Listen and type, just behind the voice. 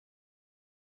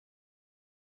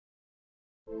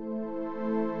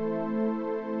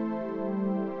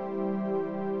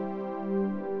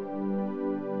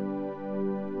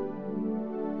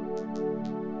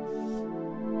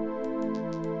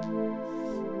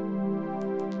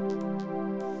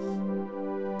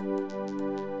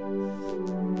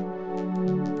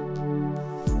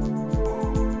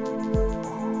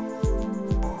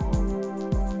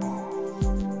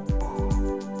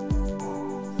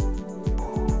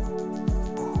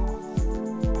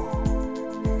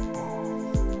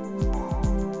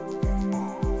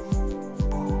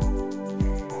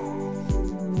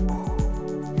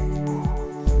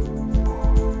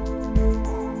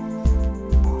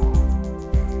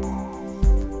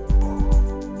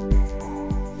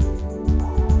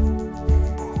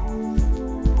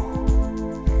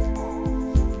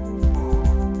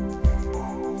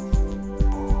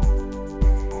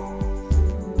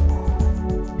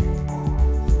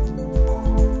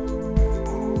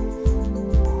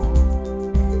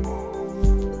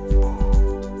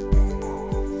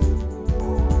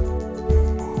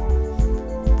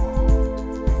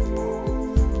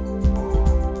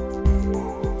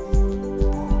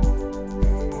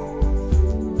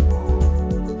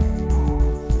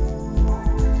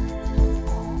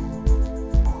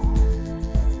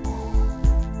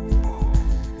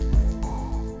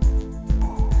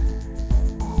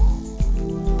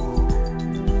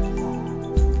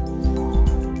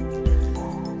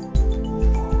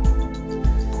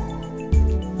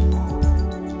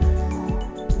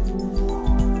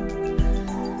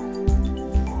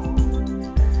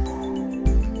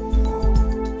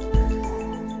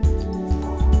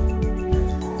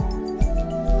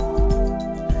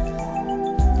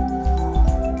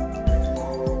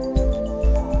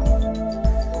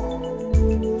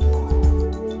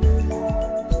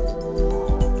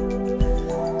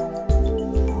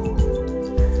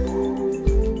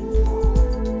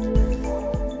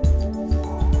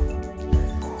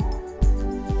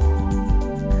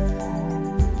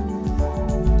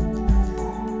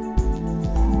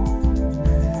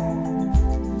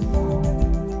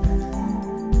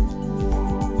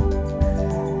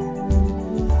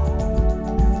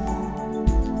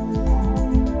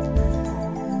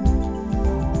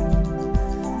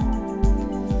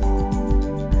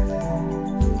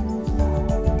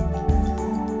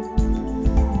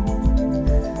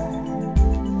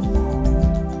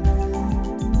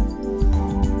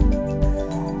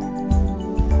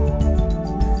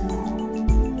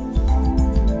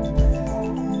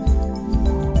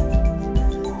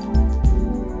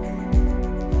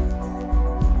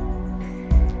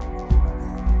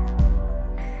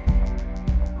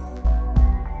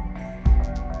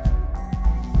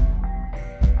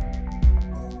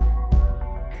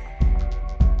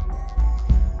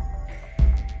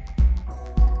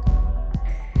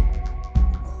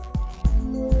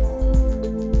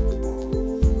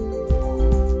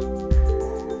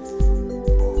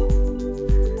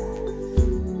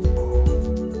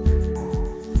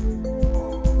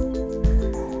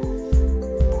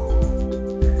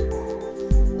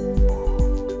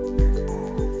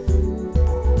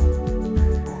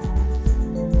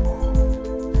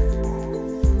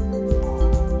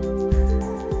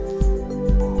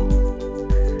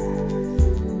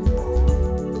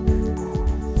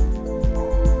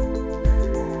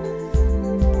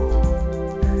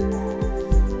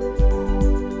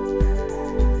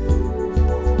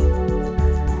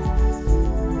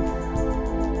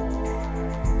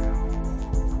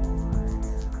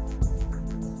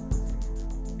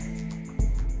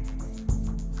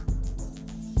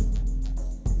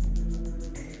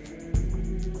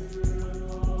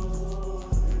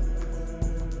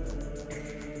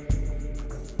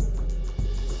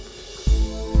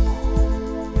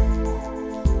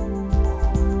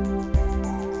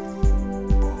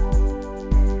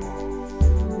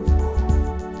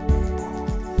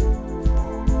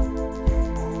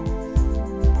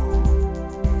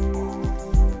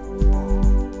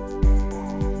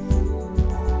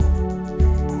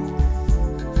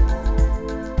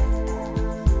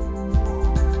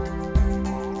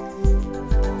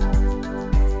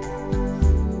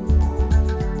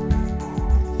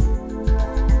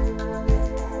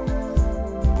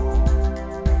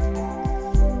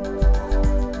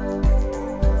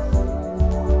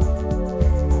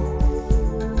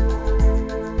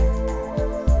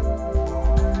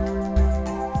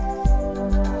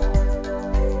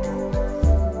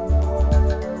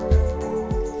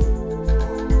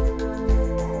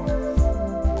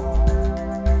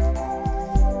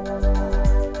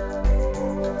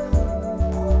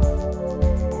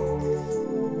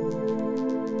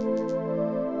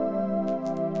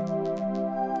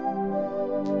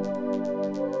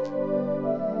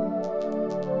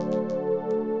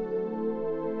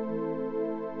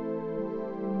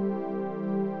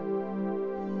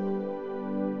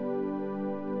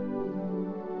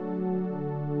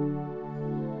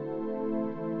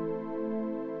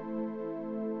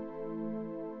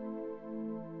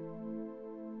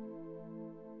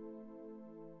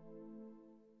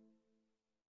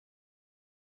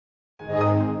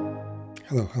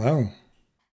Hello, hello.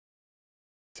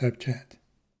 What's up, chat?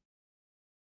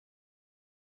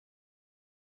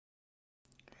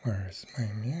 Where's my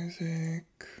music?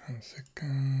 1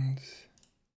 second.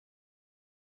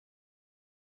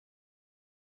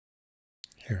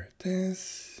 Here it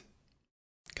is.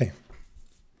 Okay.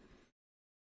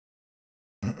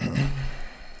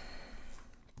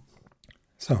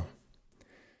 So,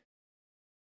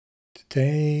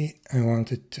 today I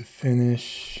wanted to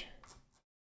finish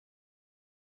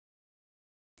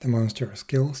the monster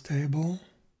skills table.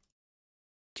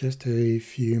 Just a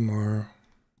few more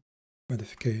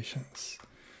modifications.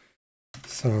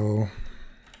 So,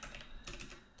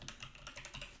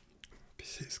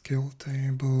 PC skill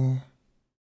table.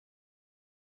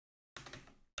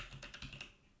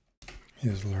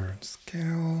 Use learn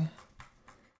skill.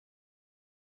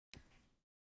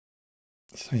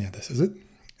 So yeah, this is it.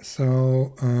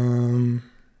 So,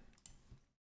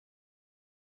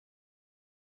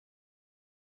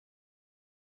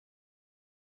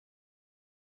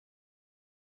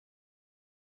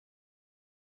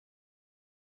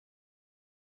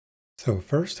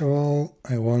 first of all,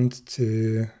 I want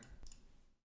to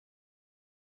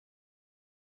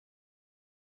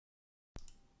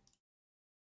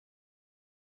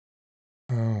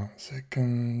oh, 1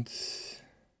 second.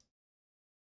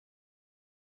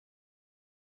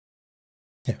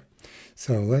 Yeah,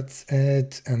 so let's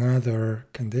add another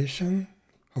condition.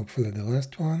 Hopefully the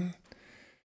last one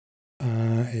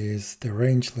is the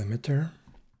range limiter.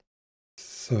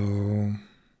 So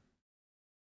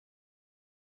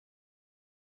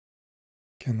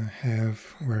can I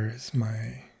have, where is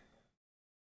my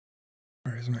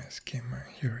schema?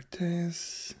 Here it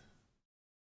is.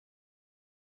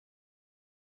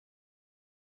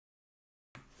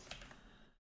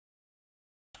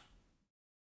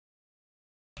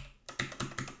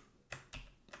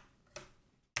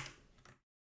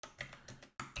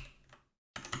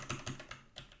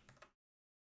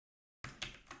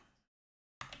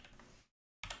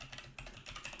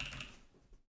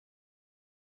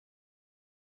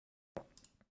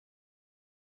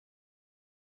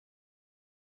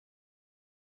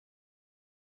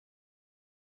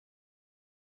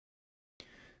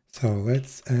 So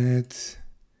let's add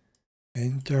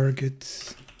main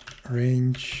target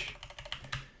range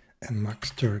and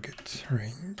max target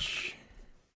range.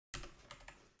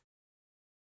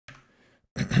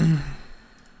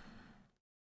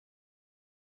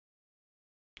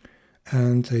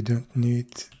 And I don't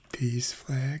need these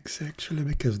flags actually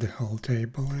because the whole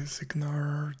table is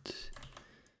ignored.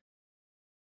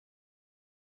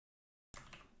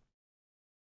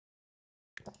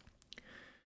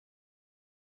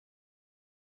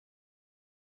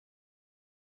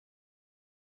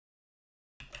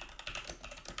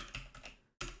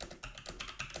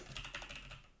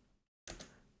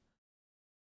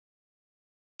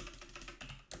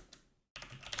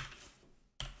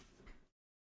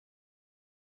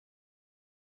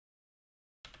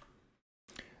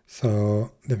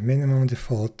 So the minimum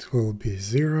default will be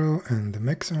 0 and the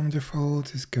maximum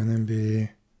default is gonna be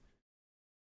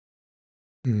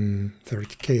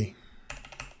 30k,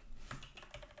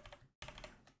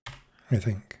 I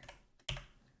think.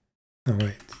 Oh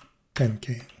wait,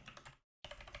 10k.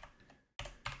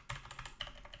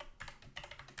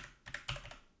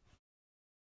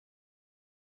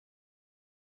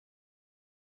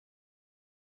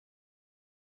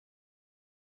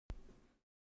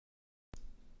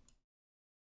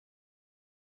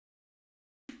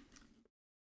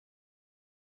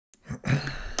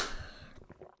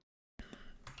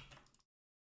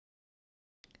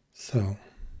 So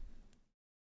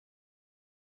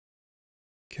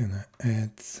can I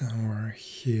add somewhere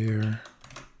here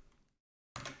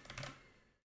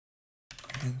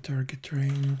in target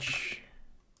range,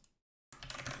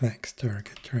 max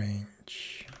target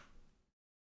range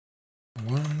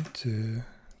 1 to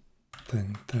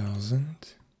 10,000.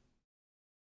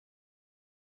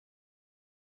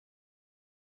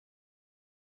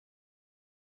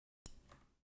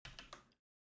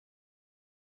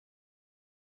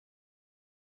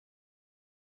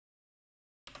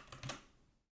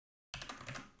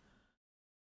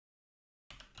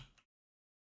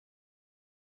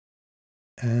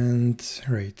 And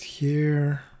right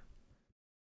here,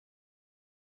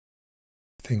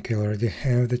 I think I already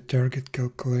have the target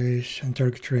calculation,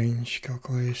 target range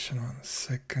calculation. 1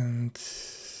 second.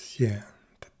 Yeah,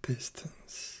 the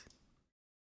distance.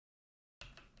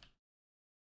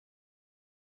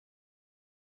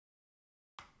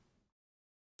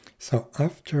 So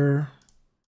after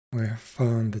we have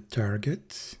found the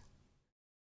target,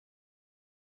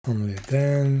 only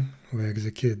then we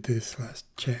execute this last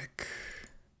check.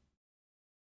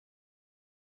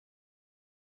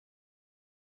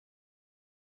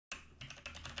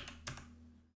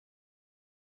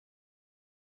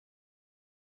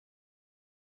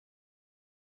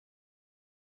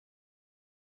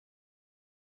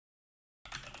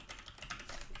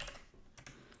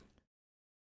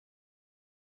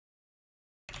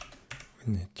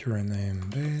 We need to rename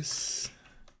this.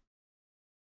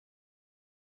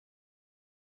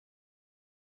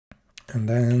 And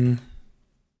then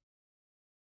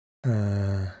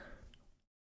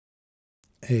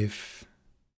if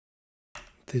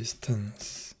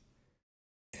distance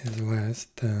is less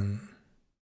than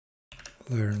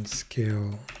learn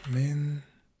skill min,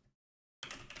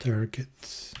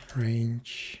 target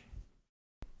range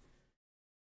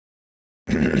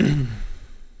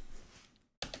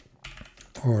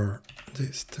or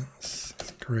distance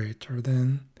is greater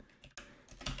than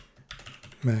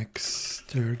max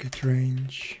target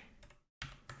range,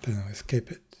 then we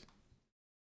skip it.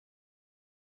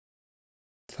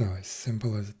 So as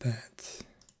simple as that.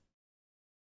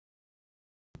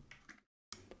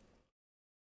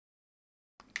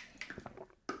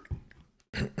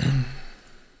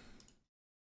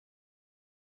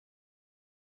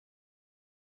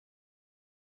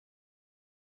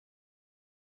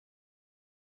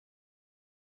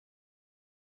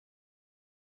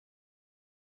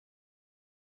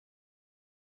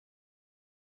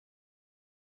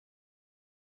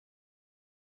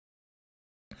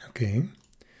 Okay,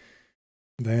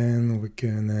 then we're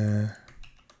gonna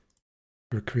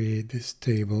recreate this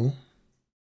table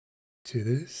to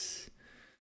this.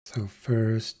 So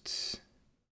first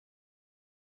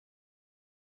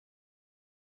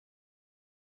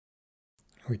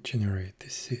we generate the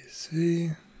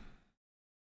CSV,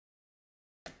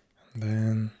 and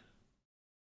then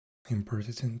import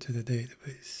it into the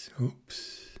database.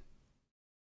 Oops.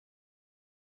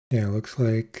 Yeah, looks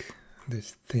like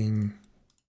this thing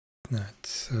not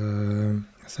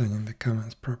assigning the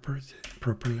comments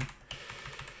properly.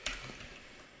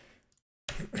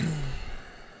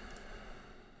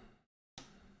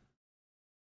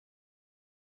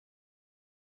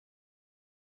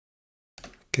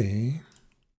 Okay.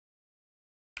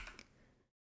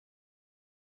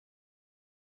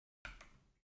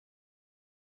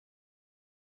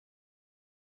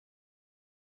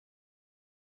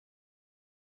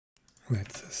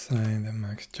 Let's assign the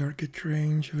max target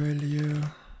range value.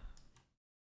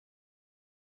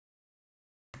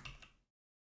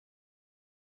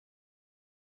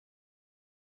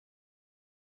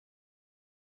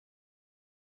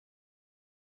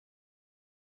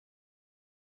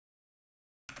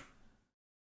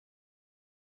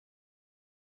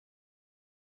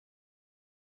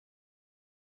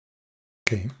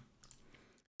 Okay,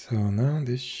 so now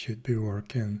this should be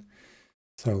working.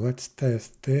 So let's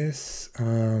test this.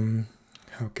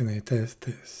 How can I test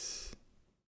this?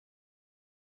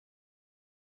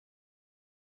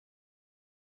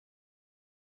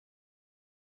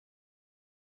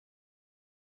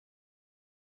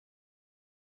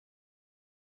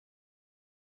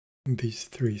 These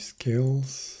three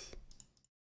skills.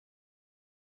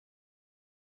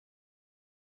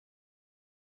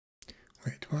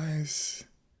 Wait, why is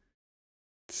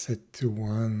it set to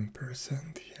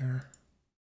 1% here?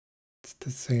 It's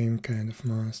the same kind of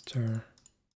monster.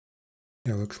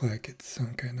 Yeah, looks like it's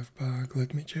some kind of bug.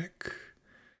 Let me check.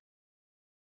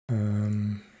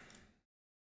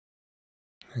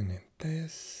 I need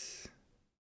this,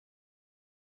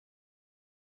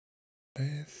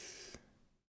 this,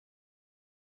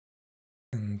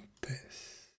 and this.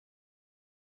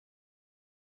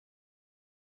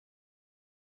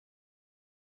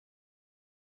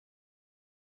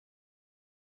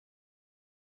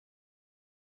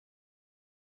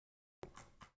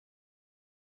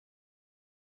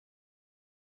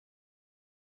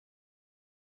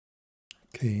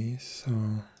 Okay, so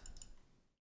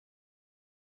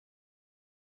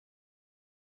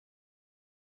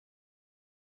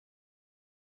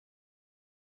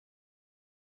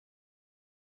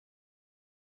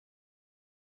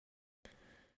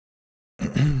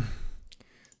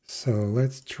so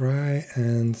let's try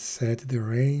and set the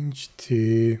range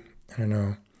to, I don't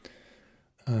know,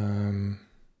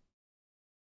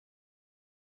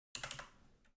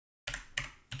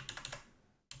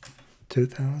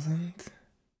 2000?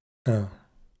 Oh.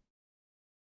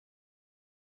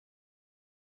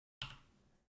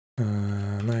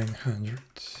 900.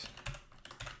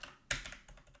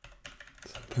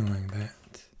 Something like that.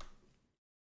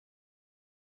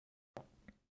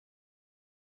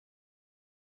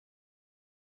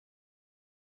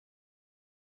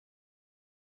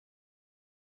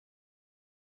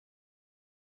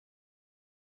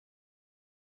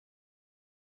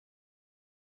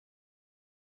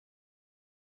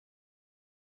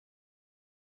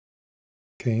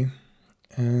 Okay,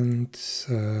 and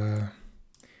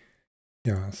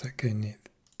yeah, one sec, I need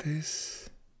this.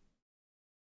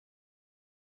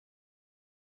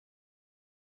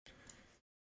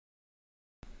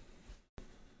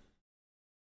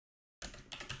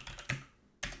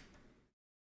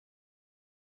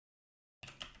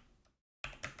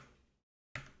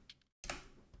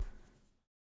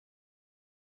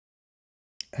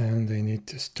 And I need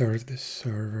to start the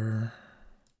server.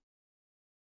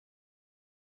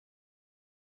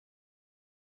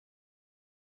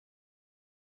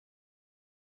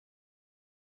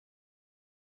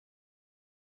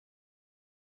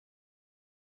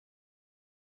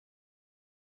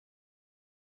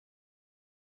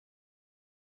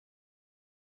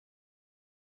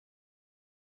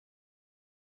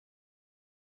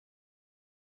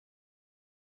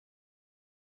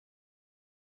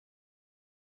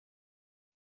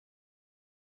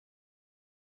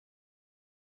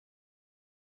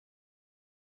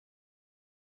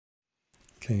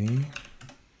 Okay,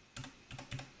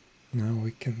 now we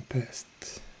can test.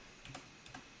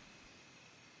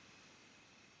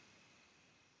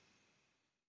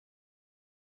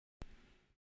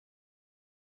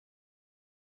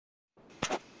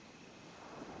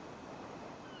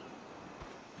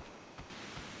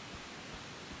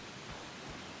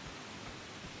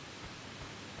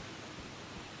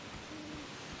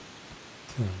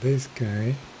 So this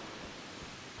guy,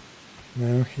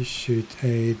 now he should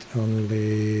aid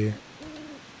only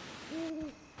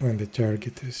when the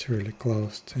target is really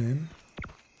close to him.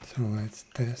 So let's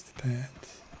test that.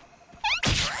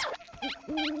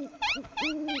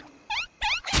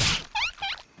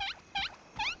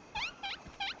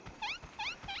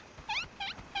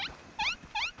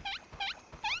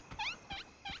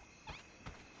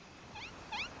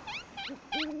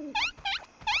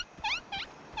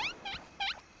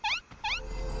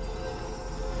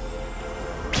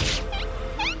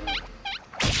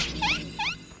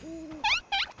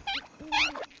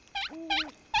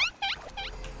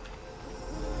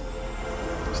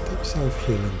 Stop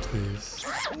self-healing, please.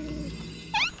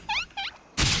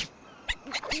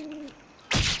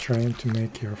 Trying to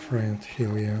make your friend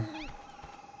heal you.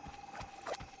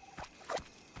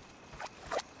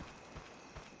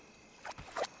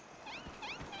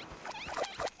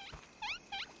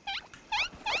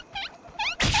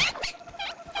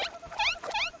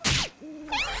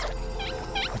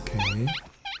 Okay.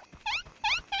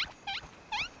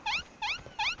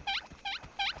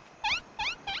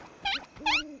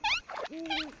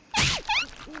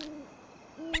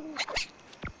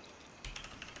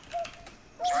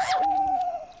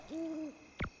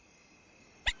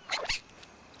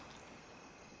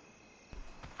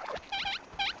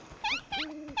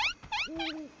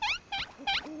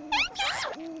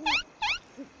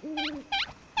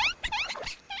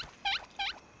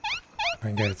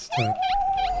 I got stuck.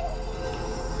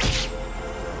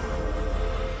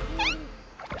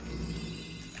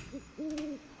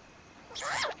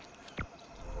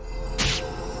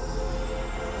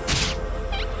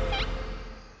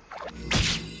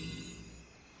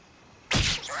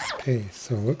 Okay,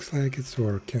 so looks like it's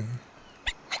working.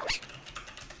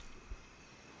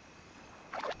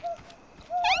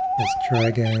 Let's try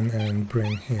again and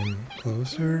bring him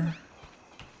closer.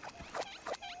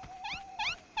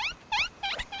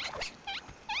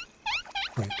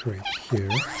 Like right here.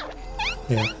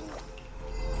 Yeah.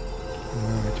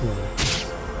 Now it works.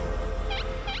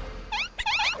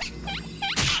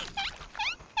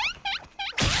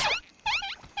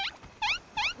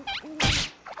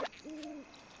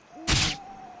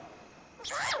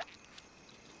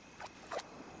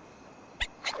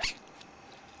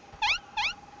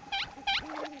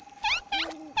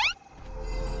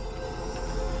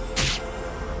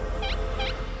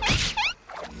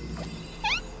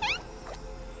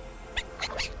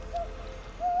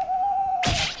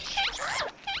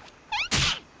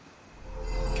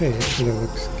 Okay, actually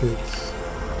looks good.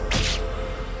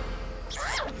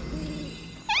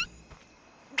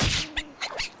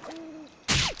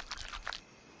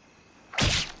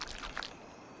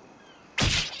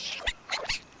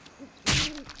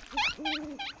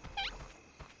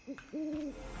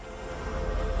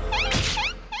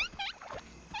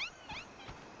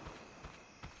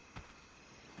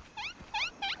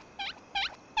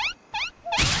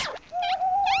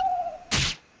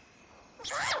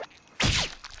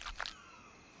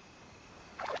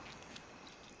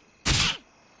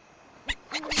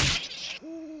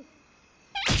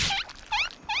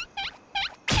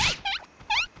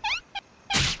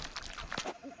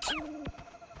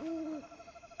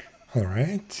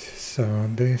 Alright, so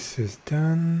this is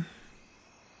done.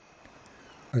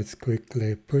 Let's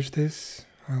quickly push this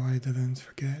while I didn't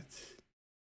forget.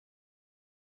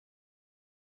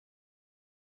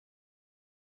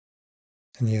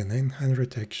 And yeah,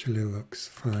 900 actually looks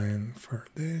fine for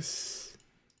this.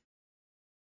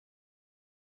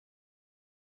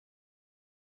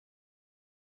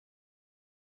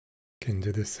 Can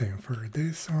do the same for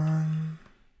this one.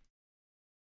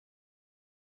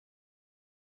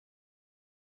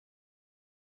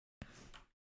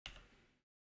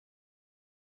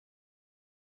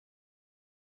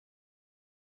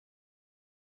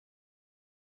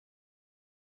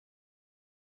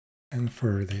 and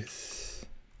for this.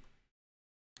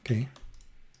 Okay.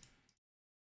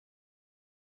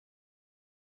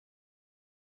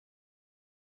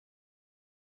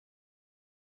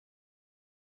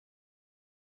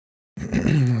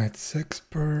 Let's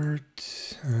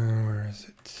export. Where is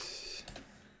it?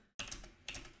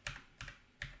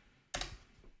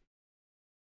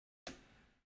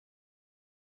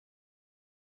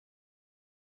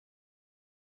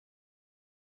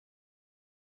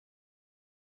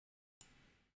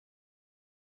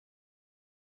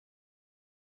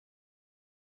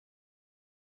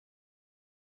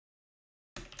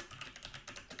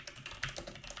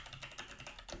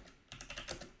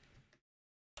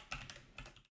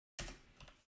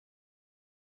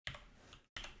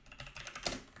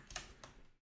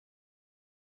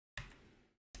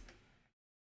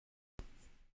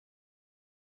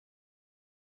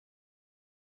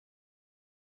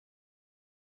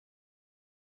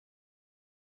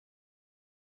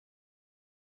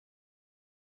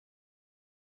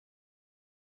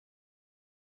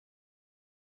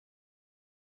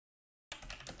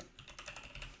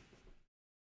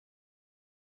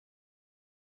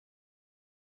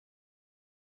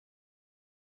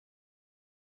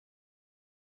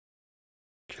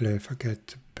 Actually, I forgot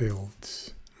to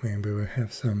build. Maybe we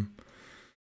have some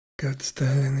gut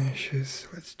styling issues.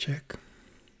 Let's check.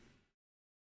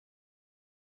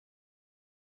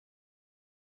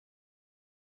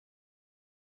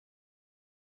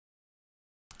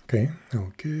 Okay,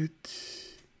 all good.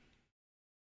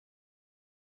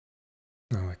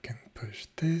 Now I can push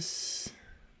this.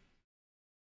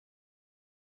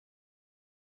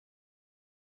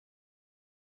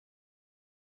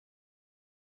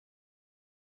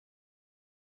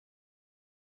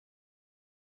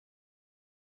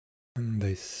 And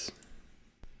this.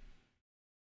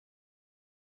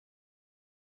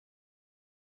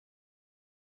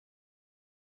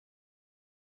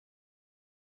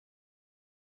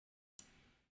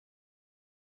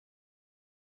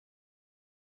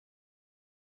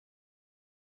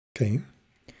 Okay.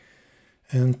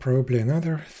 And probably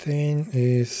another thing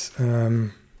is I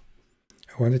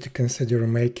wanted to consider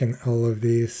making all of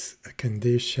these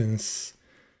conditions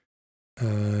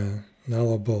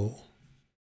nullable,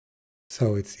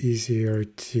 so it's easier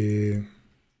to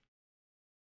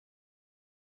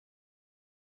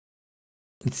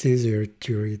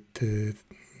read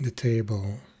the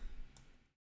table.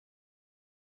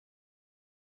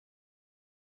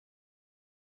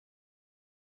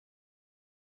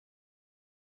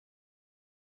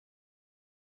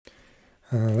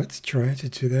 Let's try to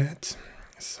do that.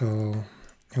 So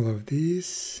all of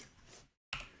these.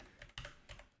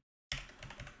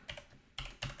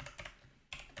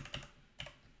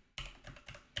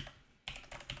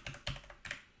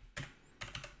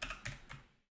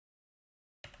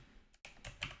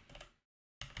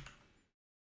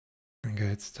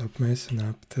 Okay, stop messing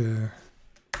up the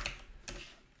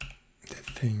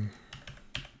thing.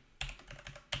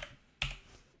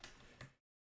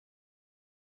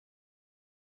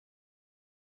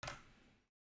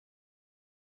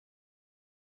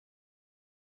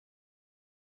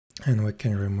 And we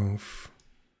can remove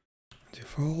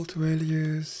default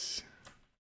values.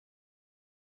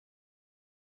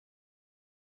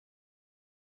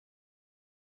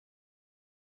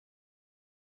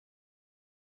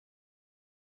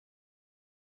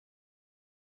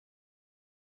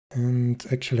 And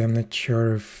actually, I'm not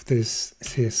sure if this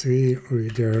CSV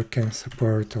reader can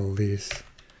support all these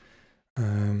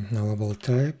nullable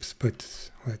types,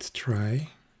 but let's try.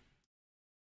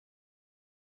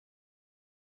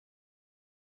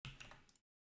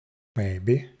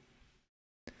 Maybe.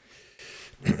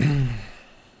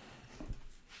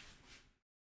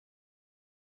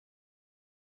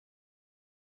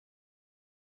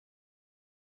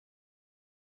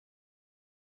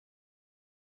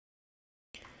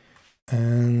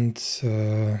 And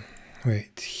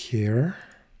wait, here.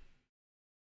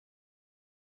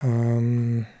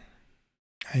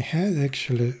 I had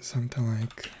actually something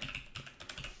like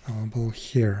nullable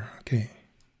here. Okay.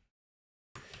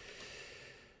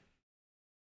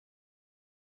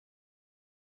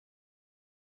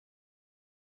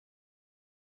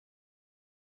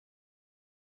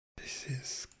 This is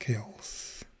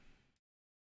skills.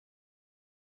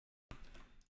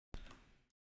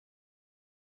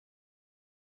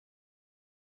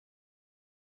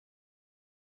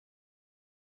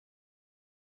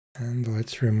 And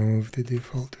let's remove the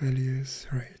default values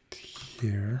right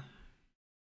here.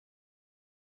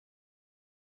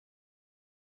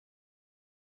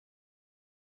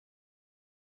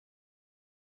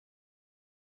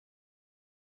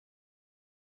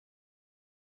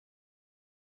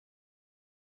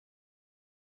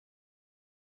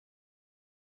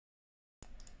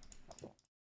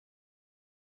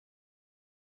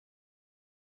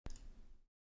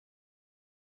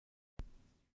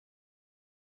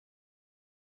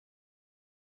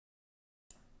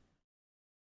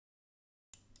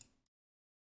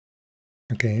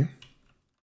 Okay.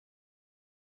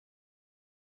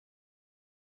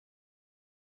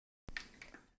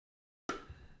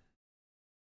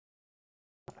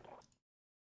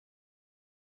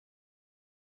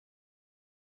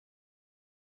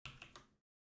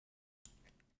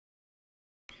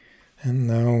 And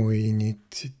now we need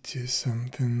to do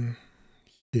something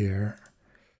here.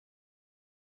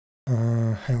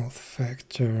 Health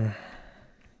factor.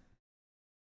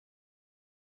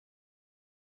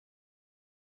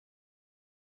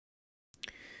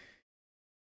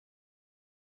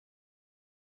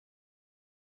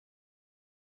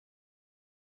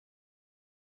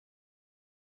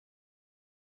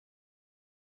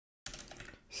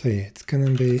 So yeah, it's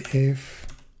gonna be if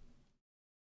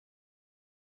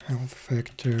health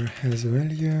factor has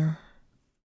value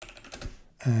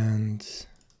and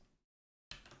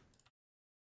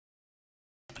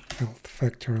health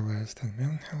factor less than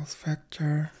min health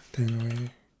factor, then we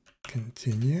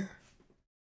continue.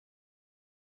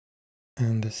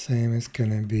 And the same is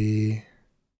gonna be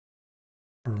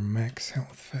for max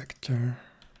health factor.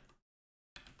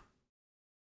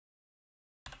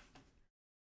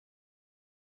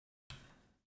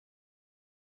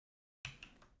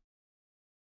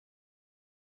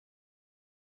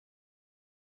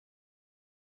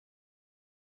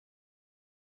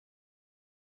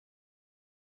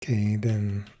 Okay,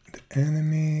 then the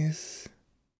enemies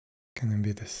gonna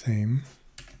be the same.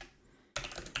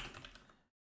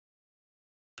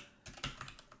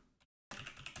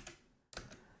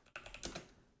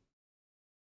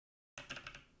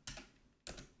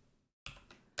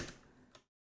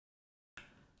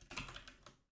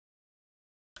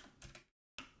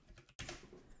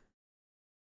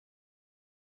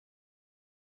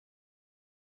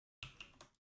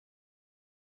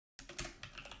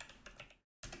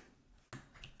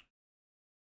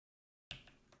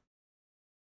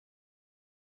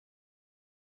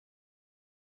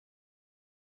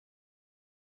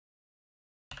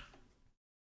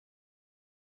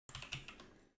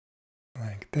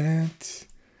 Like that.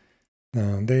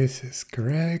 Now this is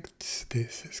correct,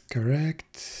 this is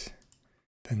correct.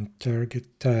 Then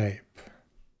target type.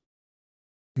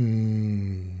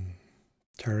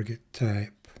 Target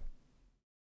type.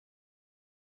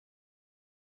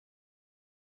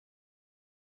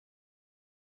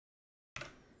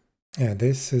 Yeah,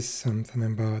 this is something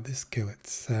about the skill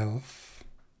itself.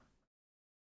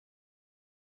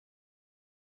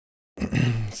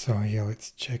 So yeah,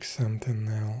 let's check something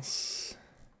else.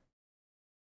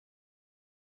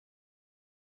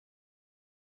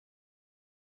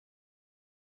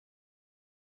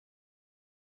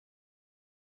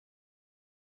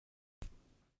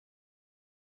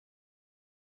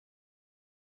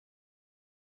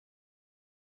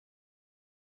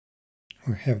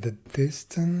 We have the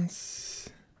distance.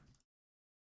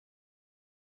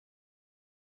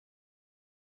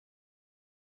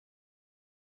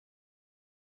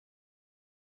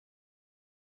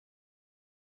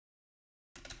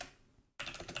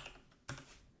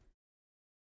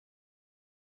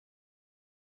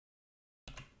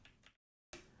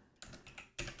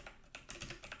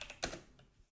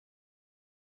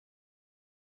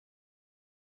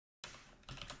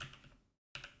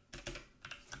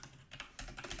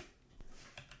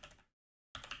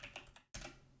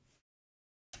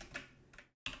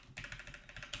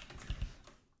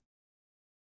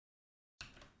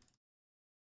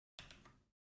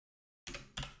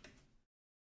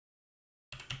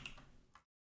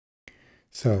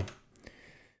 So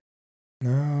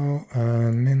now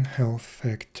min health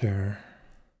factor.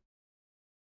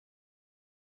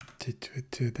 Did we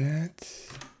do that?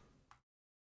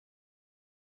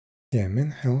 Yeah,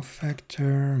 min health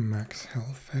factor, max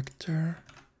health factor,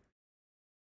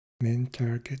 min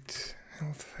target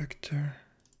health factor.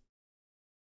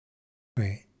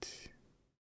 Wait.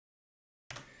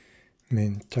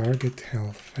 Min target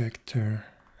health factor.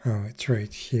 Oh, it's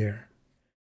right here.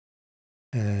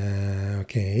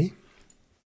 Okay.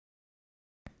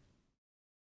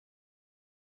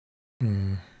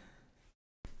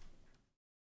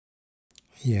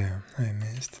 Yeah, I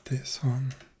missed this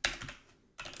one.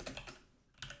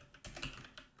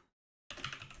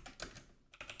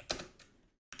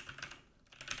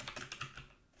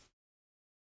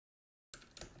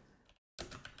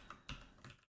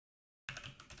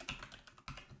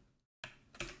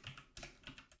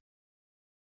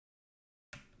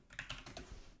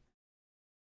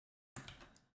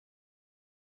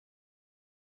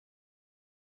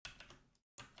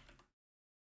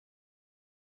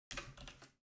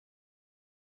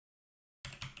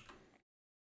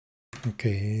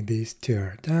 Okay, these two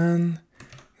are done.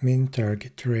 Min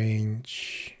target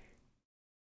range.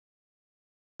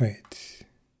 Wait.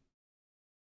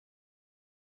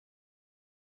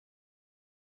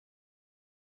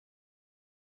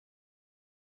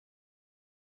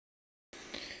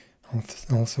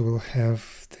 Also we'll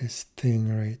have this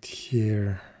thing right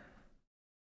here.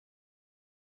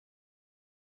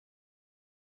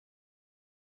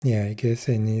 Yeah, I guess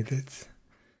I need it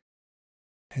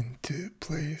in 2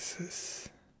 places.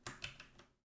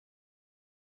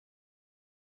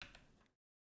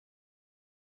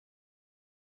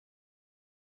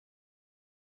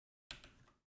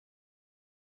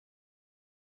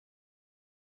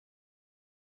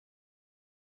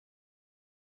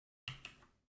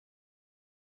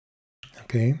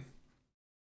 Okay.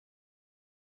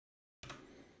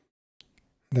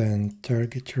 Then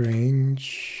target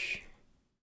range.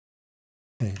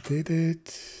 I did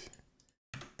it.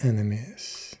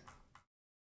 Enemies.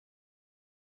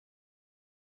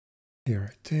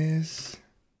 Here it is.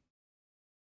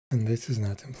 And this is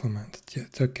not implemented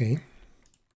yet. Okay.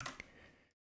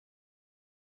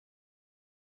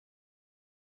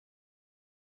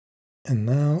 And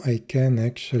now I can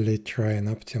actually try and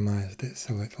optimize this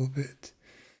a little bit.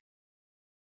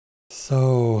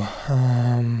 So,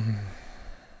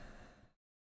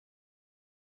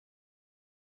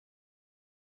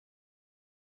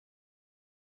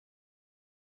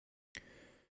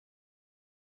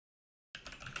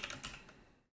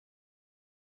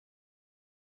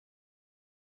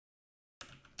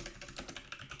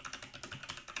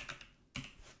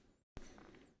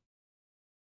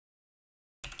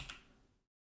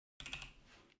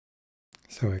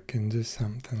 so I can do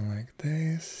something like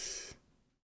this.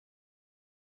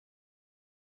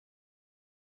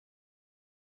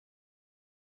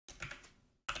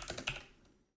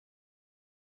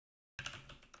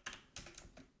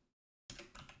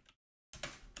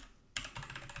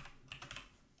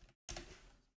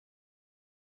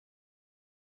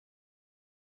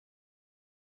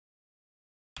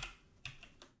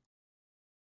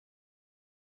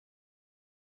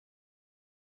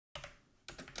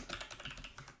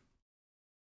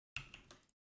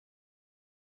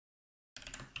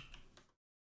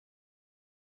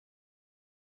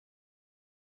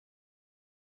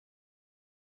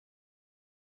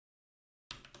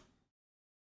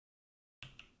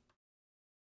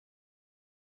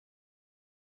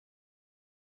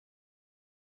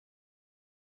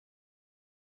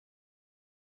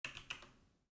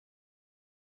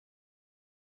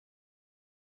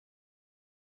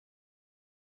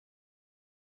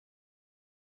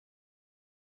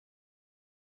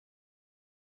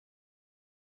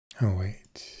 Oh,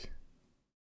 wait.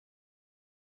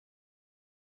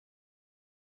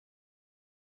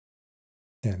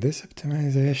 Yeah, this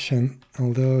optimization,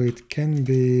 although it can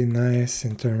be nice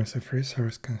in terms of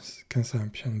resource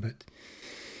consumption, but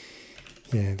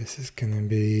yeah, this is gonna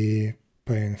be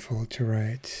painful to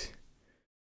write.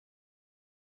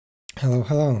 Hello,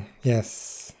 hello.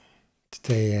 Yes,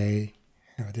 today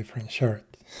I have a different shirt.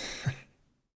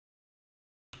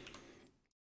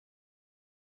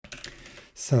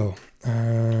 So,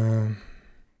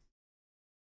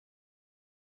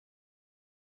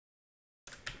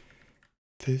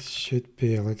 this should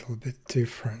be a little bit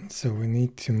different. So we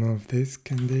need to move this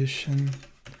condition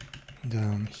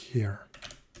down here.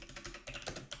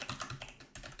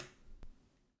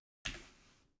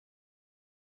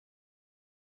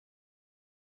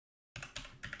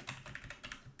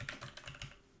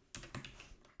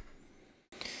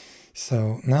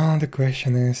 So now the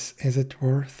question is it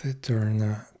worth it or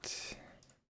not?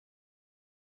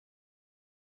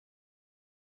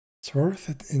 It's worth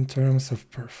it in terms of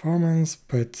performance,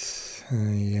 but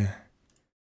yeah,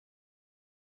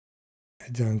 I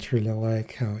don't really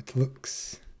like how it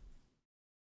looks.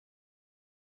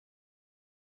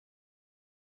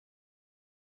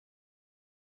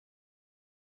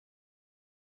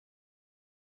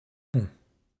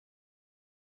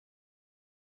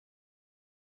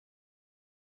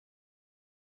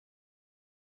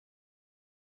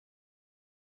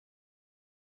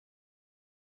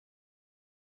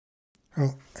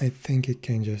 Well, I think it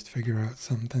can just figure out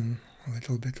something a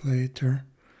little bit later.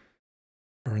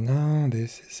 For now,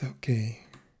 this is okay.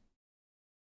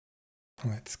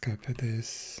 Let's copy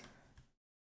this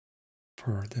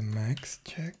for the max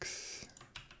checks.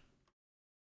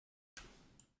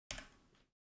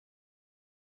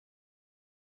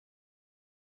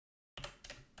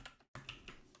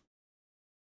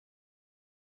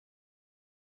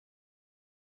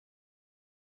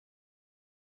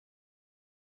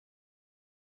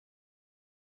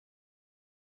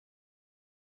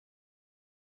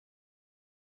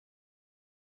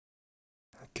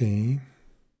 Okay.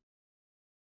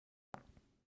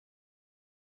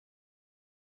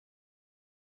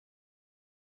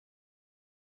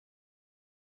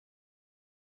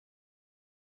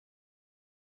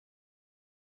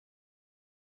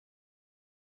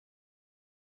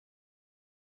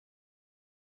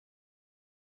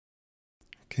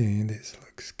 Okay, this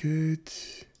looks good.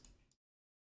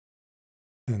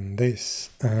 And this,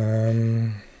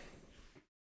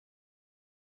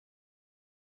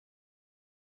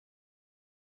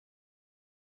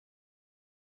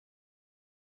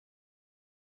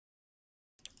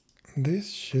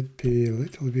 this should be a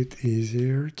little bit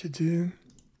easier to do.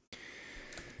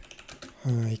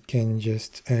 I can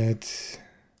just add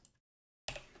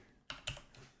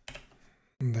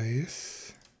this.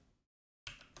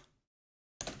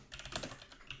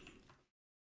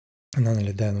 And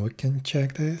only then we can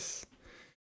check this.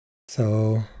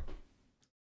 So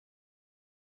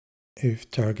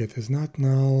if target is not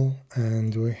null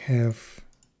and we have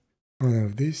one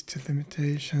of these two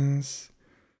limitations,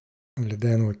 only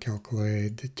then we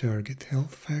calculate the target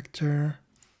health factor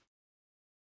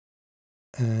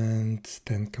and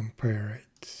then compare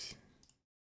it.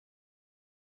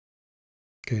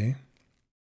 Okay.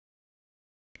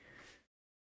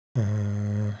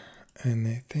 And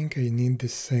I think I need the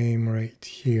same right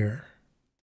here.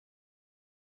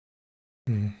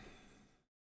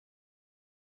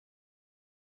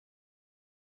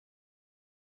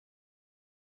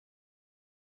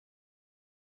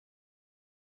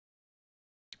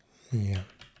 Yeah.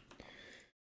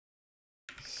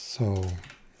 So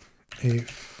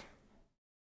if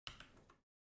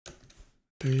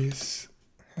this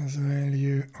has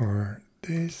value or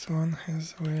this one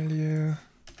has value,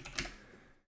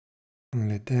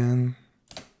 only then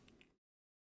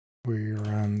we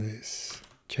run this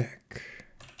check.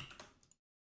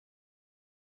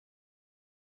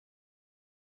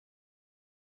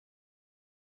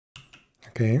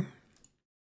 Okay.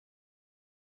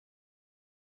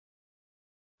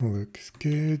 Looks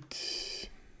good.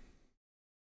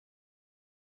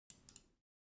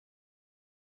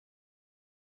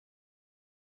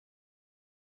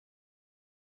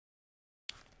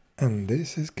 And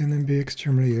this is gonna be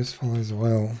extremely useful as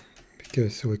well,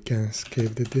 because we can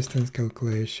skip the distance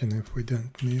calculation if we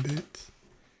don't need it.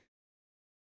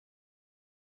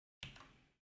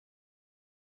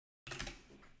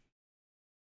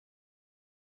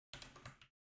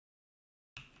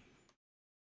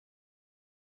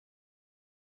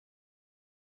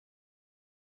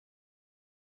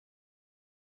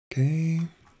 Okay.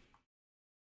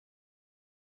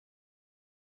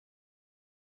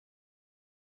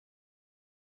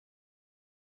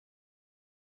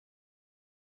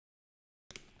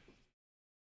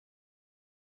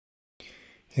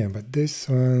 Yeah, but this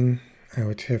one, I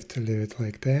would have to leave it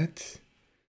like that.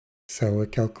 So we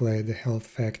calculate the health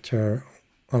factor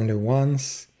only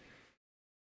once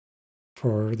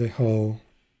for the whole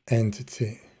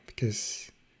entity,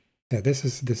 because yeah, this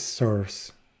is the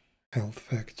source health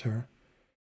factor.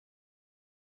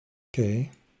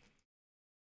 Okay.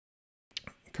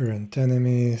 Current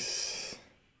enemies.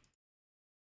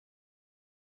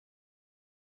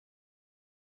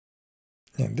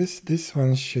 Yeah, this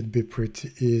one should be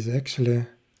pretty easy. Actually,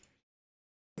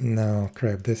 no,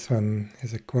 crap, this one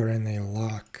is a coronary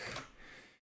lock.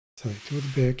 So it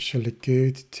would be actually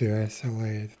good to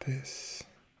isolate this.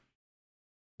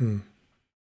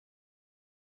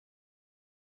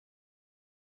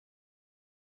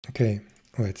 Okay,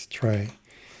 let's try.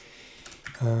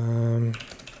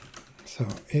 So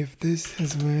if this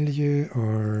has value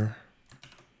or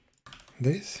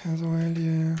this has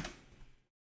value,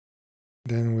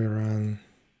 then we run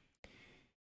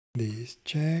these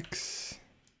checks,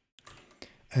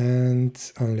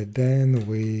 and only then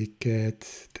we get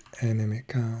the enemy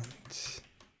count.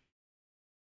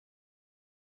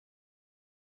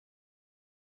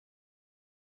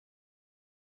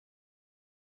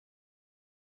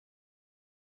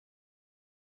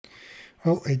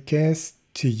 Well, I guess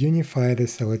to unify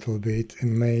this a little bit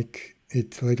and make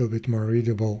it a little bit more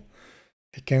readable,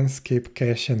 I can skip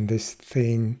caching this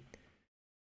thing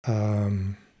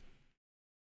on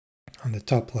the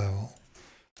top level.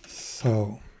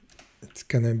 So it's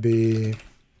gonna be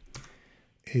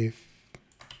if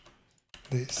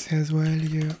this has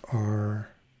value or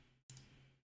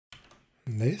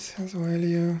this has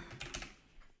value,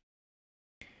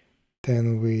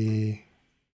 then we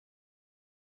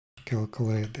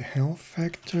calculate the health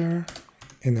factor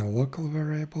in a local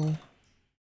variable,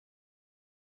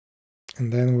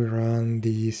 and then we run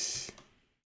these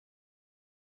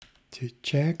two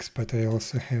checks, but I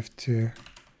also have to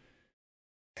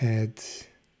add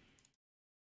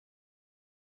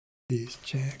these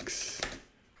checks.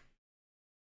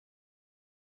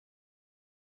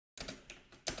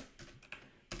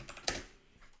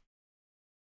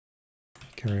 I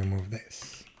can remove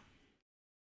this.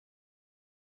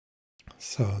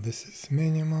 So this is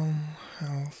minimum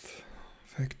health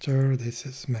factor, this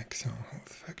is maximum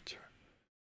health factor.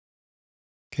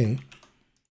 Okay.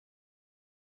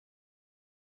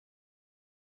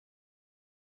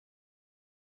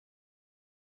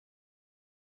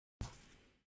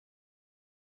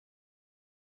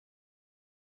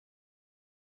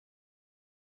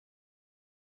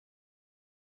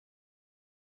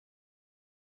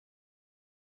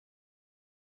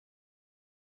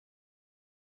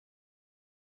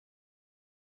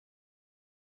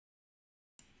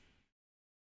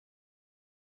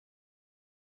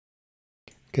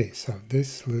 Okay, so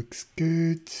this looks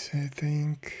good, I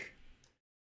think.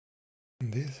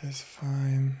 This is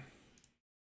fine.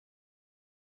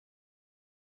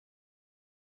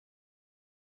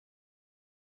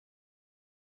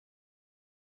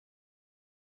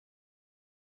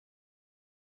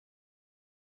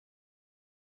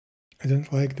 I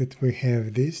don't like that we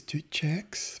have these two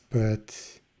checks,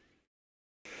 but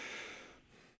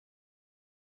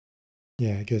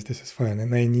yeah, I guess this is fine.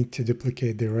 And I need to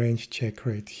duplicate the range check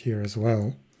right here as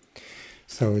well.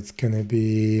 So it's gonna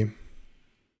be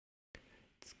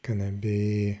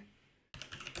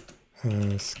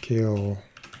skill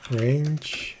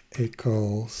range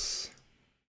equals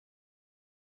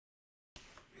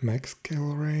max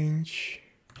skill range.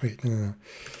 Wait, no.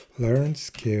 Learn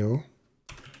skill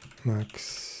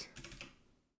max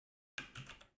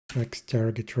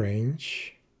target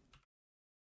range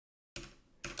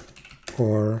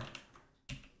or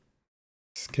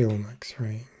skill max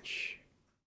range.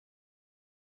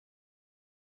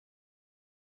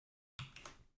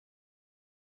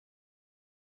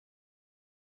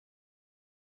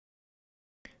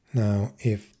 Now,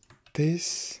 if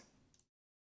this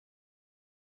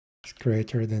is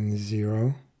greater than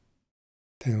 0,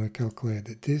 then we calculate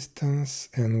the distance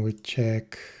and we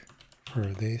check for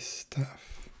this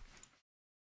stuff.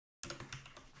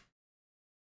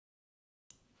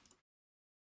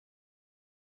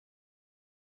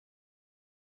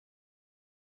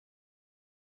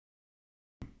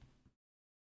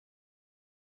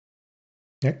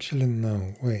 Actually,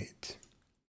 no, wait.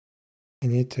 I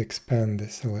need to expand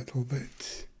this a little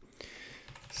bit.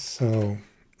 So,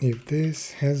 if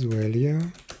this has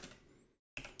value,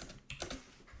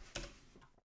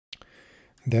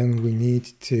 then we need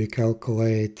to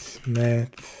calculate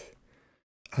math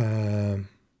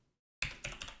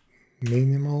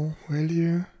minimal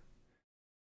value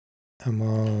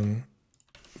among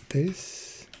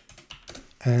this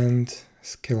and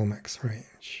skill max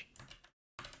range.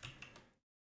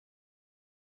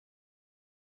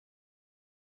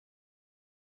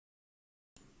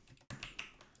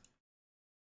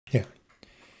 Yeah.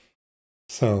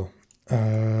 So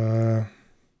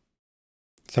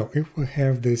if we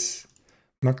have this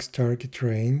max target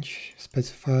range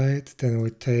specified, then we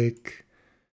take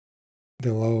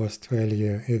the lowest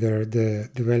value, either the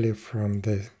value from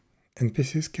the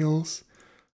NPC skills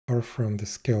or from the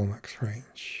skill max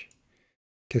range.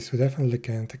 Because we definitely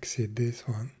can't exceed this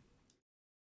one.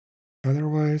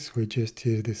 Otherwise, we just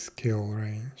use the skill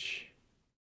range.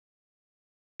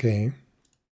 Okay.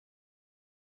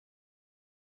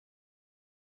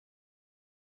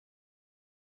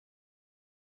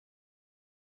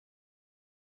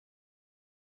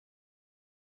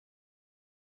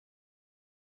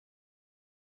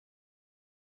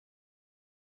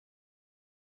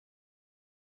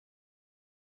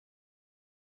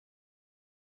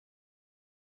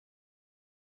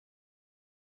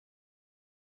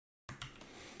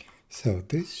 So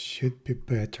this should be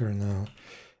better now.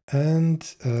 And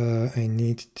I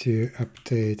need to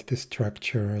update the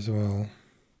structure as well.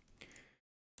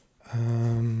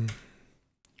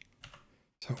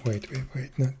 So wait,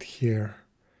 not here.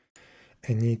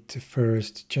 I need to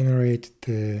first generate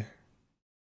the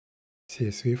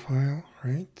CSV file,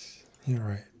 right? Yeah,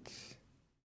 right.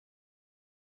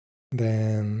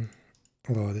 Then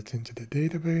load it into the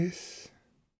database.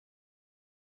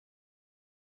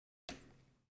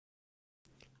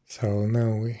 So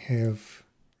now we have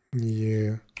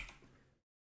new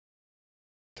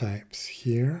types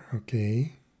here,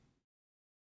 okay.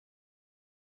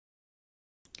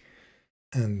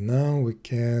 And now we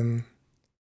can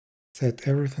set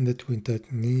everything that we don't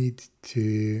need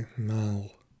to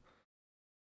null.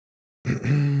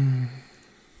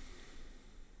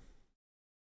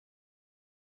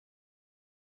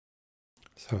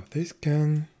 So this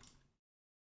can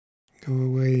go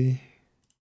away.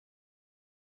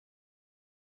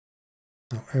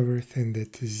 Now everything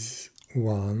that is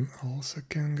 1 also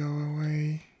can go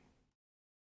away.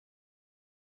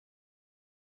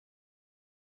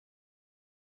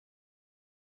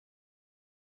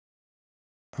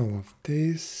 All of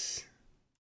this.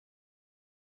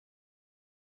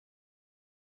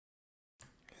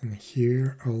 And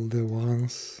here all the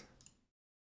ones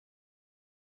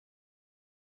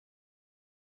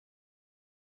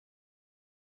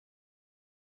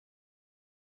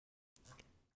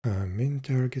min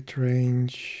target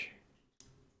range.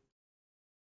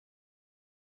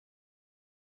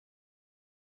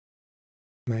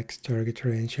 Max target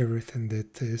range, everything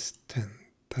that is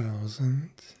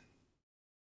 10,000.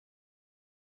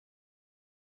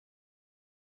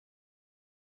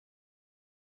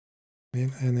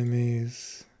 Min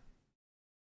enemies.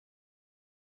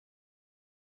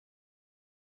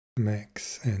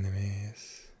 Max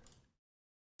enemies.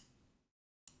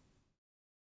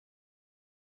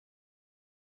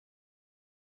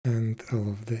 And all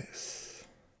of this.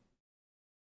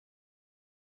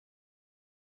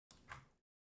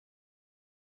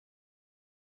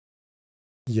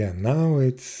 Yeah, now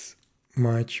it's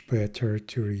much better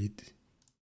to read.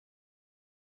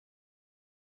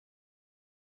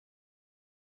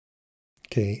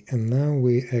 Okay, and now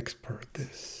we export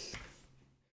this.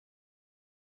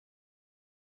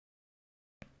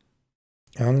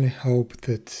 I only hope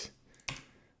that...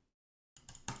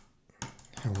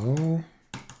 Hello,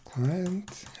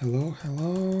 client, hello.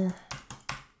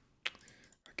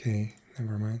 Okay,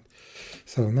 never mind.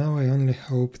 So now I only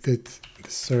hope that the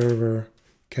server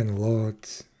can load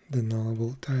the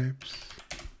nullable types.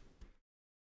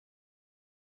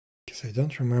 Because I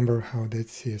don't remember how that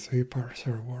CSV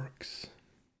parser works.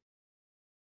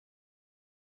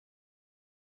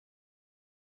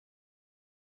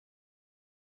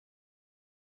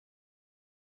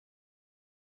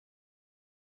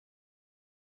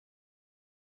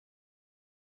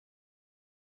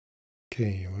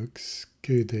 Okay, looks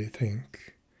good, I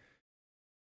think.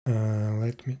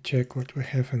 Let me check what we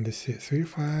have in the CSV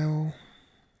file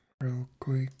real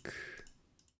quick.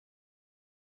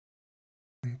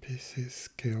 NPC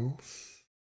skills.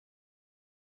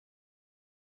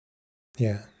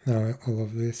 Yeah, now all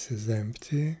of this is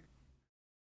empty.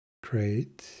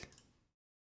 Great.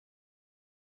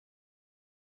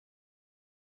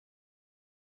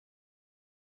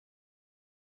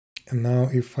 And now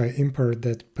if I import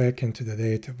that back into the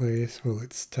database, will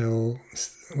it still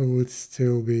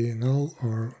be null,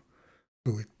 or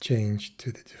will it change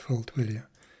to the default value?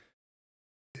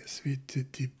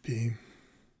 svt-db.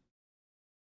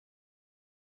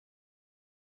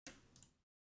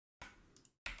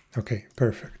 Okay,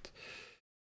 perfect.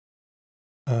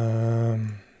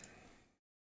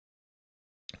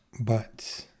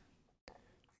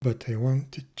 But I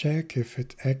want to check if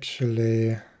it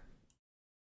actually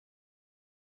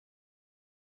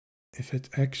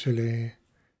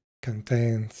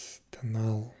contains the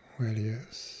null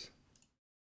values.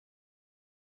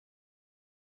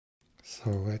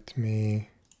 So let me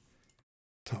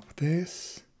stop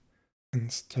this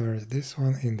and start this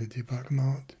one in the debug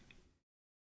mode.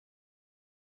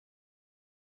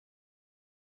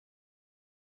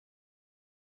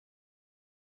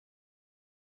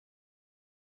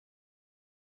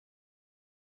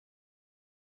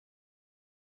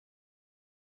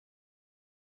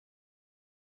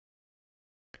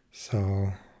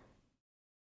 So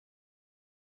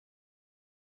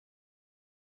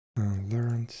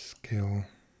learned skill.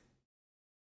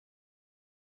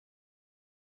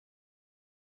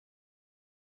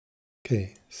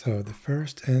 Okay, so the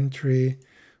first entry,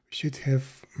 we should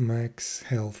have max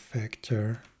health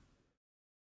factor.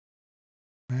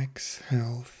 Max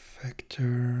health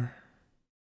factor.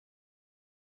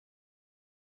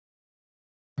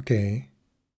 Okay.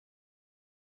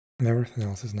 And everything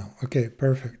else is null. Okay,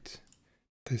 perfect.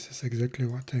 This is exactly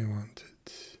what I wanted.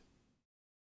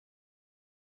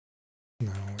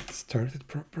 Now it started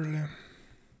properly.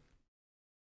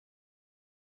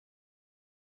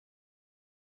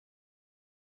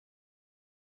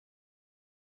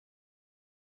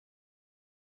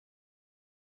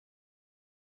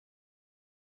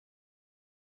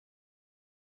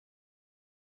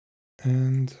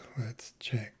 And let's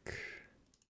check.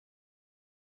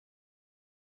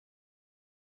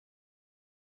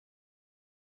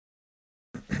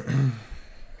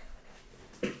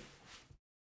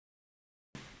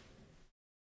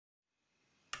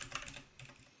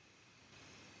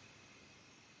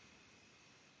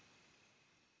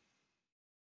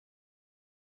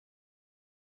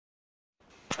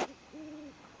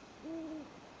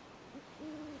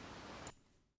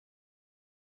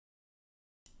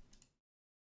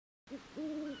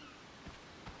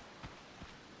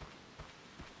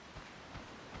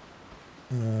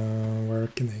 Where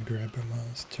can I grab a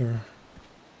monster?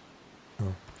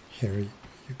 Oh, here you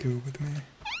go with me.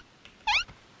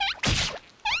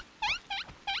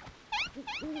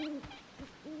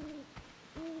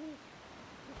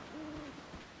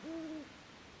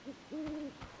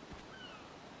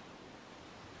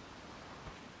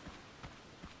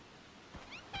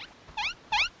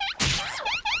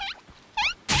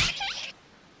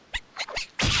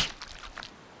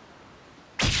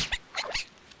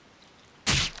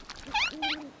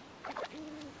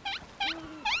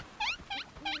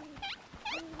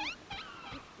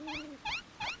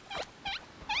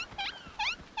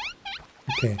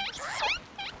 Okay.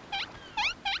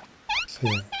 So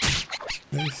yeah,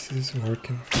 this is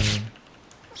working fine.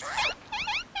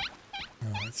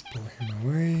 Now let's pull him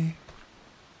away.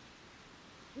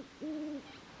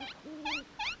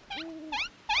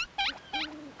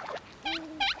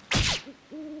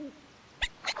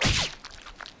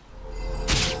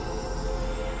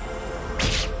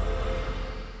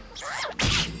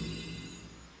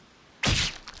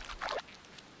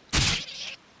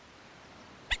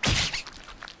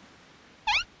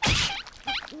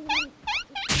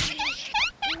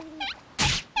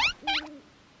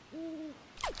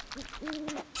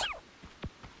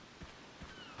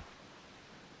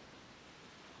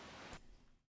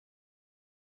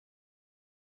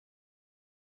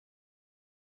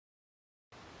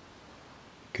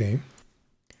 Okay,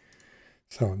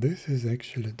 so this is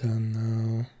actually done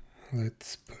now.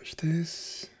 Let's push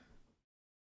this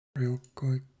real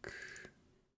quick.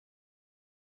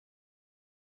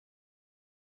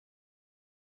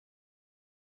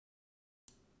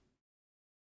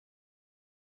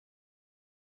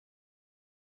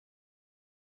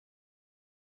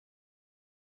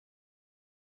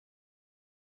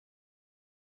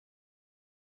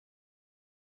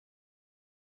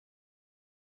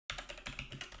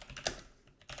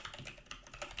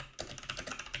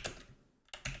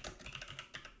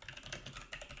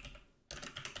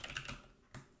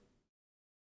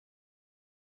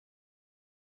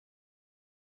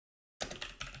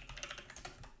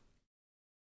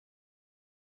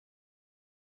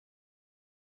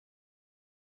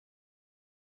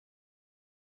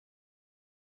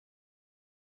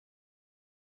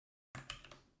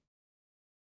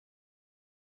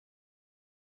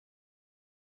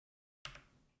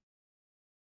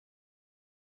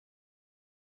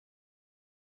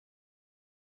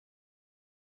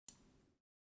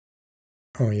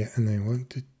 Oh yeah, and I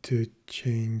wanted to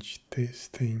change this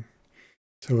thing.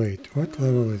 So wait, what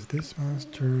level is this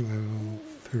monster? Level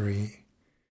 3.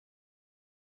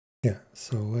 Yeah,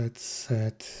 so let's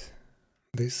set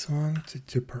this one to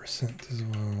 2% as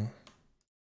well.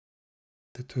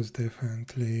 That was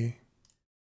definitely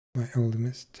my old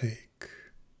mistake.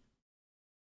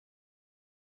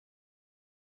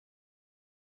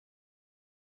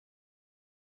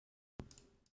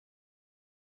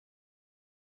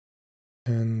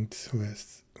 And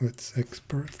let's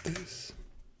export this.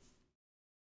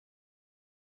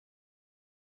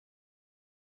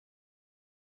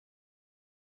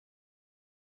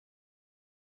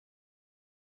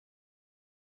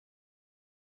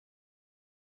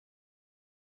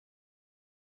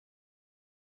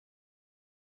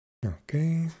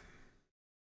 Okay.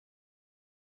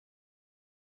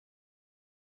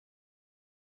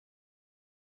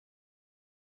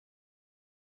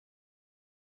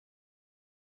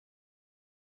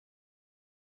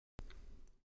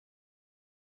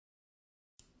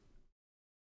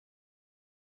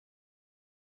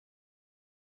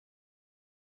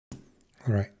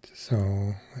 Alright,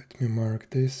 so let me mark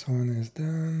this one as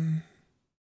done.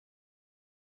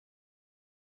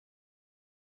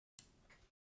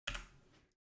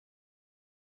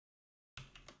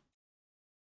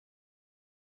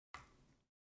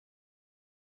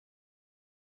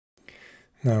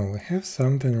 Now we have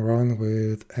something wrong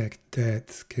with Act Dead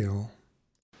skill.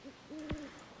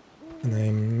 And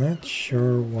I'm not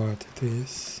sure what it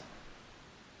is.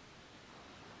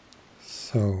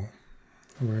 So,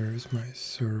 where is my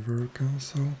server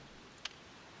console?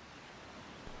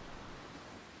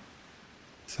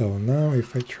 So now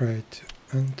if I try to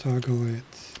untoggle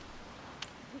it,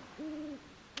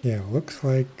 yeah, looks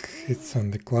like it's on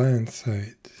the client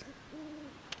side.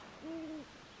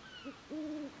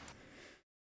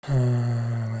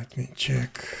 Let me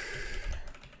check.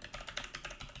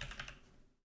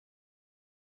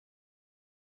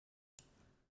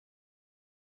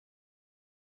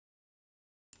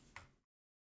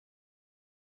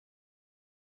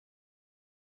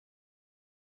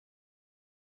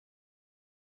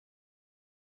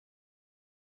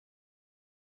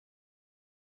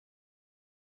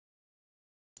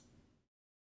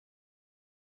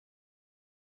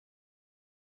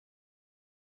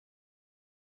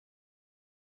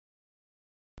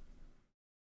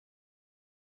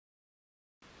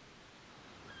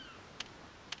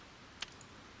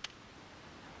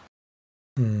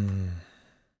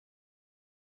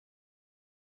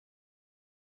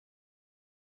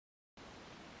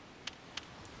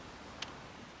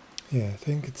 Yeah, I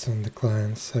think it's on the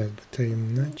client side, but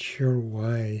I'm not sure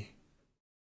why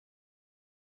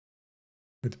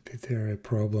would be there a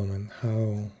problem and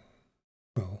how.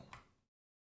 Well,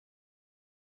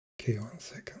 okay, 1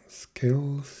 second.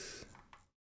 Skills.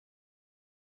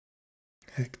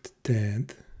 Hacked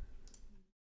dead.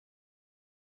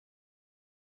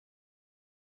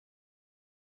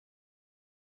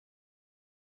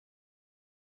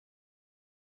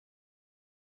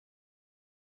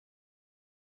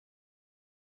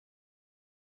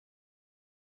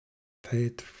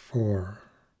 State 4.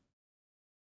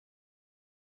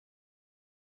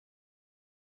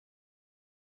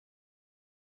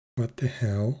 What the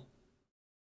hell?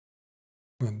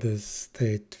 What does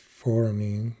state 4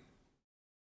 mean?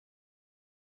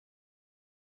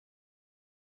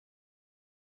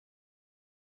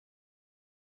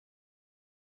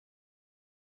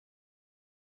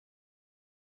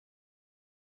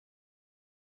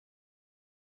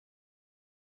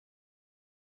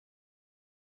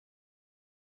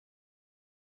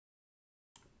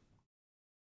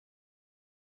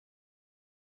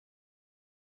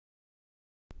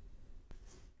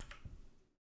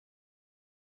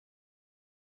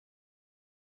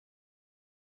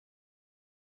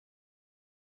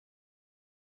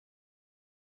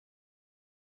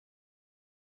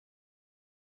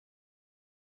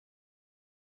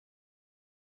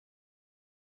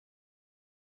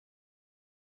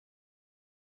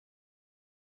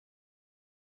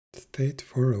 State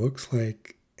 4 looks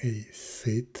like a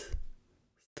sit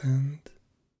stand.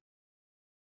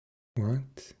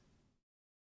 What?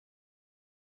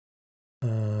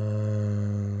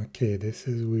 Okay, this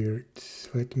is weird.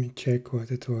 Let me check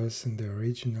what it was in the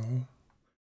original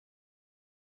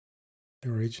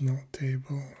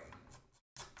table.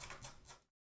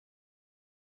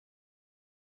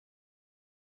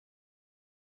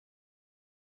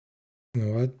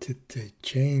 And what did they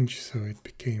change so it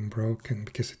became broken?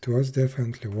 Because it was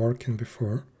definitely working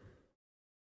before.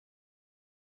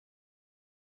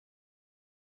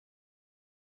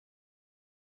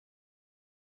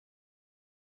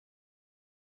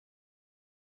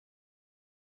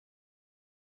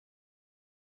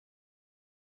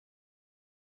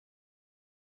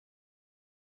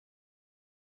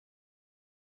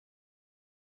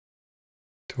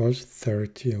 It was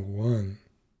 31.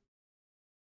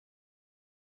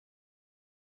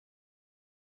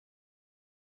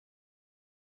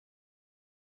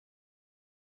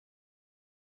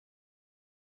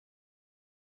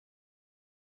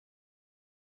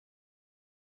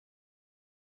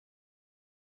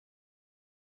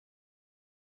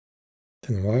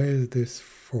 Then why is this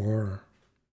 4?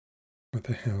 What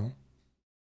the hell?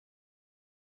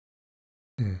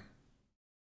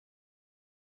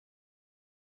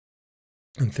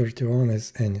 And 31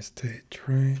 is any state,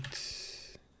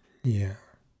 right? Yeah.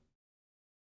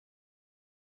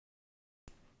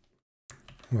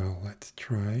 Well, let's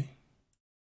try.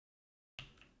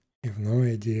 I have no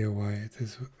idea why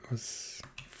this was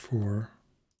 4.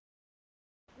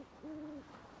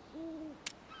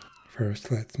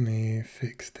 First, let me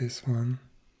fix this one.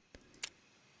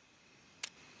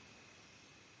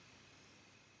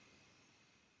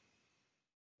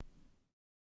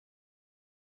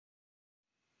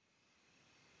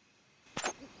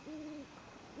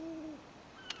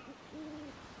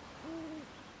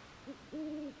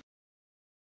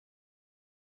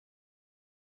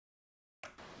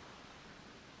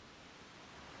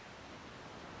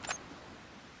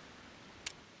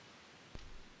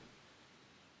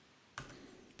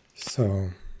 So,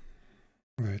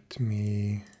 let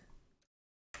me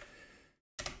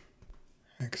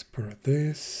export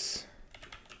this.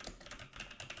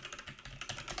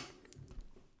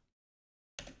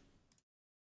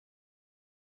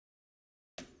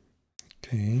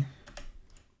 Okay.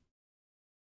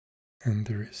 And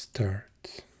restart.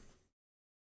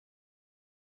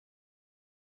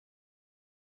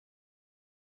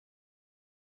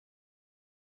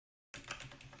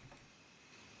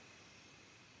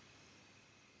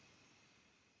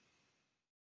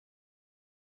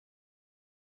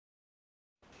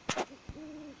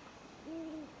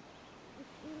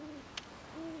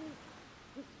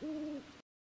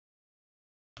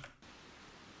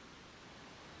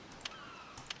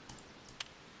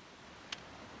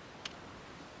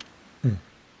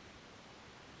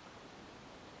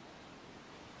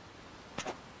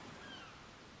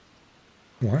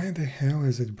 Why the hell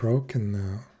is it broken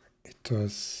now? It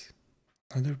was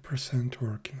 100%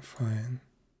 working fine.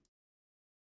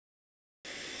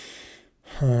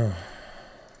 Huh.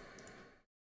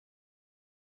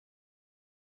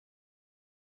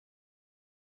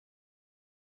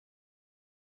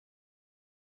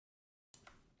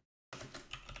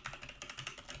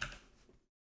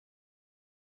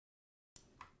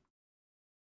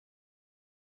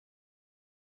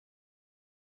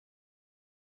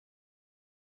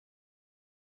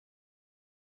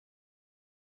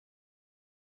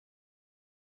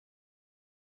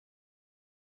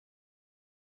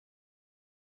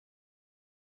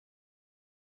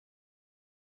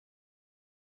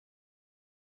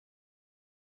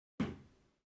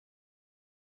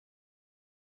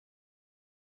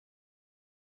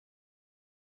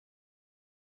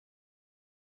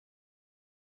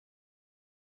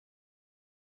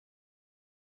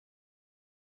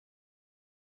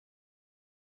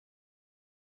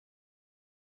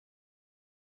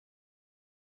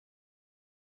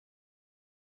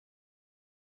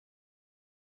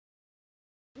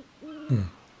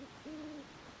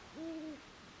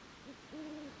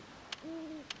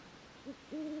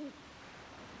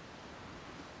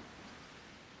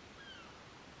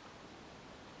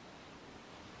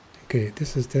 Okay,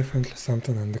 this is definitely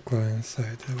something on the client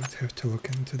side. I would have to look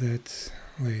into that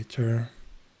later.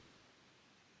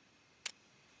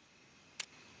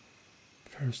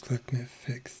 First, let me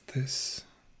fix this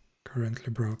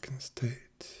currently broken state.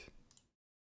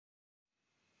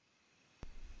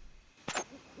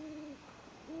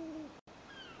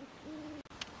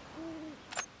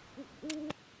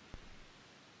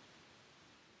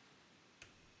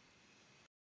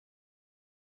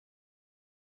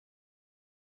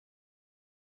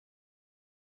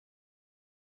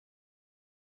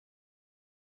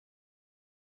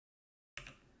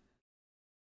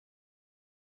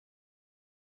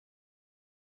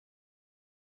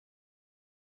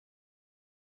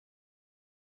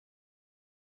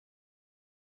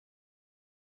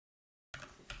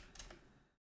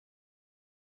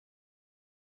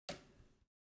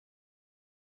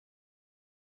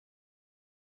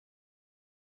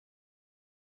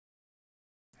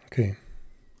 Okay.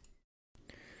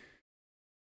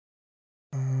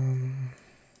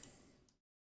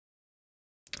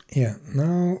 Yeah,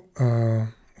 now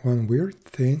one weird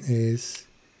thing is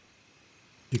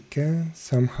you can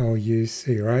somehow use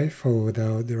a rifle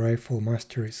without the rifle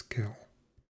mastery skill,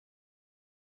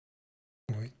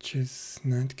 which is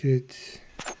not good.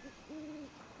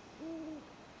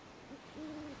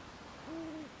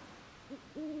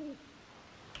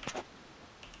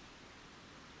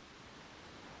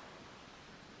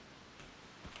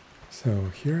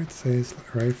 So here it says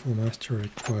rifle master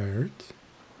required.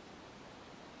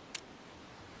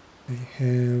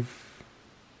 They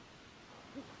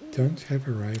don't have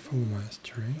a rifle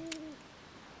mastery.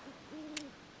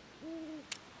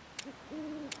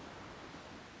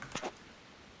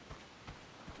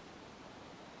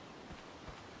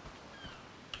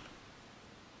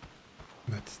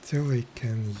 But still I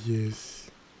can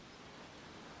use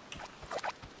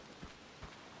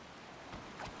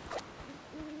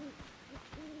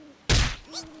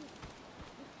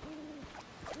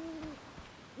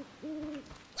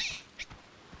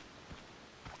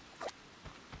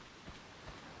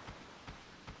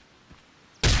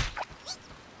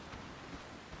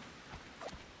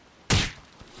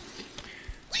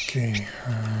okay,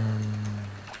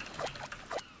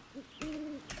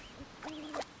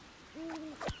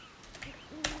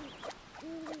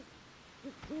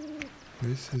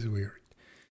 this is weird.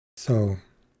 So,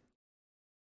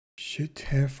 should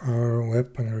have our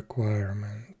weapon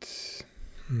requirements.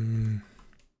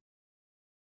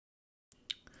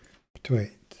 But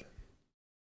wait.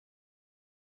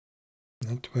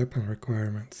 Not weapon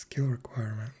requirement, skill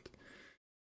requirement.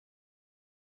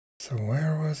 So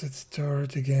where was it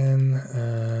stored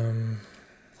again?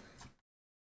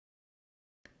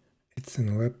 It's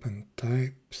in weapon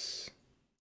types.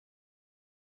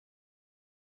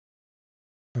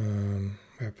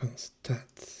 Weapon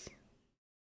stats.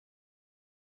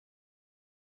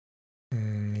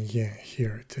 Yeah,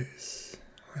 here it is.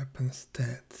 Weapon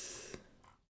stats.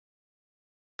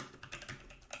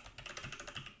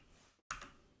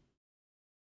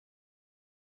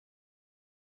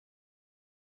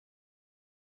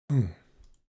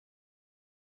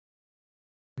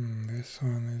 This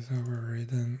one is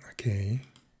overridden. Okay.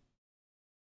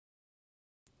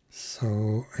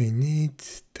 So I need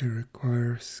to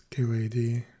require skill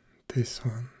ID, this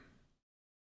one.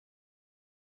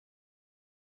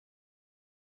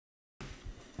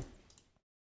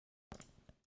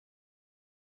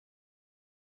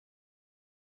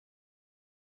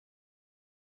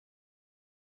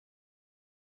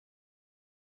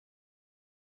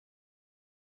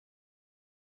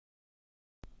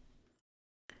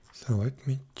 So let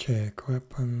me check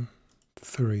weapon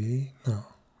 3, no,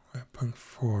 weapon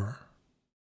 4.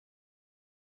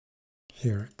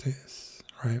 Here it is,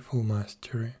 rifle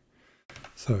mastery.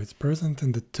 So it's present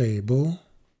in the table.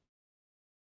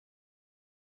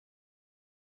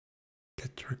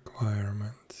 Get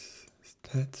requirements,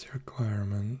 stats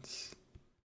requirements.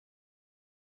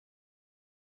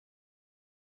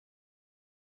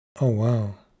 Oh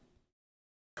wow,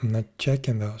 I'm not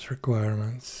checking those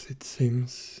requirements, it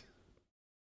seems.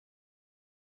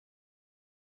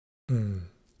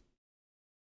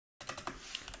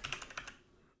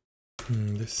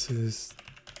 This is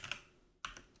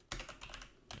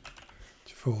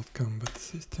default combat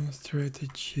system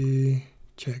strategy,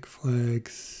 check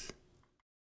flags.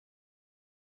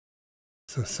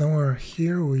 So somewhere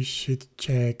here we should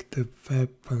check the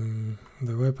weapon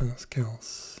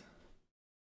skills,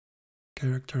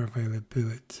 character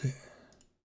availability.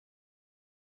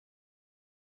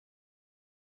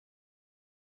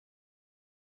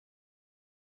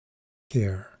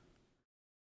 here.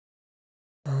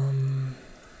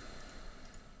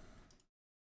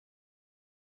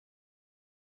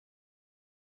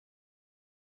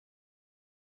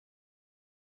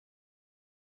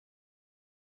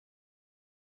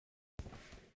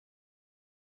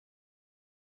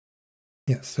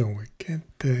 Yeah, so we get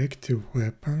the active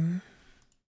weapon.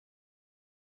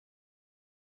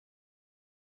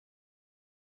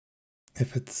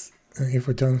 If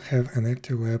we don't have an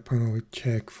active weapon, we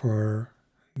check for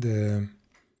the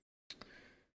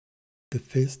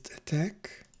fist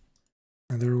attack.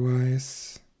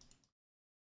 Otherwise,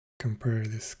 compare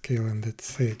the skill and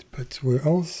that's it. But we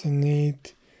also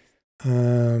need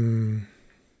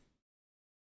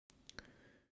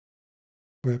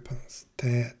weapon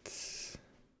stats.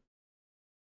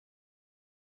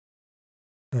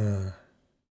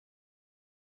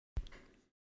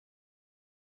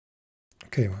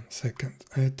 Okay, 1 second.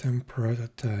 Item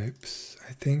prototypes.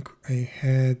 I think I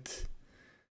had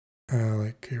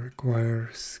like a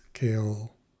require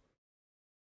skill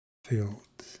field.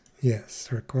 Yes,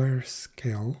 require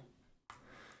skill.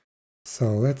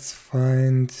 So let's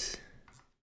find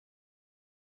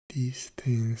these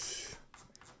things.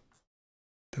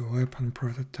 The weapon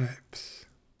prototypes.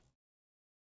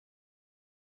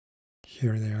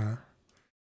 Here they are.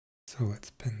 So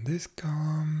let's pin this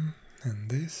column and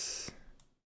this.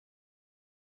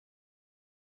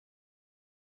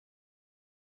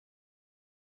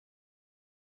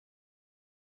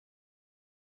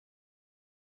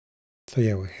 So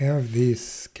yeah, we have these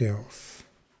skills.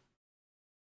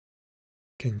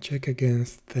 Can check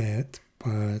against that,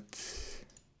 but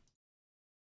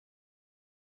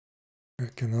I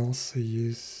can also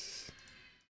use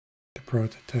the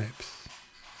prototypes.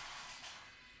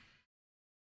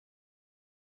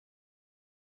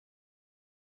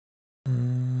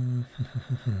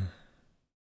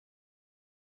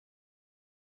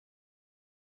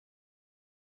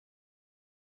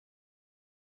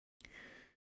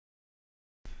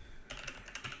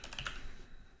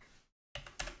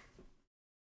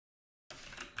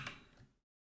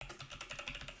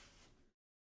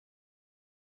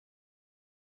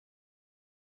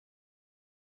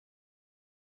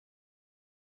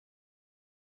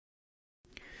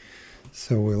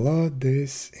 So we load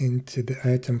this into the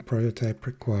item prototype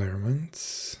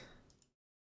requirements.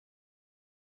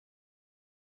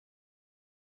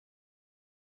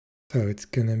 So it's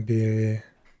gonna be a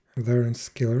learn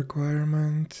skill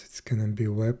requirement, it's gonna be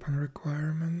weapon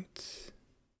requirement.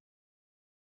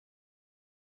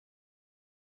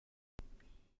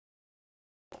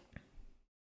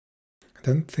 I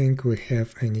don't think we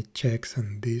have any checks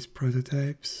on these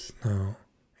prototypes. No,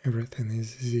 everything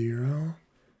is 0.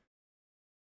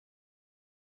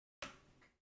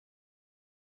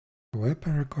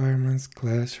 Weapon requirements,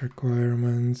 class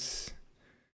requirements.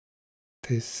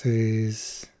 This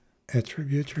is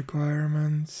attribute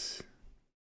requirements.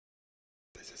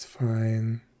 This is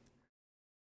fine.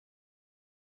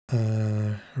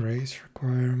 Race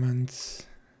requirements,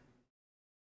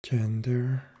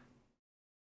 gender,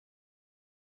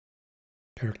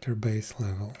 character base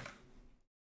level.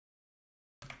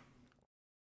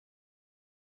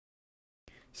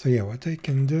 So yeah, what I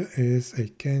can do is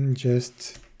I can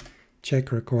just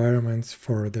check requirements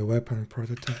for the weapon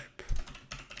prototype.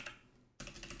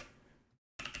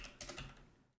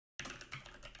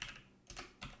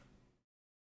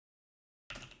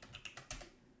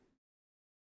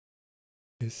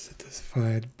 Is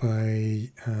satisfied by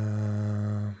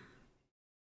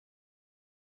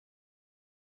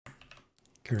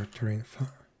character info.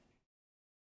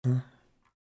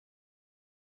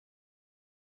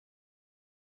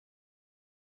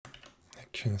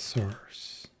 Action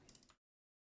source.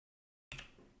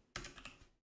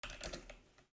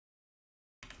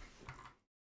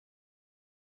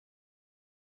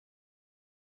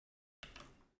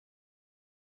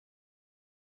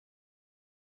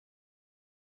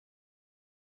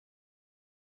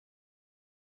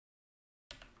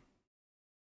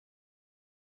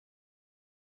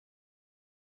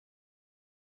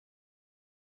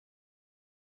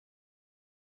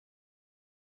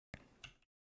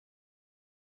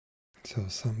 So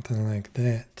something like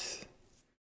that.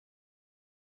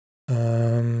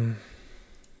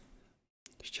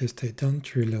 It's just I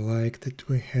don't really like that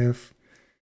we have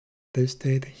this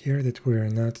data here that we are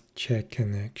not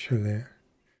checking actually.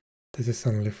 This is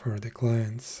only for the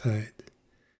client side.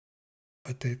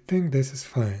 But I think this is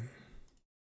fine.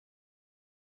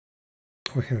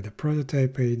 We have the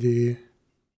prototype ID.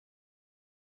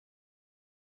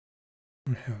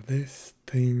 We have this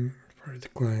thing for the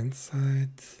client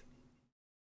side.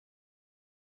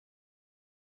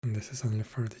 And this is only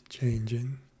for the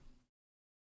changing.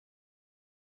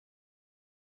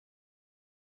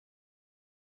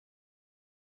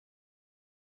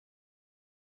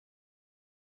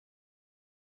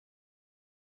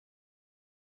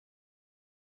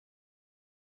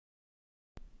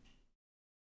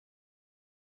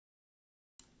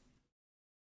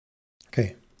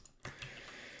 Okay,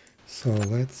 so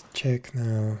let's check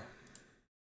now.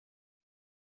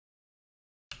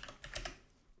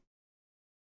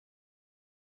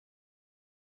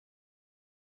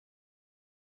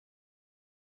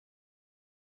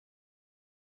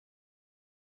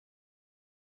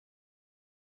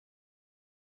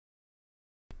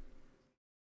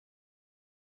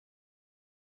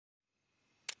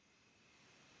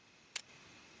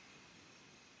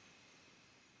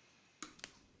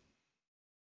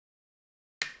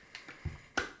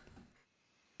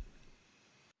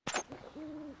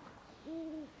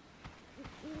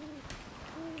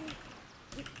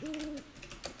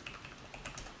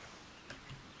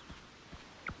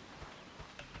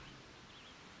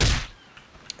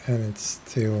 And it's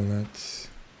still not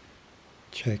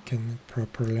checking it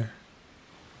properly.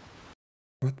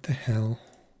 What the hell?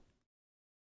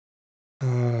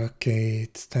 Okay,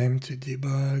 it's time to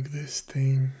debug this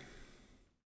thing.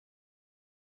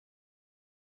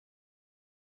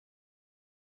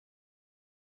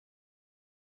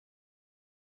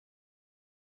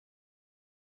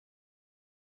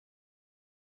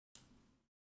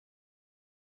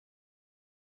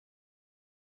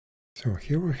 So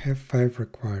here we have 5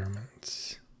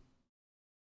 requirements.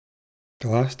 The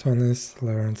last one is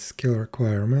learned skill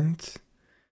requirement,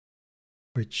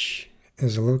 which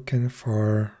is looking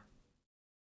for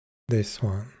this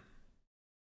one,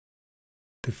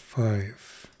 the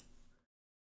 5.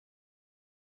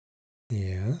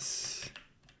 Yes.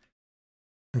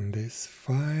 And this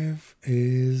 5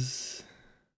 is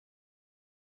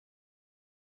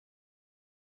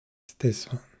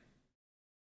this one.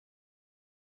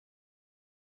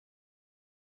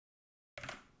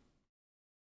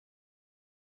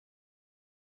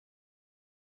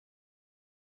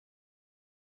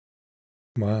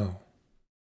 Wow.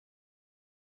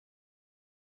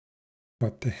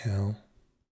 What the hell?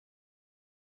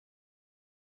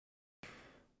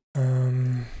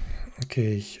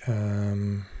 Okay,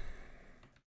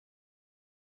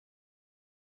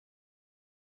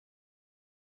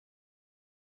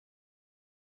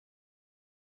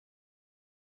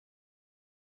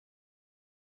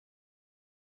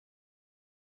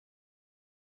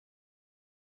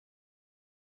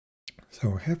 so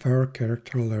we have our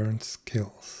character learned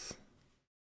skills.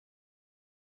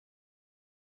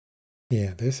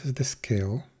 Yeah, this is the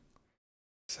skill.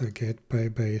 So get by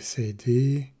base AD,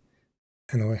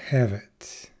 and we have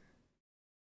it.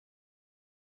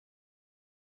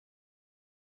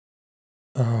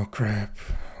 Oh crap,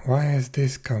 why is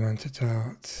this commented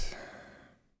out?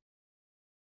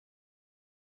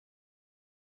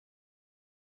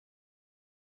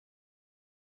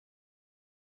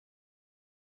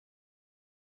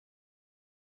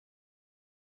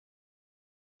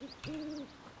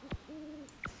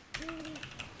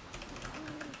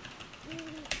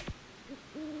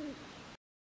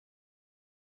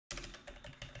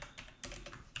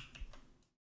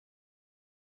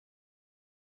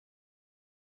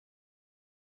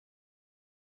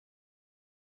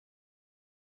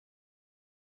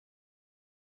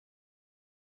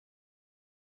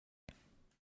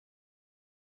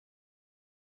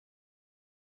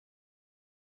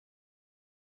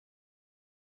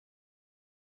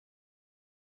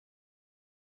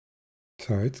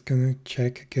 So it's gonna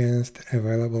check against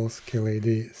available skill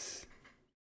IDs.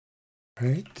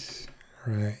 Right?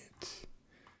 Right.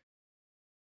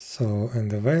 So,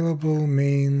 and available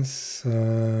means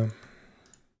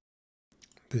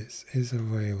this is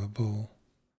available.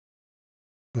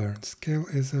 Learn skill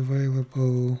is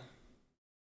available.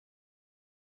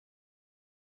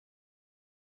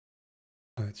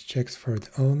 So it checks for the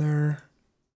owner.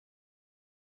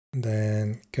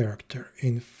 Then character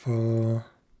info,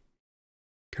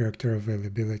 character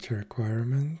availability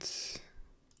requirements.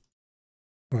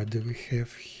 What do we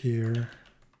have here?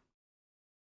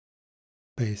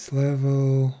 Base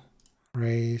level,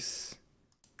 race,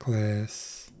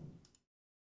 class,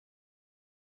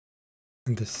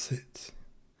 and that's it.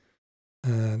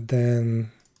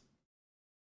 Then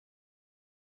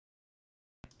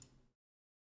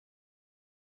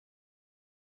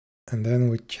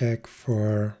we check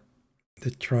for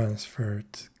the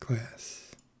transferred class.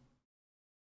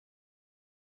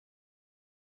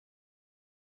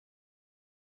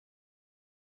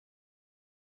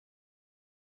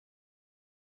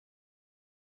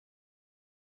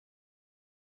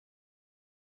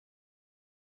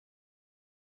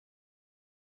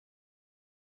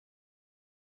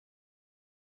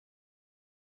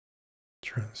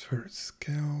 Transferred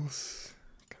skills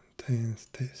contains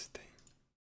testing.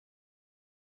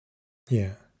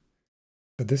 Yeah.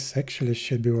 But this actually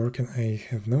should be working. I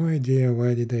have no idea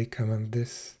why did I comment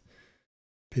this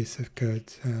piece of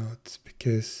code out,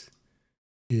 because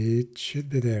it should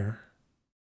be there.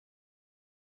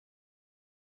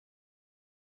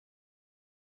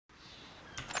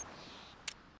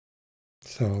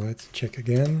 So let's check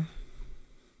again.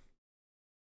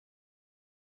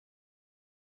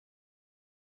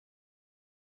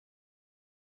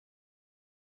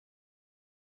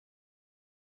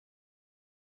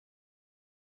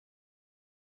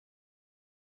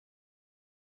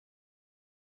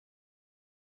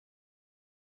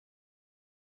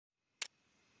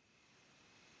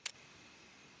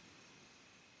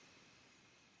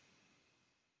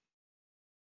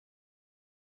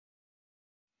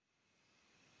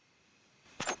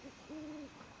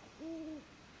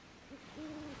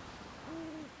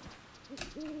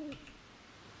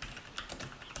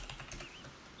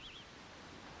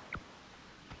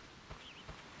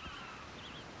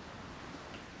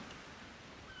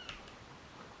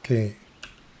 Okay.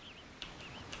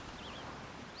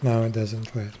 Now it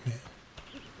doesn't let me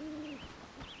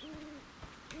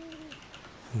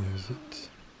use it.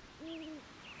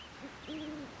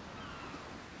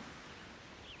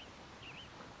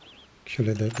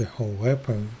 Actually, the whole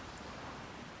weapon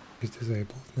is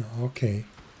disabled now. Okay,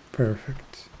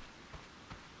 perfect.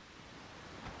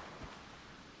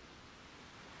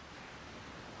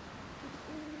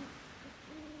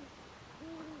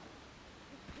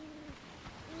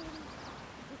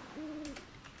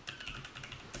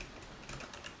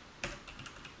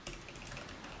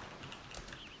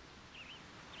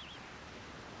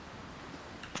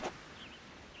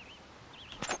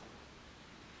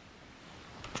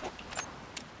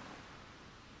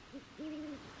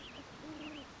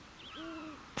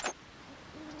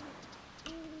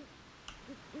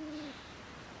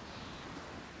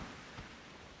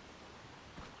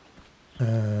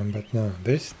 But no,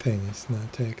 this thing is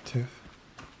not active.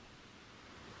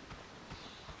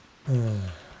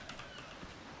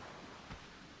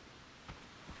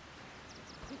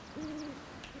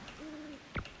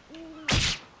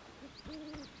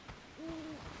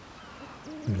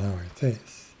 Now it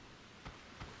is.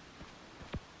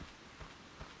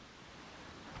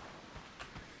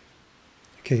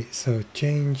 Okay, so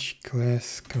change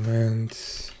class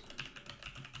commands.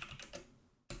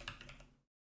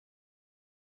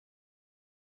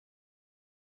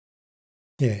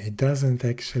 Yeah, it doesn't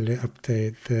actually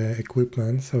update the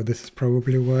equipment, so this is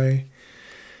probably why.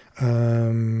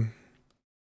 No,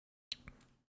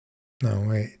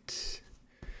 wait.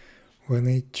 When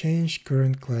I change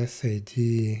current class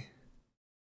ID,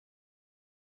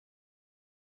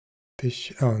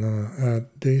 this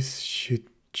this should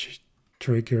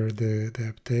trigger the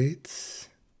updates.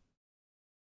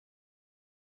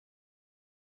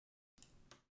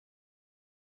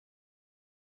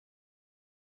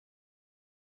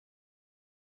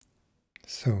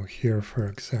 So here, for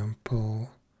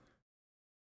example,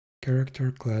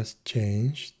 character class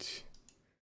changed,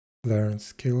 learn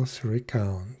skills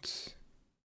recount.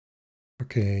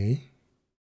 Okay.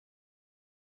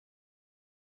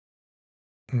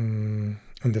 And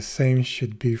the same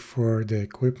should be for the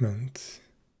equipment.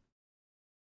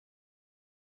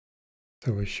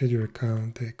 So we should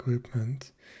recount the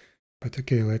equipment. But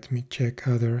okay, let me check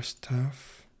other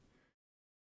stuff.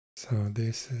 So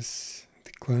this is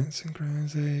the client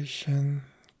synchronization.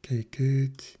 Okay,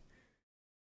 good.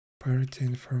 Party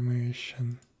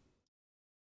information.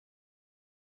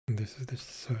 And this is the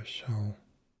social.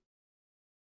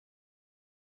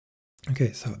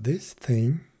 Okay, so this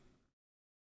thing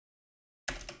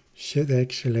should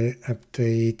actually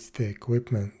update the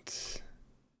equipment.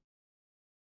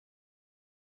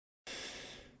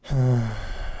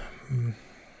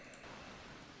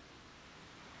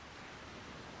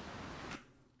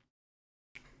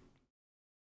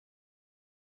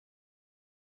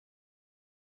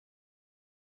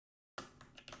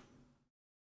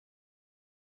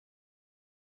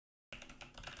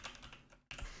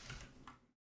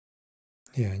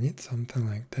 Yeah, I need something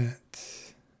like that.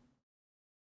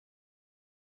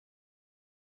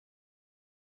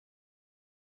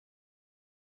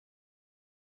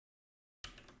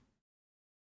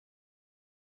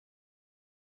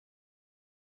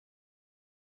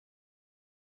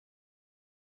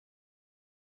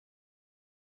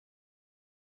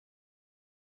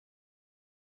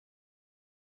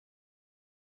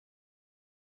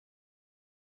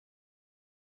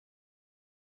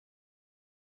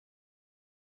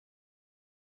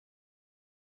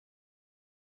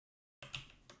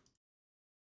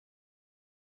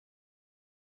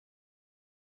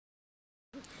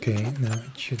 Okay, now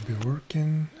it should be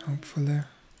working, hopefully.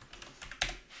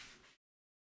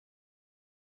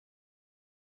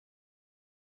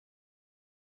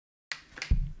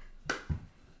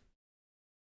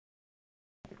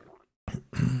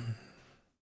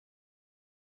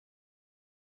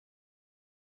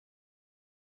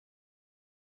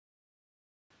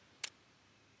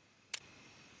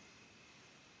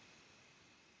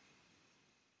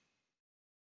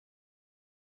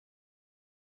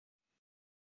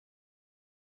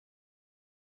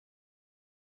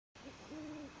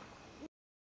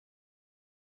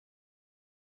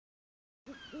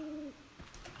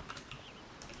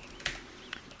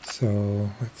 So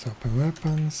let's open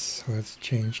weapons, let's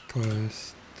change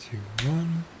class to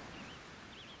 1.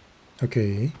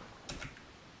 Okay.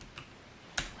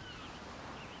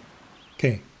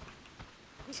 Okay.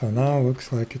 So now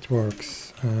looks like it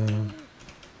works.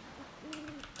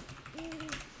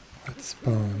 Let's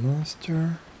spawn a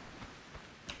monster.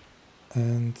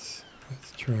 And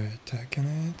let's try attacking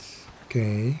it.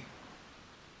 Okay.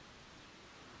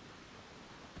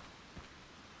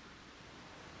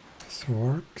 This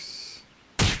works.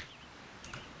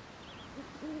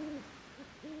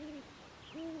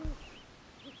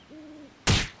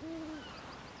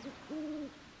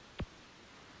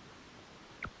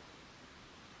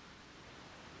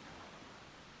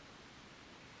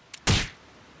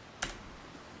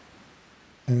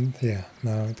 And yeah,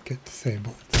 now it gets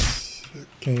disabled.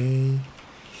 Okay.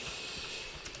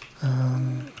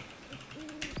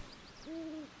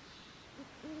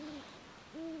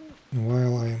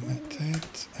 While I'm at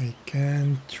it, I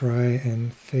can try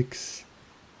and fix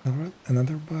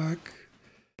another bug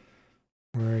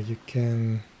where you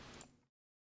can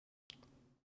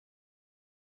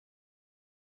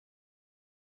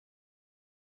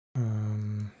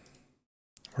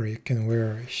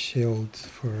wear a shield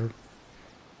for a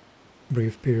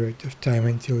brief period of time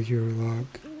until you log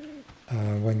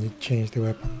when you change the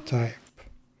weapon type.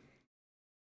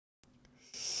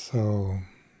 So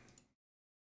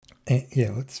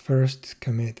yeah, let's first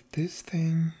commit this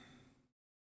thing.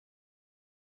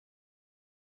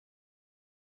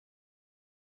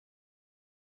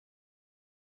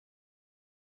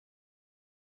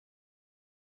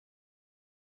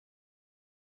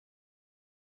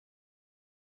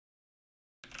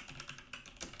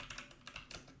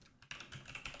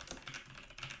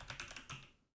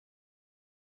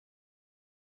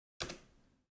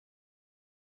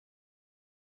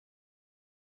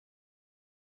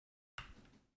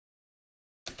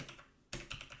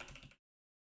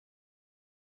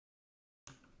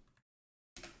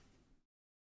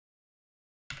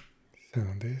 So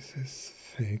this is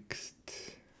fixed.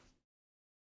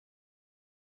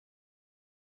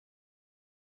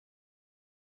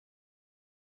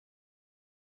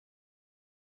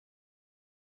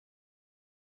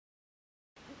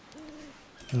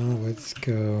 Now let's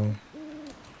go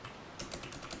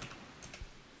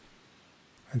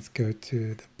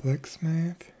to the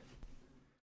blacksmith.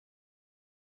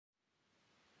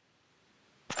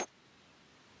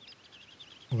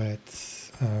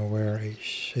 Let's wear a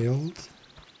shield.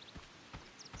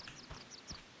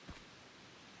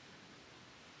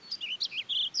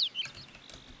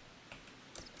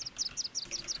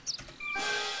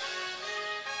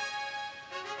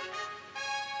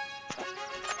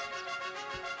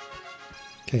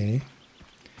 Okay,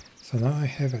 so now I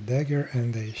have a dagger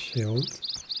and a shield.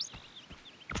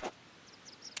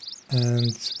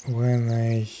 And when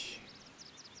I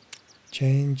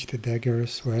change the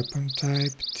dagger's weapon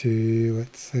type to,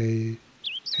 let's say,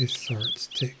 a sword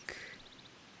stick.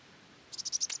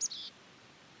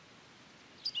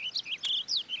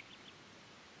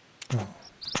 Oh,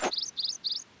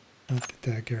 not the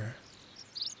dagger.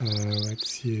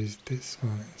 Let's use this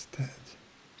one instead.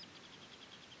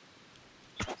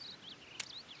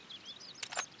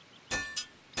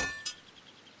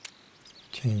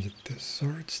 Change it to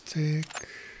sword stick.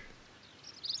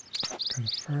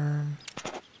 Confirm.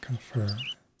 Confirm.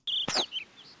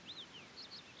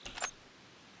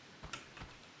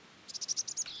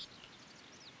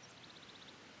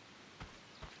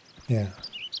 Yeah.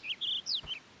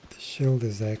 The shield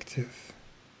is active.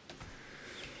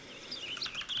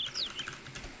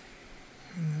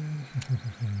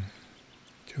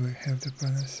 Do I have the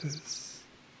bonuses?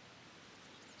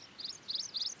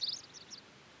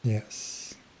 Yes.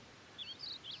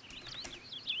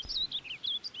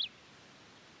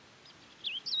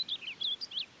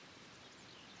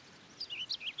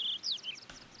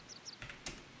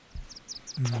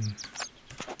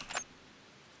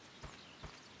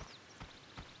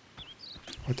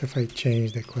 What if I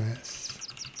change the class?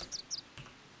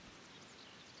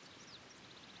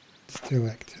 still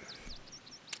active.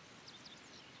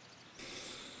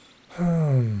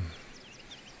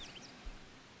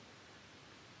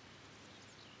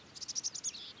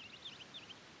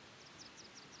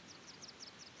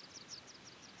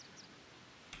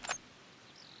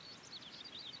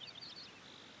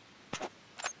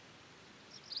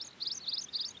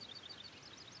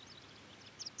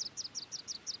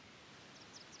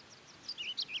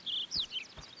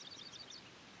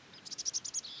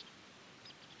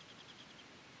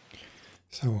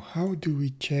 So how do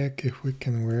we check if we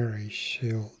can wear a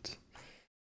shield?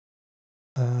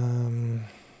 It's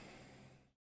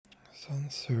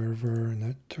on server,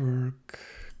 network,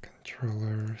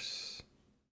 controllers,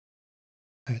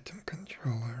 item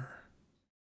controller,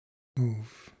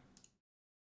 move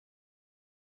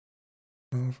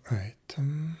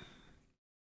item.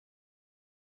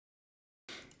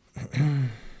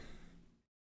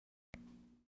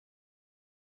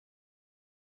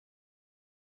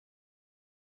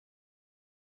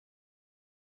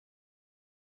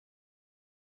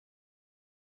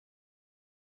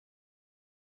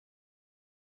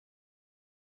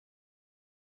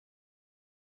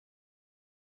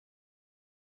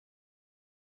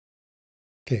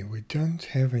 Okay, we don't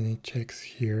have any checks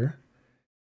here,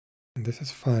 and this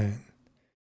is fine.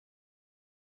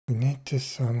 We need to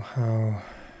somehow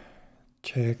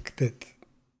check that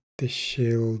the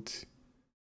shield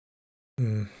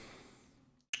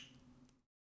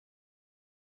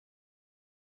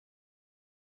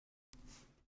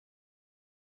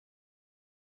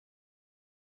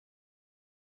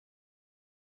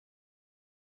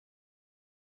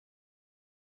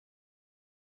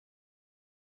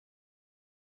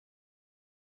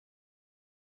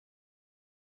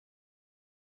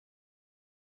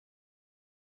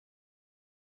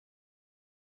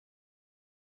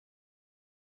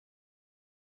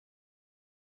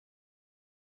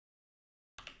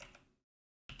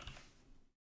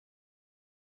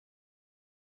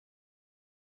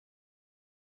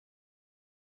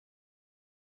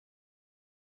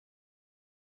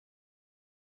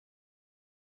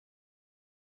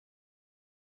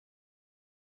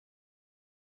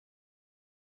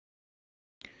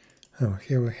oh,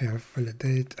 here we have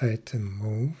validate item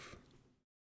move.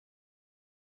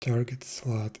 Target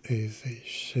slot is a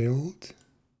shield.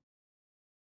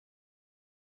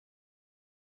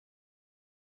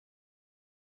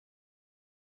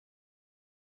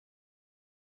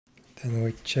 Then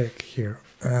we check here.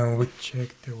 We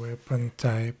check the weapon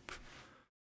type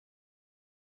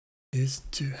is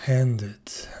two-handed.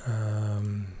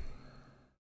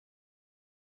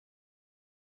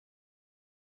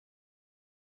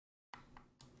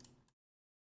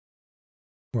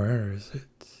 Where is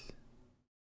it?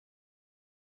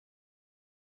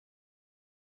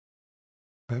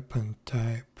 Weapon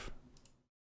type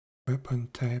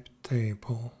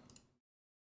table.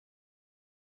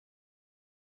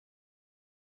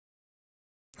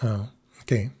 Oh,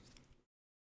 okay.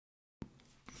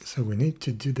 So we need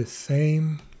to do the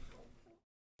same.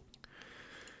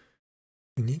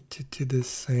 We need to do the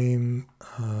same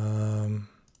when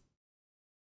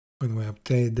we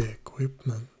update the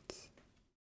equipment.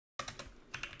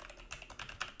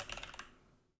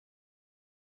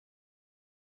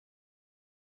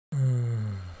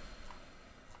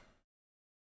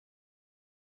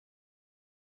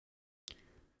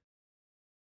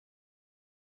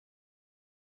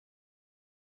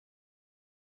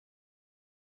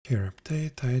 Here,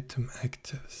 update item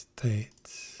active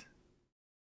states.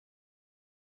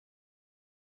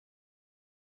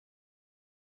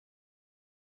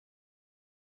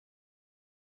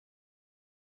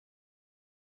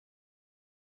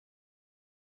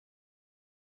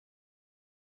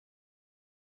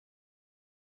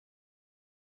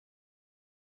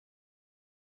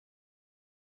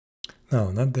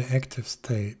 No, not the active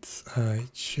states.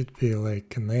 It should be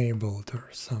like enabled or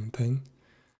something.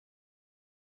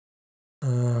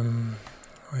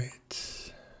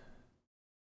 Wait.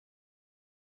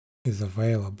 Is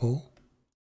available.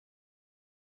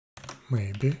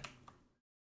 Maybe.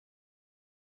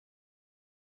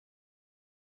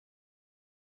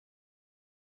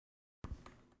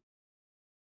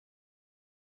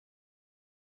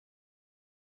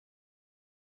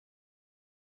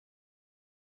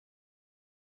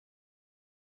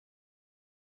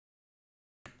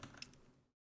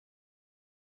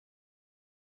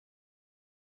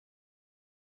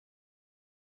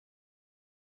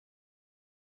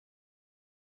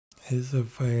 Is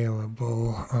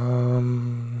available.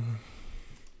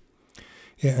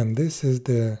 Yeah, and this is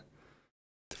the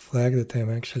flag that I'm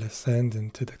actually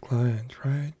sending to the client,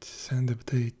 right? Send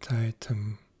update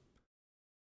item.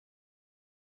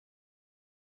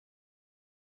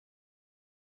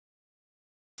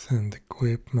 Send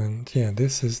equipment. Yeah,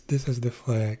 this is the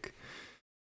flag.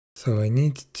 So I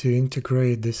need to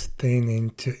integrate this thing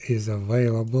into is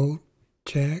available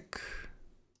check.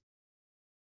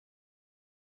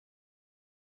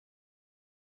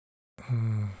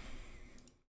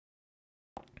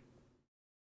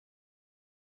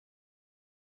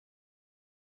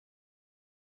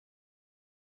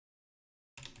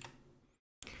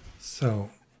 So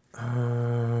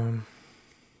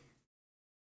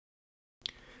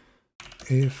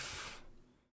if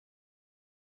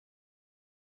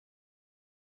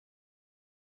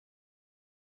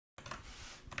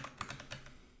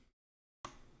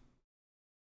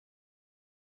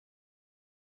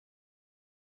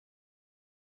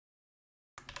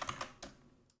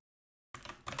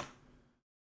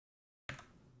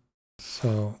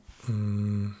so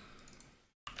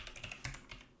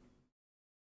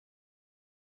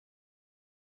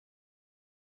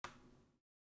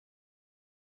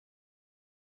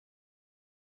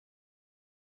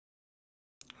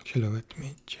actually let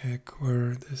me check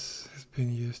where this has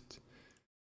been used.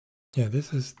 Yeah,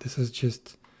 this is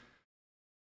just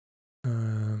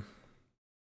the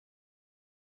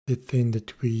thing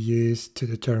that we use to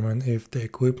determine if the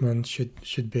equipment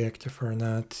should be active or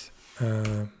not,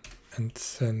 and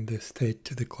send the state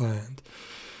to the client.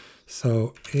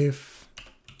 So if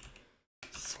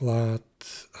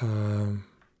slot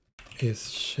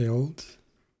is shield,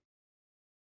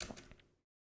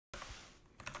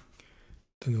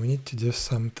 then we need to do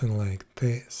something like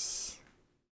this.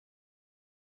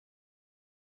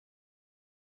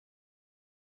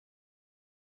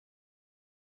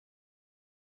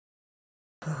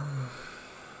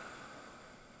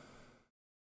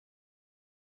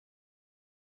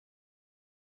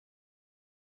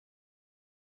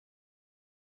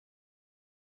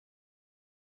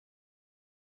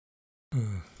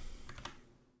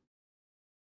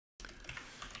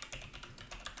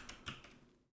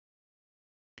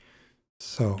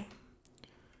 So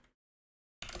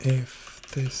if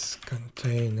this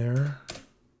container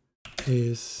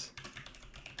is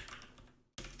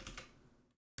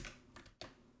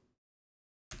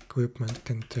equipment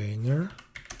container,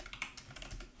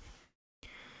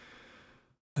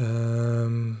 we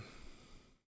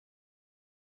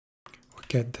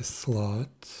get the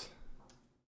slot.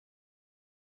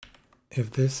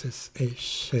 If this is a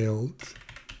shield,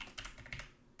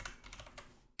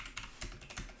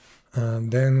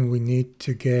 then we need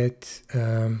to get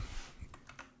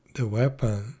the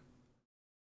weapon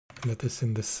that is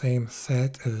in the same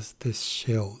set as this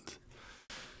shield.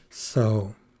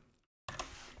 So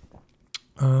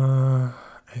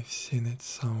I've seen it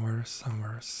somewhere.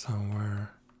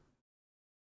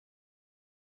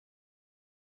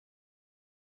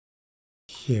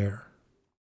 Here.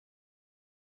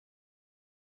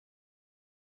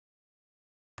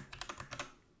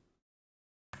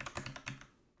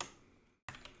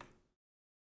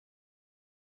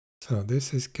 So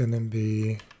this is gonna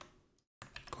be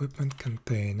equipment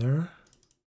container.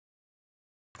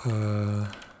 Slot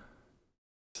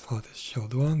is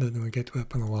shield 1, then we get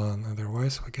weapon 1,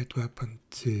 otherwise we get weapon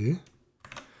 2.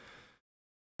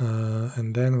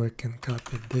 And then we can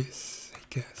copy this, I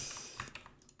guess.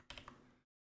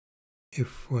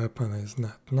 If weapon is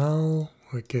not null,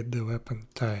 we get the weapon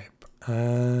type.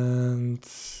 And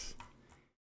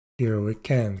here we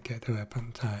can get a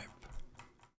weapon type.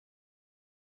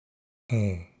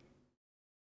 Hey.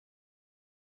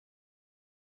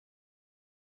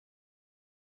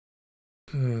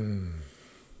 We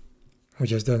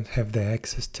just don't have the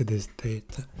access to this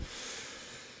data.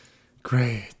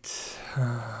 Great.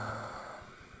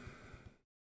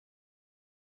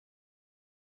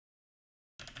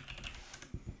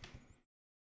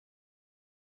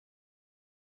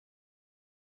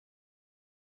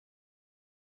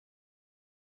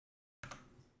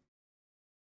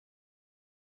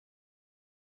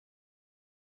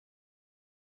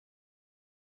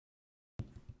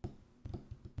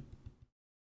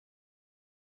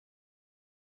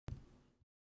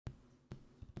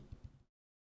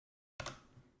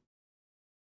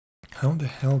 How the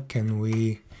hell can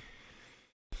we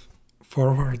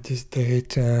forward this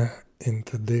data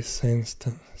into this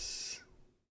instance?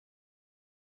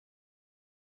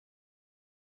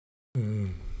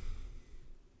 We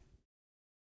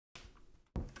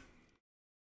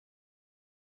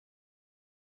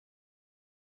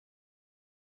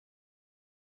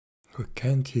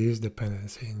can't use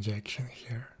dependency injection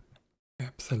here.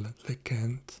 Absolutely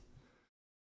can't.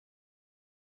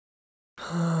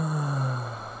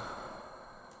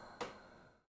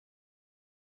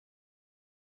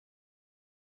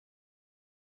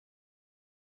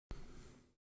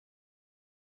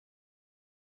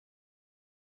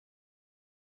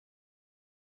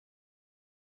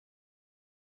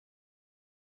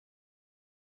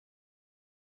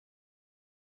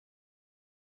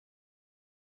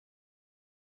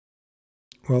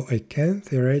 Well, I can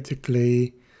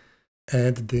theoretically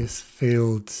add this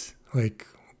field like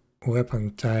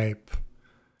weapon type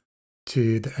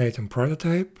to the item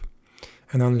prototype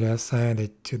and only assign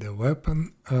it to the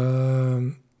weapon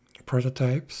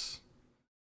prototypes,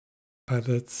 but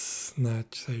that's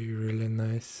not a really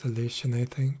nice solution, I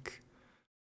think.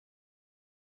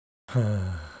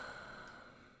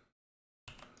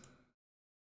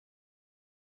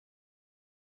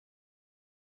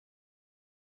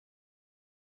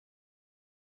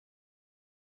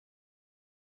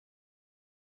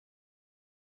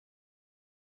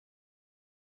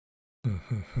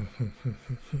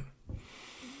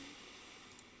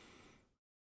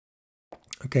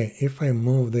 Okay, if I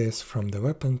move this from the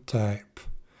weapon type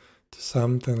to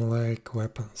something like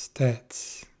weapon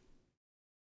stats,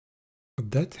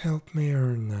 would that help me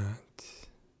or not?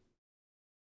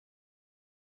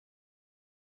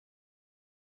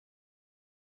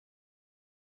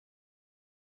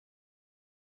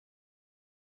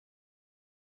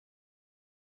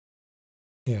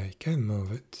 Yeah, I can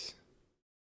move it.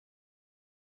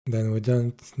 Then we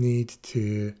don't need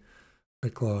to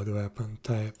reload weapon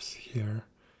types here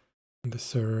on the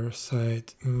server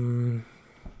side.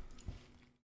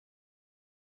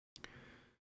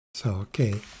 So,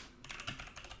 okay.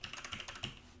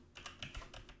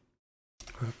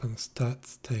 Weapon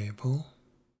stats table.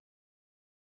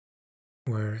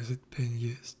 Where is it being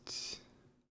used?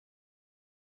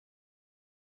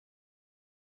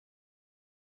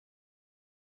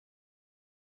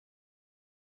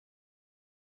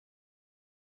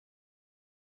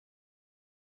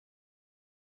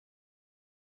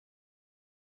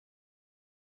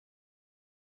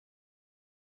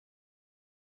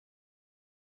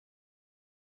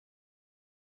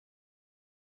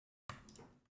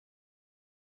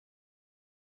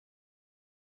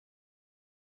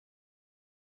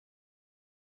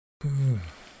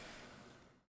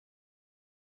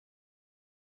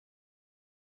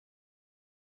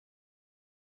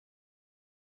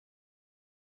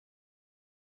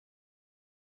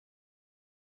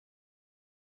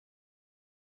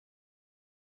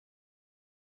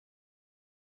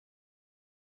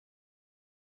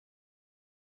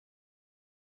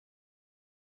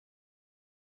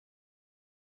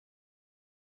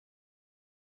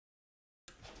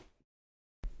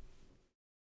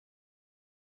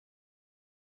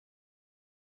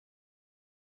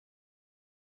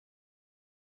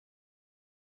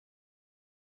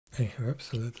 I have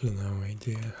absolutely no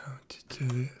idea how to do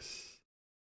this.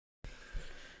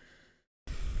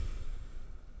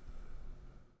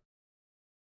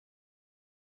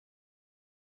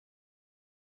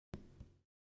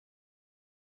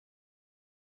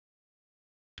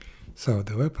 So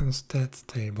the weapon stats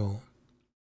table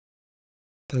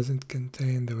doesn't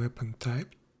contain the weapon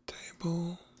type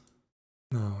table?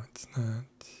 No, it's not.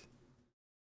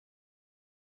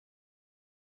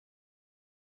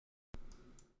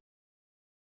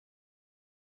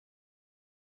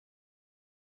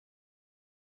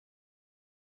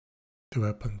 The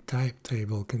weapon type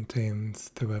table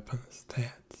contains the weapon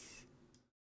stats.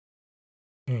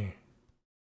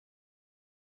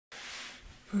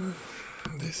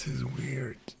 This is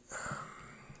weird.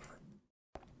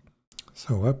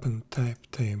 So weapon type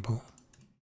table.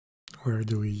 Where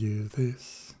do we use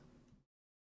this?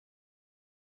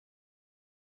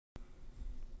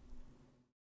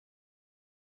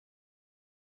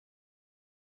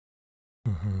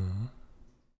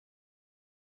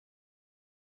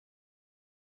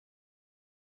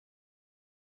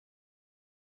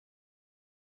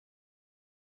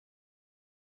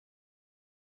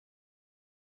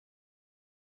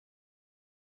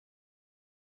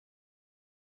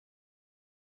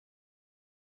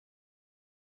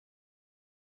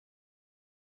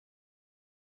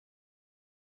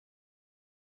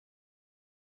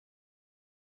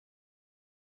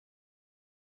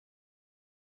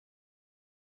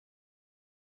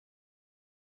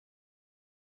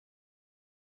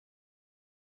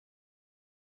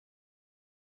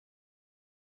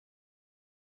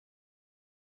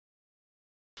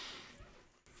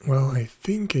 Well, I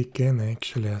think I can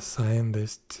actually assign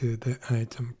this to the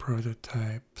item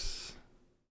prototypes.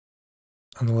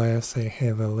 Unless I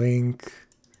have a link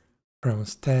from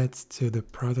stats to the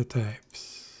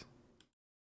prototypes.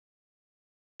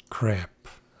 Crap.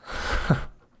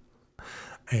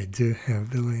 I do have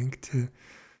the link to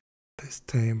this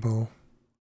table.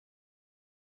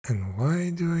 And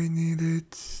why do I need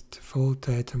it? Default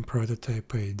item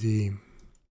prototype ID.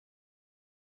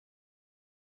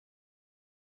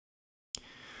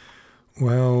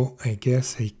 Well, I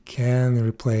guess I can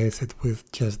replace it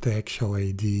with just the actual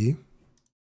ID.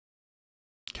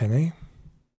 Can I?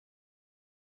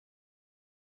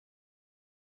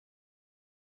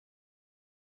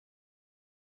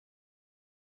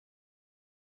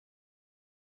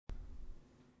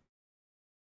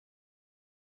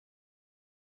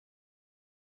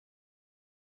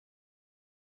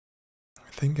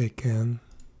 I think I can.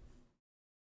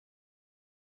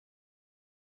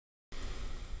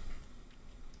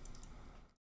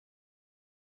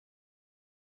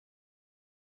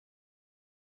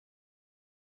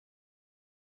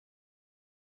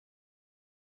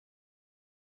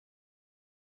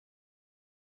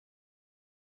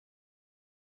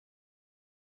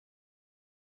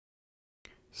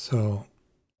 So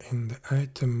in the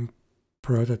item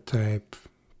prototype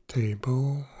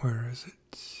table, where is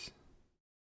it?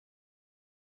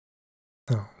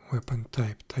 Oh, weapon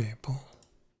type table.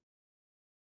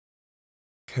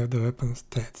 Have the weapon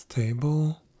stats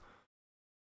table.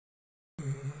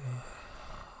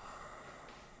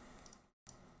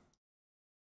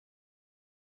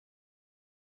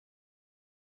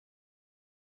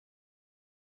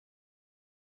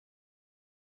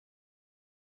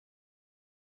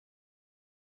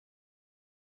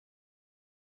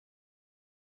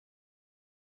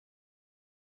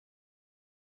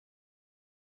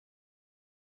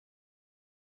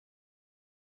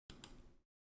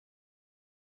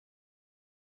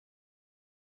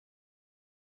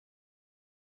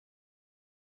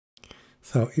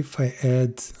 So if I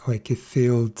add like a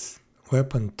field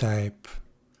weapon type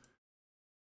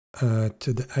to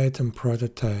the item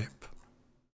prototype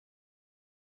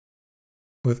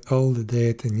with all the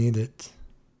data needed,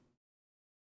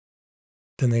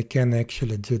 then I can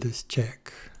actually do this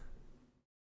check.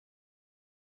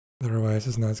 Otherwise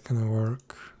it's not gonna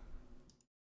work.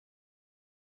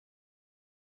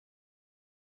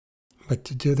 But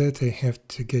to do that I have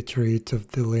to get rid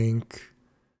of the link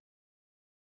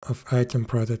of item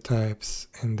prototypes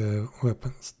in the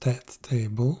weapon stats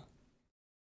table,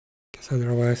 because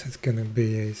otherwise it's gonna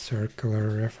be a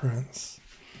circular reference.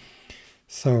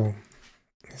 So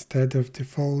instead of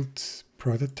default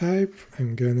prototype,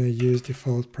 I'm gonna use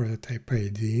default prototype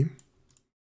ID,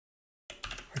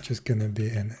 which is gonna be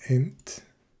an int,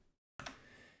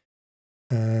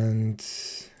 and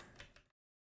it's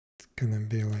gonna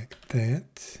be like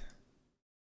that.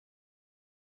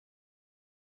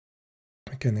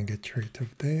 I'm gonna get rid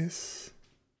of this,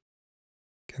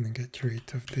 gonna get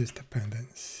rid of this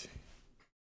dependency.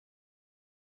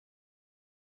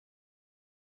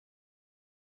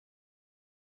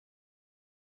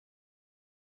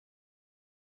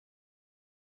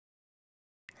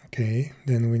 Okay,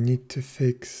 then we need to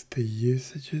fix the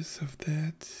usages of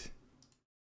that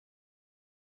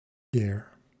here.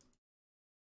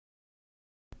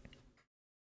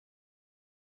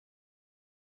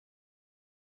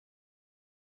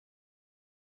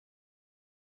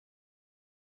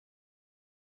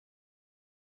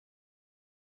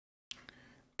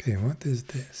 Okay, what is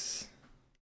this?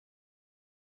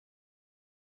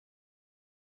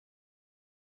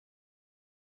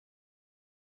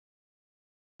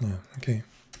 Oh, okay.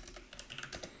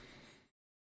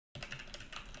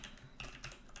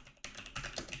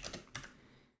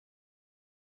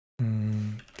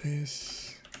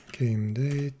 This game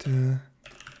data,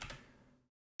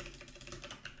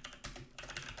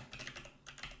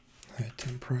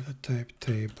 item prototype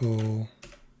table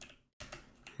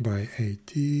by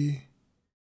ID,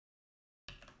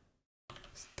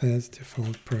 stats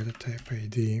default prototype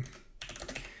ID.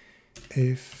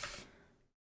 If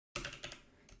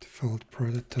default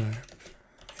prototype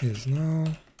is null,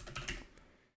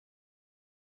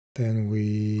 then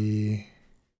we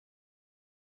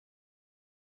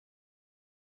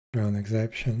run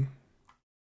exception.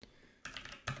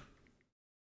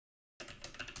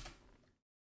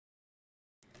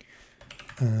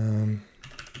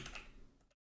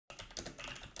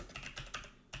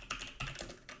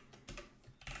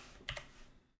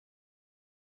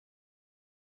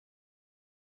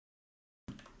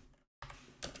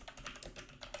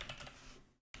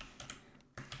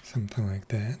 Something like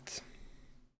that.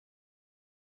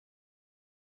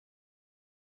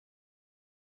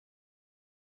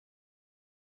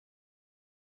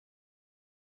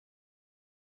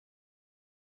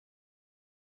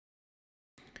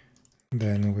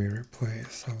 Then we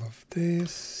replace all of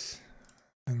this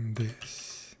and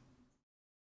this.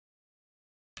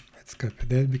 Let's copy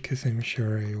that because I'm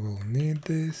sure I will need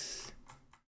this.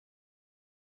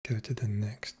 Go to the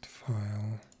next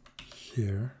file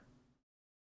here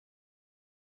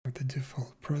with the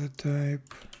default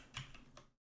prototype.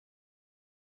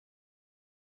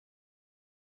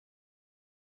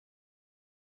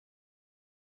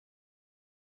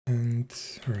 And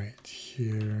right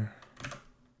here.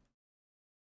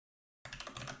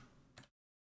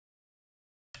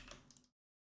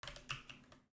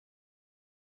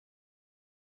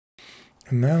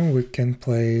 And now we can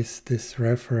place this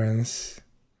reference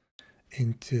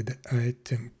into the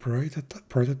item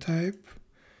prototype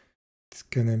It's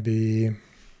gonna be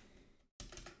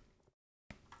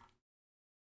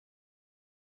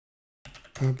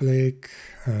public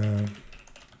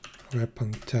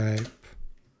weapon type.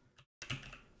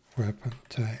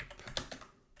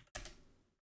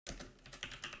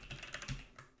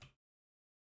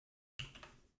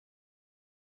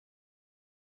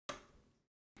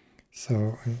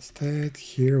 So instead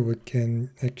here we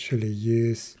can actually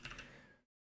use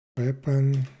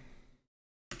weapon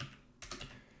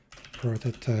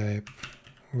prototype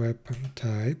weapon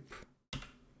type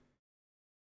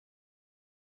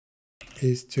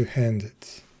is two-handed.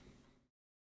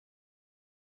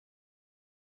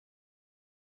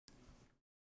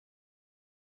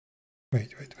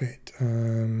 Wait.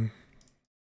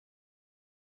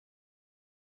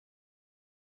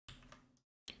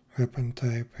 Weapon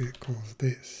type equals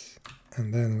this,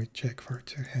 and then we check for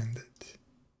two-handed.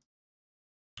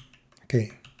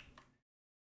 Okay.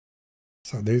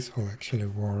 So this will actually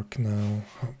work now,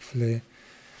 hopefully.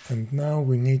 And now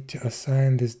we need to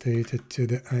assign this data to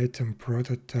the item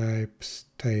prototypes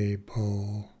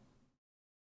table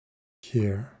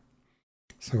here.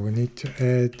 So we need to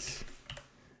add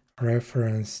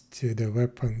reference to the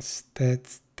weapon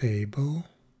stats table.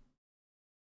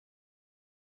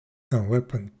 No,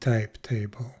 weapon type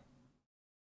table.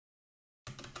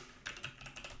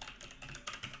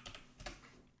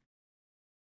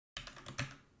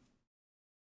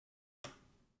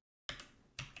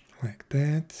 Like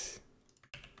that.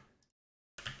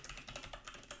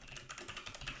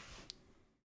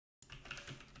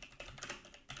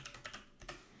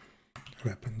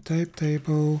 Weapon type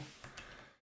table.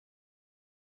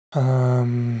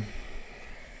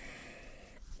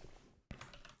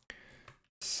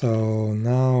 So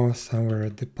now somewhere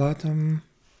at the bottom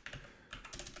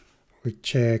we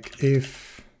check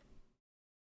if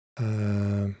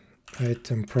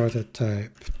item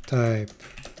prototype type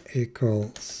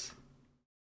equals,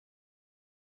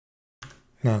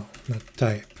 no, not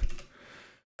type,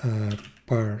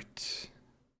 part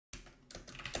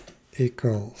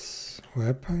equals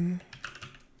weapon.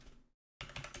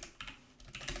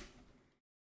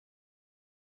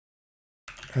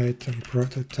 Item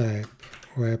prototype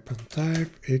weapon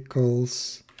type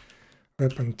equals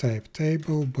weapon type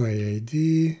table by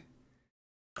ID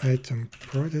item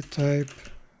prototype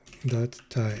dot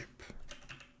type.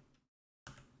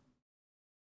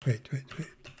 Wait.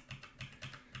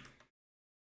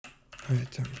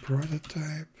 Item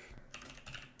prototype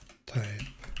type.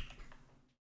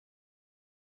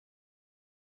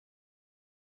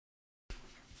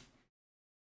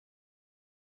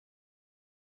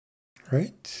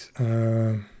 Right.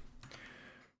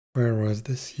 Where was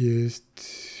this used?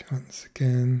 Once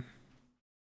again,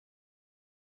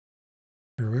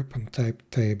 your weapon type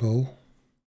table.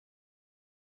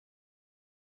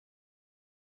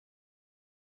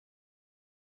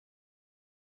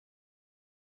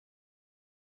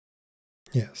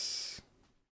 Yes,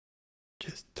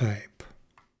 just type.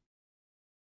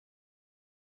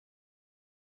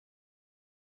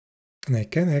 And I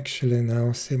can actually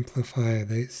now simplify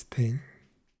this thing.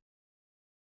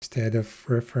 Instead of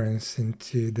referencing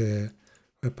to the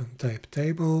weapon type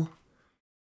table,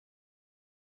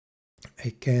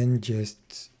 I can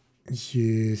just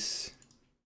use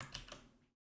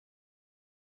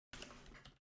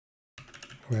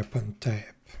weapon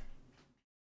type.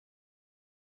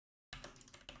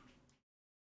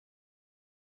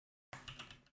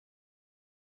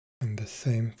 And the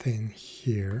same thing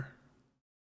here.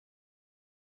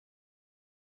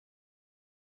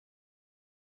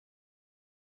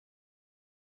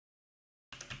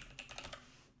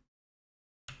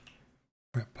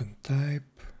 Weapon type.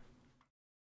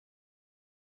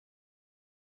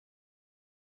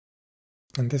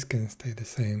 And this can stay the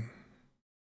same.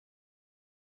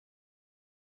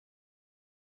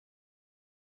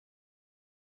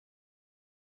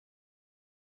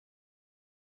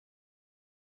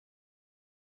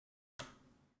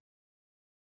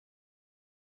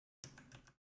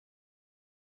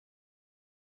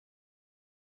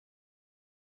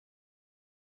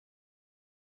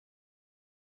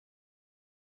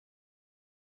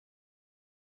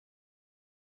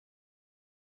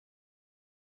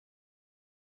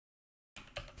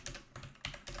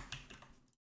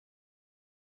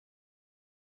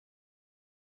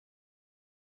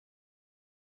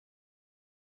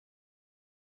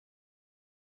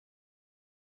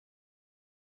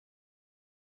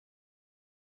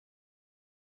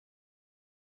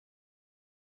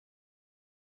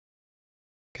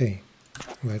 Okay,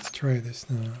 let's try this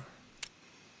now.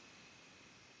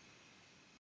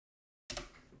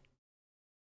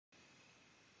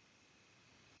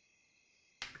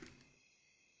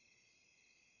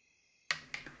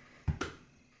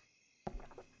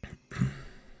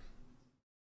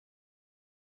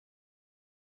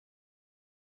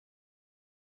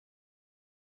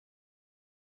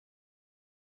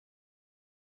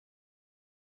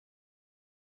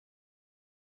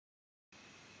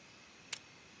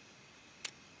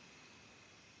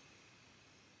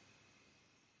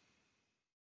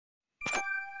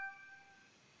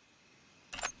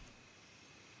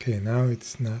 Okay, now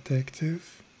it's not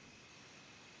active.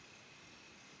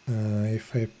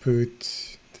 If I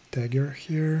put the dagger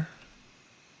here,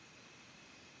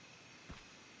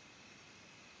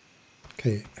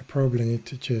 okay, I probably need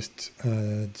to just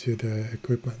do the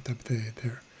equipment update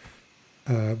there.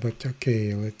 But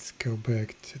okay, let's go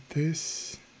back to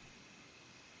this.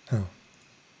 Oh,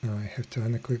 now I have to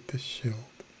unequip the shield.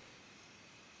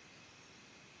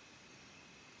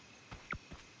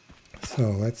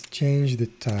 So let's change the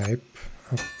type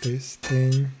of this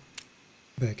thing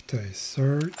back to a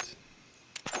sword.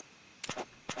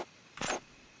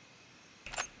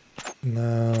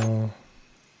 Now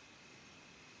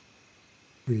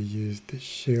we use the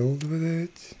shield with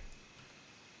it.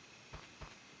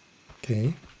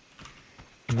 Okay.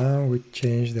 Now we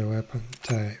change the weapon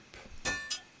type.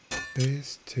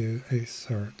 This to a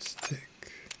sword stick.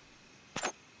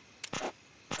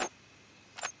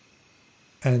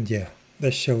 And yeah, the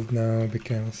shield now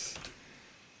becomes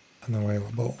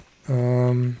unavailable.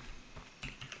 And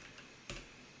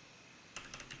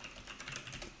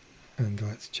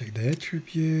let's check the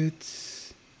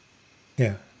attributes.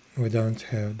 Yeah, we don't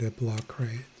have the block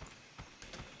rate.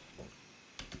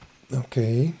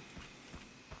 Okay.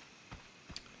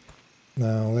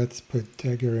 Now let's put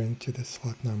dagger into the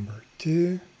slot number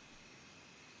 2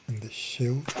 and the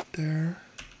shield there.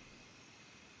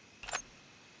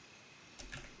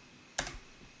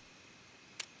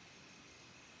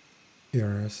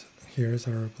 Here's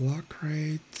our block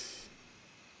rate.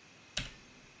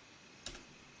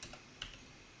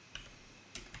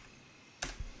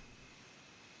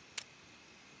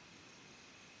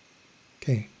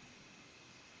 Okay,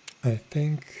 I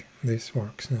think this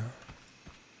works now.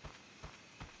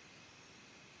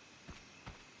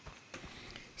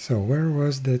 So where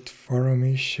was that forum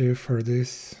issue for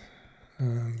this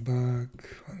bug?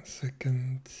 1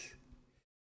 second.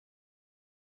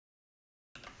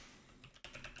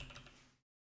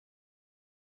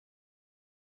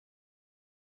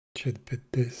 Should be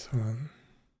this one.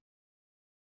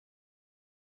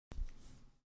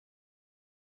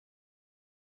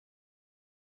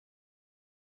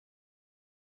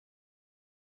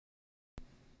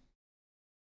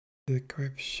 The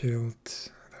equip shield,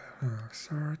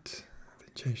 sword,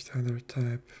 change the other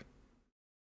type.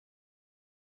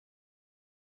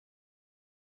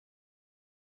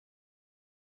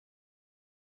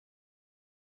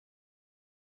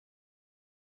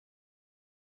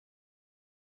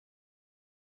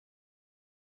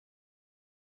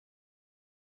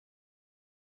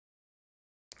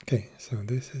 Okay, so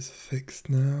this is fixed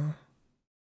now.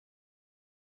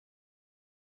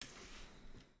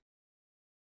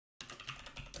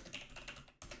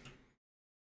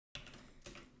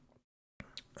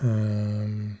 Oh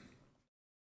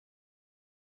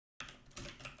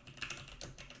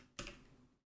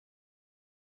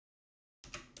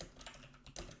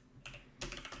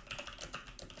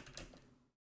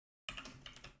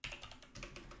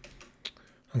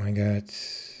my god,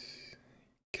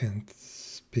 can't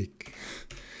speak.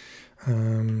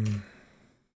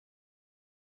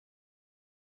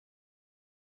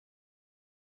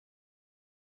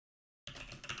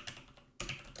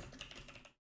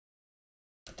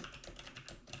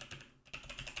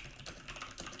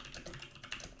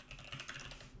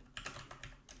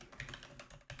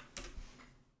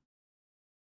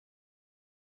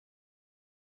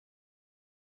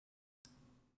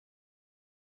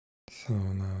 So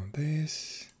now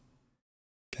this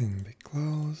can be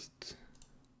closed.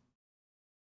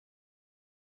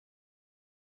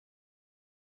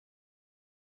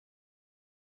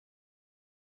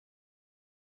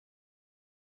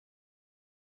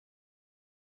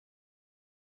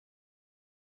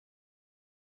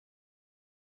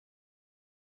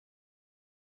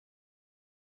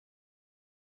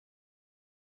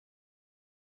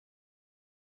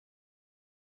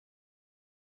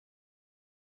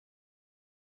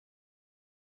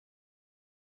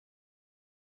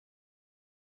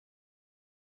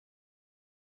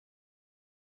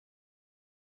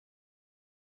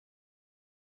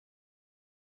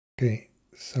 Okay,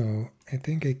 so I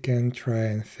think I can try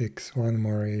and fix one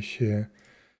more issue.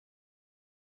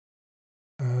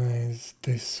 Is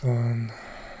this one?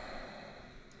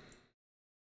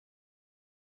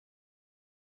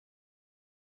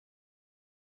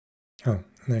 Oh,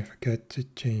 and I forgot to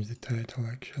change the title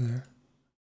actually.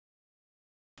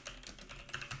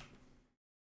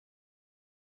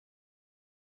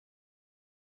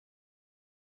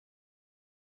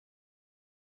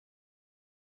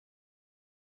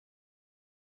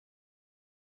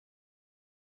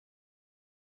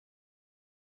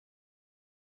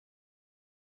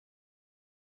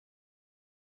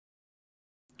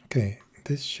 Okay,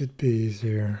 this should be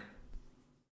easier.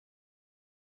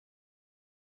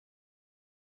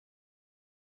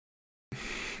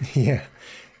 Yeah,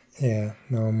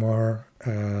 no more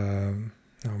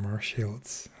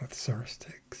shields with source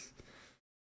sticks.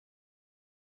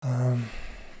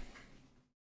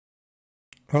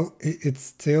 Well, it's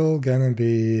still gonna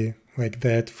be like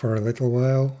that for a little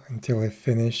while until I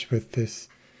finish with this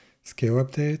skill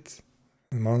update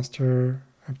and monster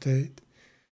update.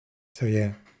 So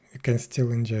yeah, you can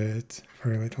still enjoy it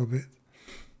for a little bit.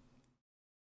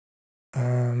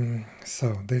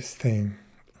 So this thing.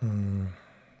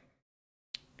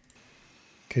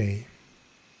 Okay.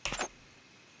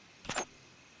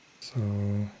 So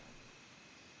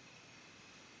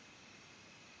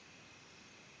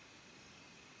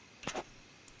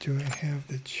do I have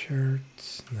the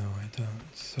shirts? No, I don't.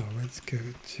 So let's go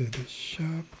to the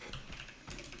shop.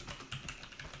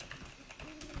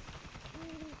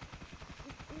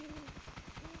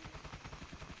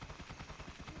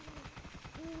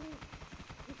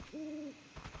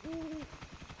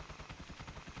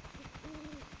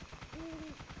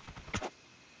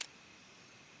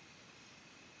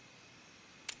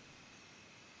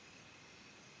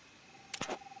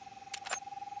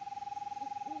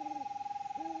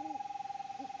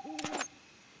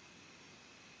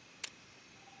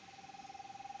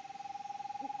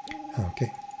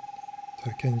 Okay, so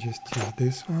I can just use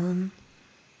this one.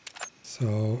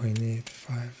 So I need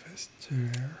 5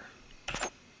 ester.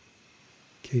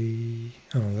 Key.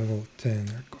 Oh, level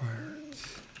 10 required.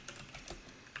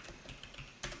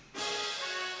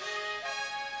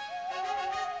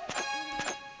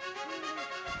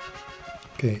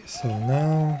 Okay, so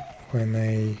now when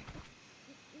I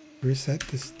reset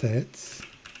the stats,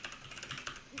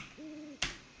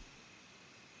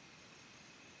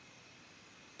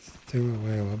 it's still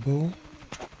available.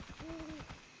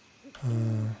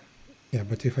 Yeah,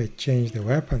 but if I change the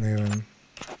weapon even,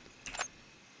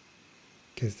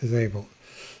 it's disabled.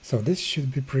 So this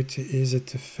should be pretty easy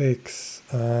to fix.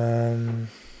 It's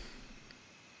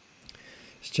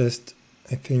just,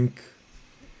 I think,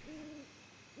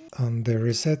 on the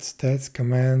reset stats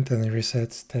command and reset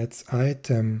stats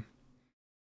item,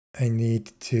 I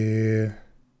need to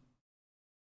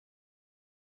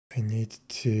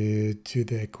do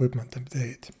the equipment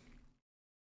update.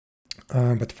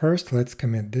 But first, let's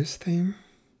commit this thing.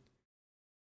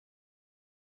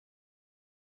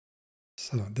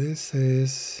 So this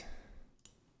is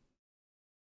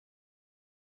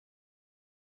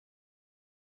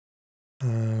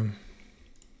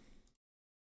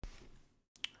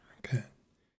okay.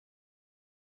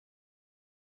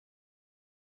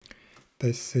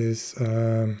 This is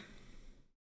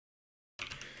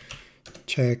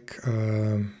check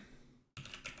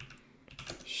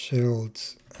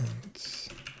shields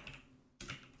and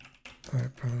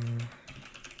weapon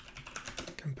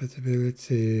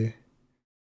compatibility.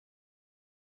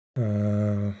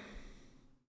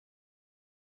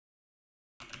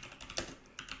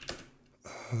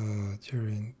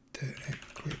 During the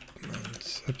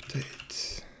equipment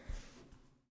update.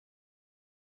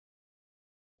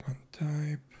 One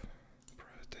type,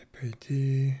 prototype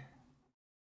ID,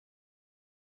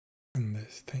 and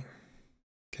this thing.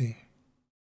 Okay.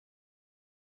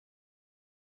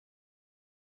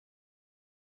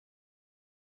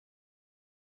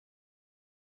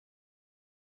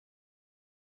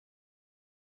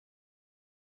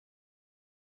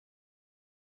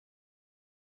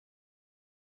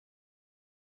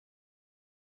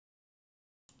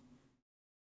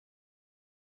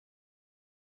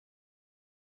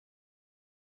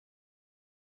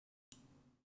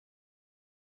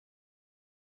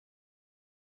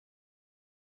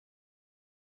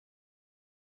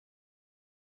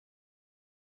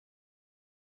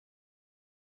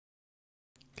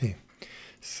 Okay.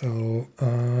 So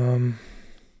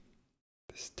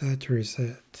stat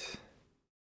reset.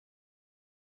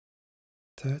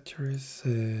 Stat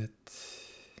reset.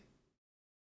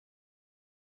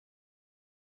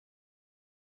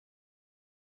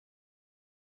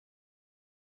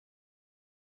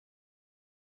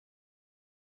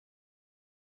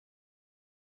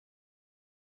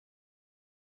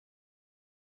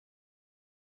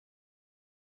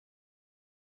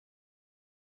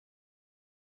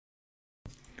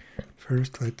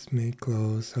 First, let's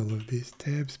close all of these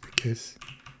tabs because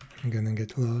I'm gonna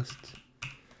get lost.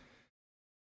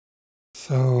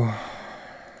 So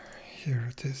here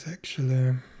it is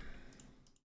actually.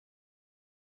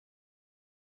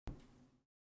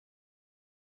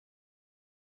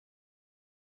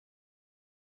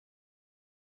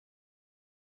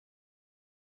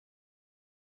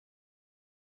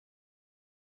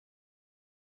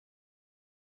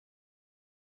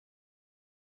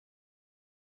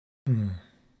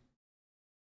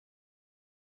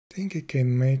 think I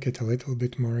can make it a little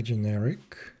bit more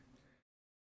generic.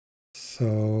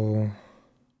 So,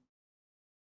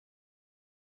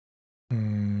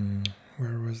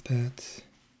 where was that?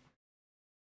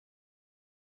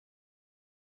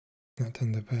 Not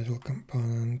in the battle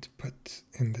component, but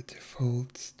in the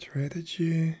default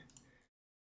strategy.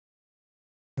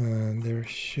 There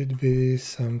should be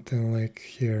something like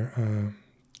here,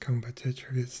 combat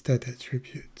attributes, stat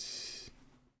attributes.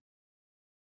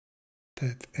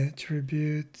 Stat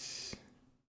attributes.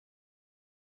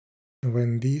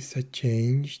 When these are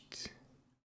changed,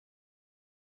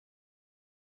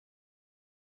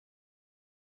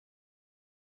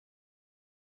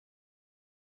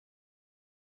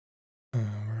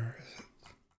 where is it?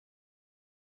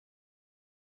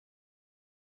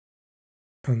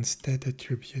 On stat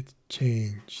attribute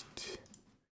changed.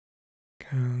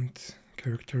 Count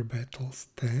character battle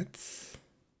stats.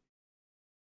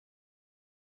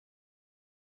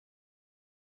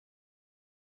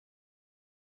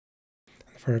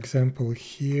 For example,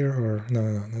 here, or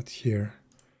no, not here.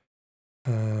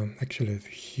 Actually,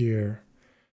 here,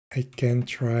 I can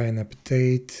try and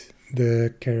update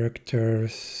the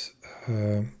character's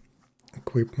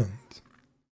equipment.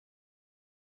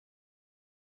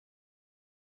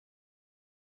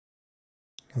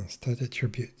 Stat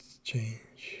attributes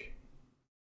change,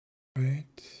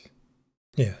 right?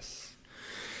 Yes.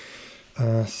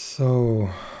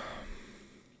 So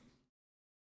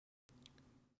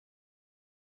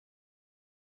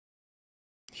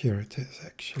here it is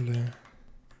actually.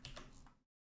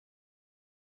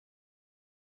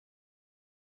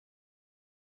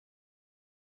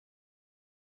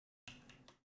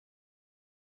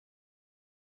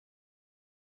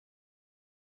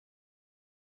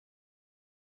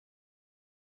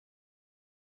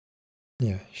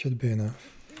 Yeah, should be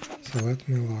enough. So let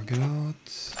me log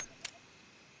out.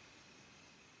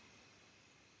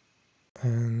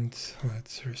 And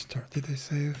let's restart. Did I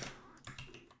save?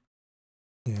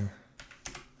 Yeah.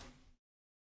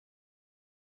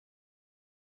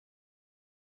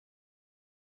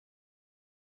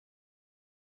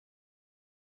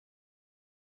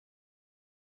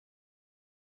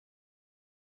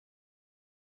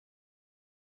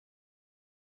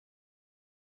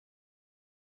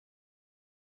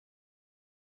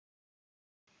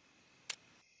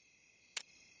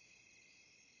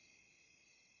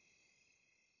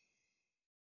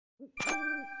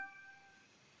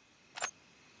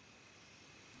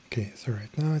 Okay, so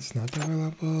right now it's not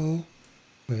available.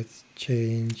 Let's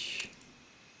change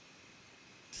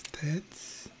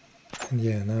stats. And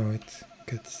yeah, now it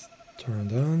gets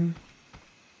turned on.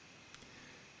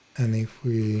 And if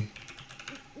we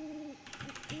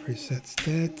reset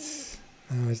stats,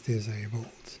 now it's disabled.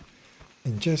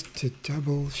 And just to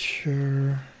double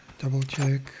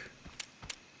check,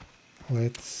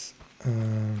 let's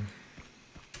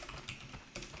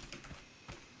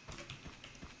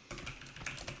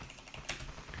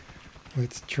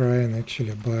try and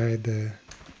actually buy the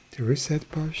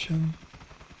reset potion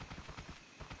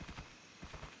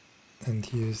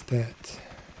and use that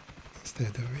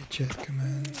instead of a chat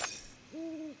command.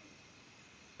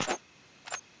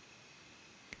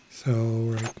 So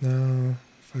right now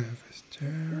 5 is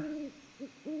there.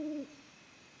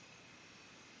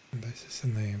 And this is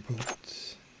enabled.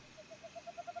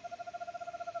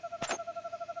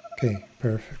 Okay,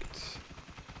 perfect.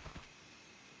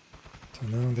 So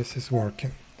now this is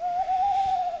working.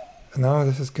 And now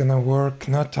this is gonna work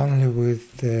not only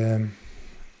with the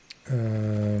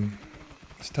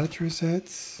stat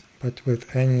resets, but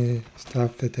with any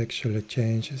stuff that actually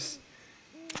changes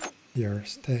your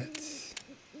stats.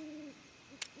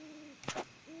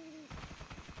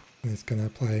 And it's gonna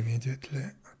apply immediately.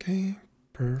 Okay,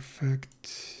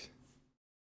 perfect.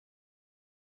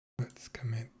 Let's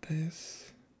commit this.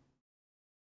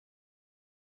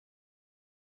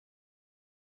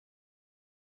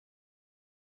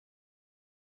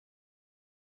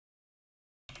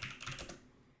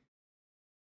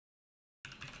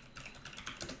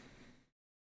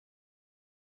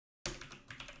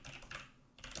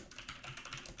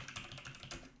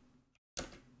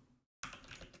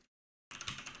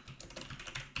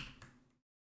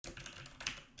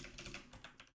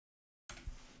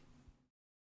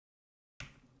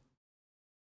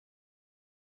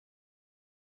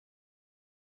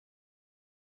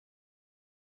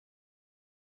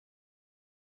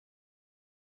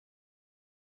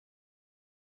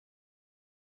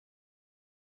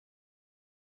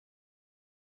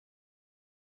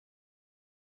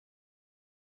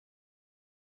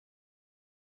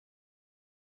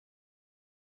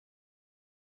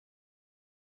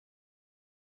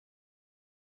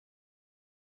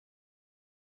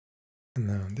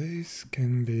 Now this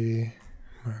can be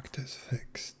marked as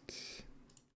fixed.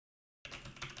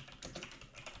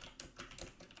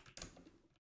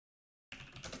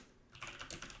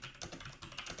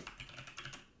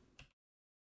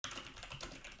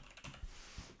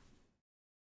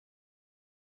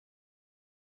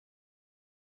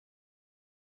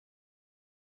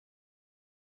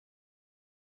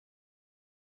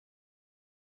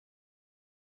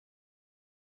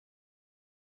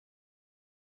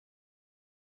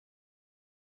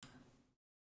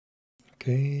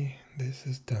 Okay, this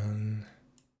is done.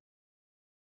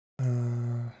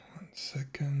 1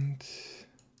 second.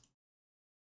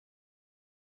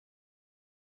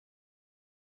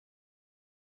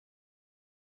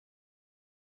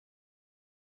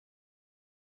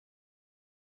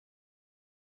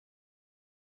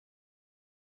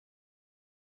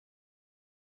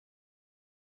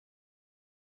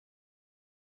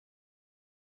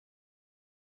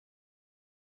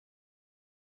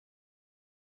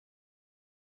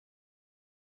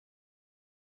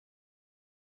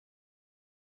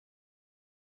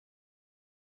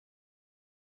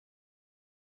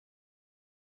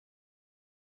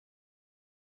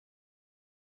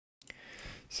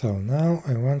 So now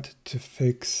I wanted to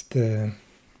fix the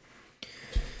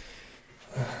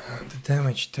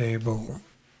damage table.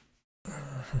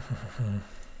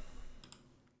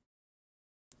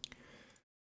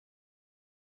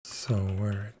 So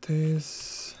where it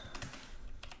is?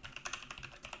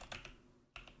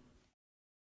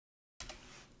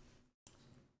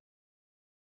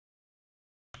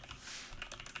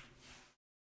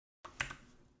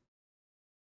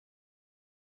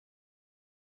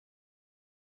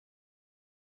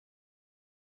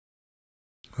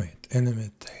 Wait,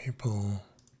 enemy table.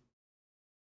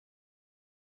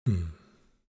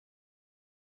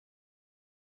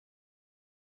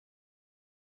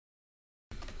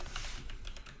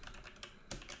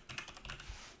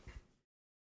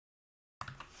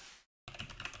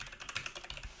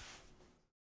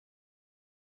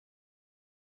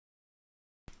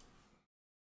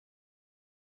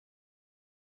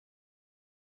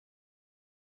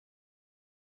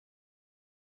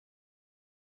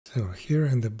 So here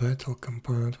in the battle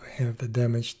component we have the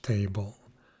damage table.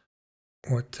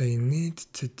 What I need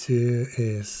to do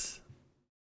is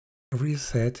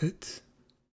reset it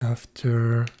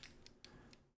after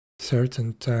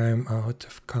certain time out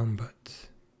of combat.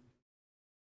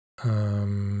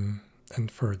 And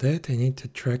for that I need to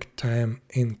track time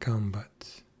in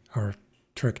combat or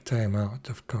track time out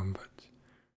of combat.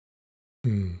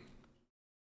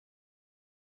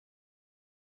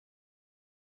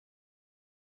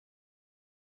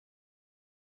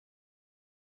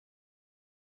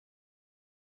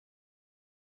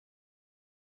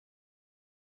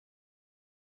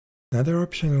 Another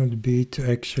option would be to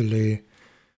actually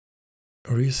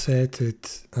reset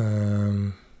it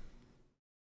or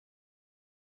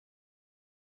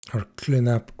clean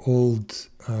up old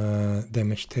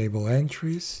damage table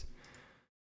entries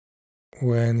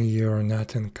when you're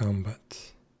not in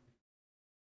combat.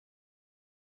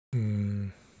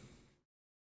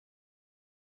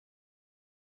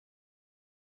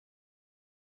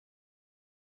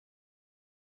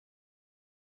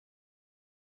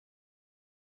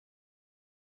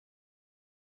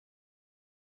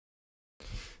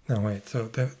 Now wait, so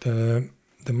the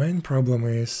main problem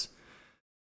is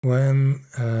when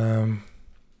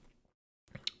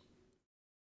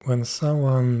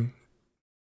someone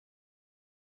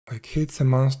like hits a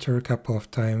monster a couple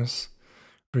of times,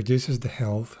 reduces the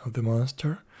health of the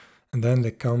monster, and then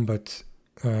the combat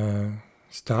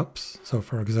stops. So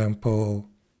for example,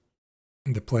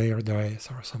 the player dies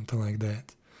or something like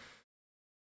that,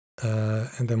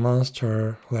 and the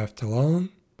monster left alone.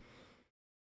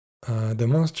 The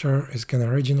monster is gonna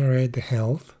regenerate the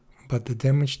health, but the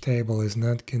damage table is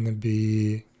not gonna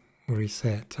be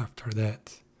reset after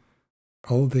that.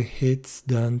 All the hits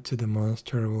done to the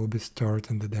monster will be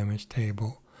stored in the damage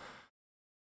table.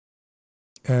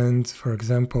 And for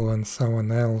example, when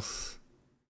someone else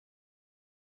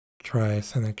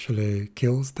tries and actually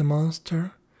kills the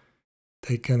monster,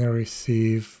 they gonna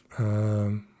receive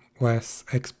less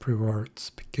XP rewards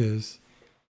because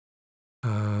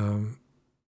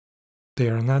they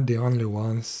are not the only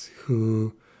ones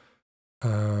who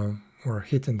were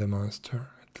hitting the monster,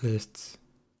 at least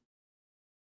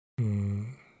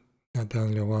not the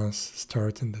only ones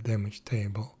starting the damage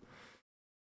table.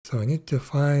 So I need to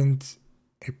find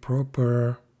a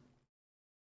proper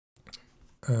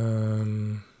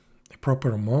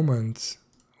moment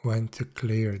when to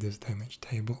clear this damage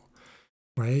table.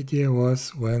 My idea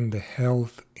was when the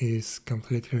health is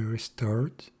completely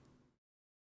restored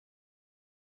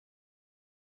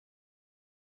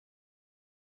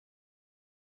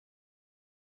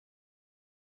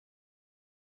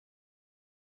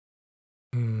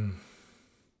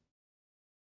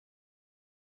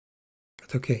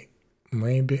But okay,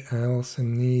 maybe I also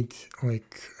need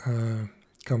like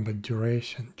combat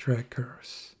duration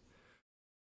trackers.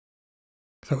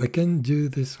 So I can do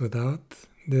this without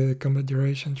the combat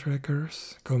duration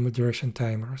trackers, combat duration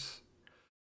timers.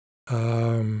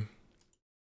 I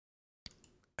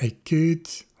could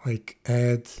like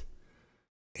add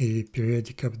a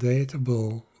periodic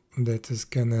updatable that is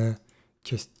gonna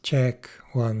just check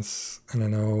once, I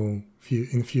don't know,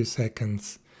 in few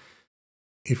seconds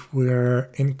if we're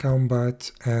in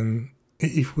combat, and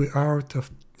if we're out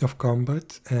of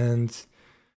combat and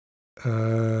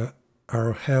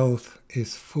our health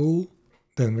is full,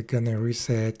 then we're gonna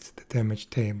reset the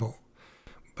damage table.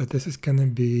 But this is gonna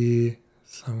be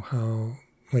somehow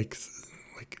like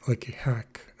a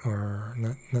hack, or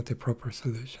not a proper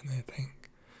solution, I think.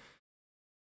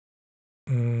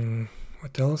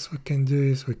 What else we can do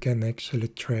is we can actually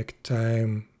track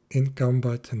time in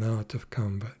combat and out of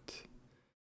combat.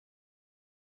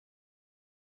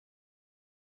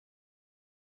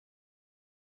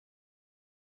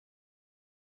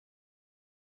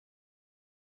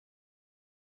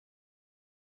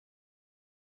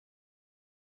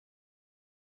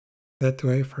 That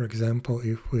way, for example,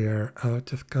 if we are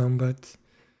out of combat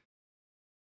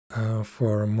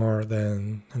for more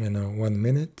than, I don't know, 1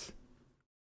 minute,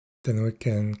 then we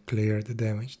can clear the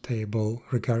damage table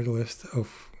regardless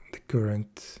of the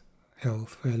current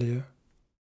health value.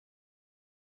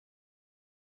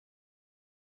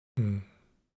 I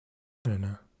don't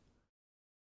know.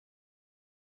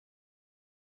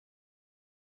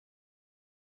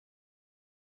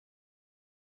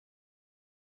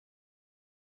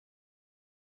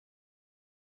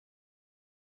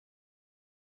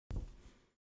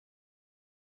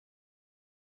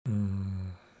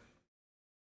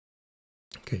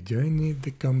 Okay, do I need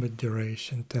the combat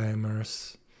duration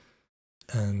timers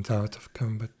and out of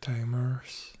combat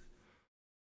timers?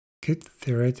 Could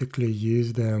theoretically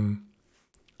use them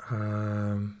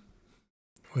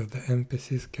with the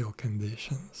NPC skill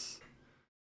conditions.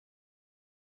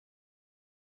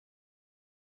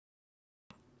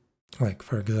 Like,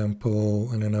 for example,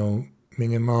 I don't know,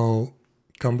 minimal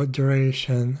combat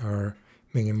duration or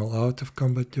minimal out of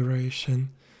combat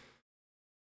duration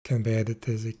can be added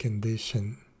as a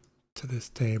condition to this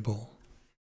table.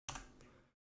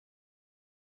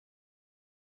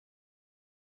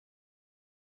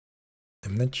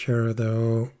 I'm not sure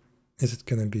though, is it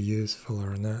going to be useful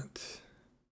or not?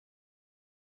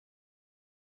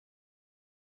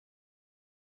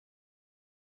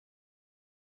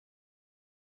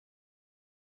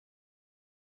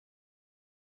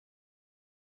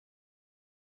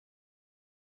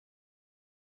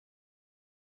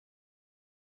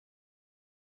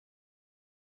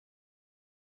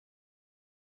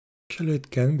 Actually,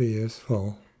 it can be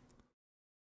useful.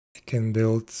 You can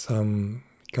build some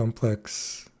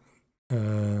complex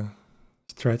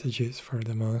strategies for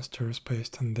the monsters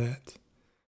based on that.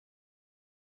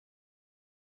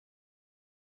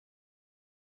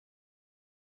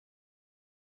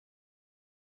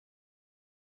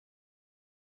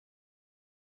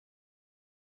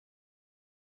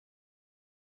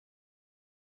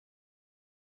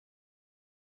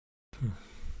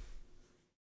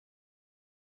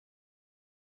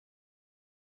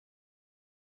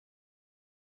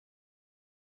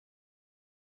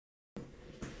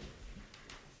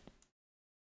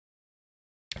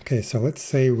 Okay, so let's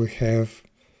say we have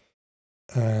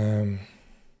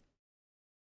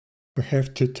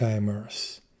two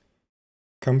timers,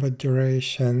 combat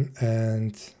duration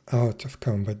and out of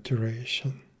combat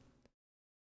duration.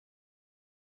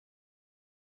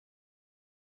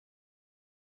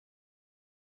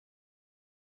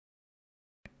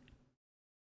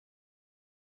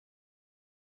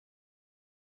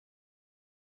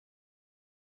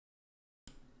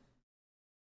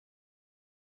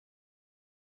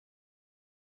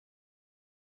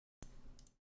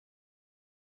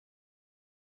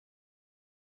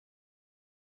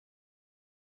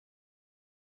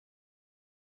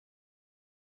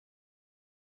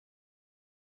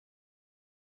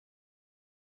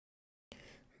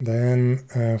 Then,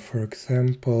 for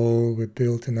example, we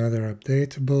built another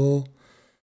updatable.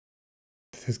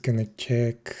 This is gonna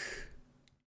check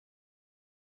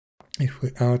if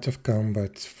we're out of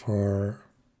combat for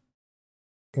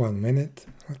 1 minute,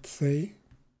 let's say.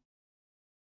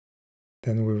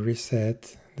 Then we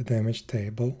reset the damage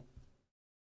table.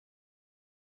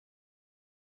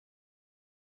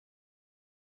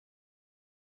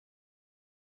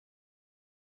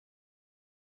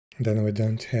 Then we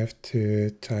don't have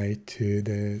to tie to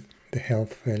the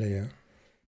health value,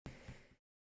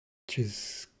 which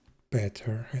is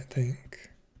better, I think.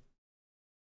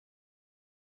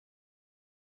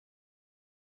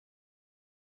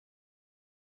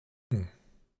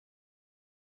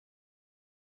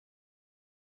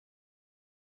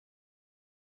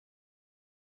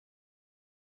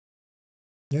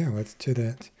 Yeah, let's do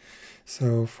that.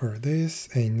 So for this,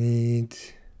 I need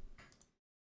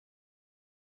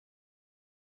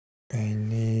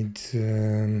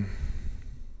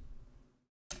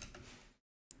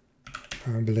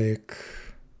public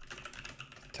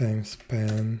time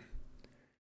span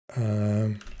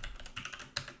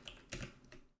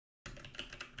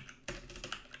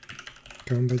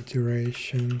combat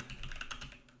duration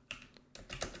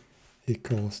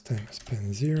equals time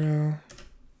span 0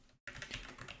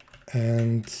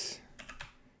 and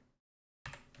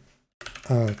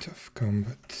out of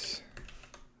combat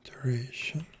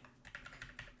duration.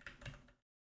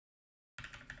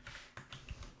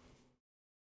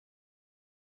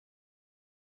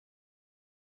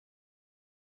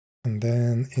 And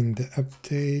then in the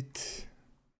update,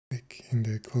 like in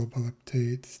the global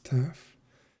update stuff,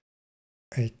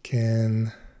 I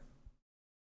can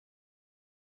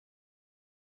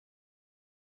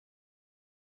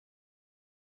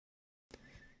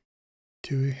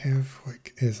do we have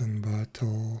like is in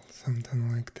battle,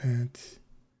 something like that?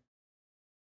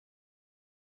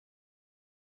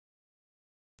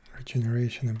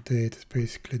 Regeneration update is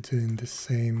basically doing the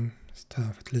same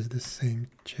stuff, at least the same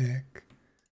check.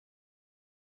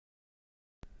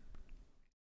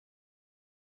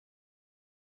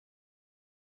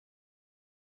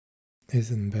 Is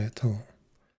in battle.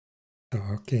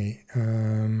 Oh, okay.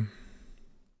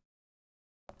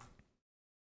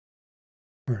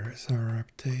 Where is our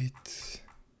update?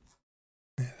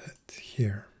 Method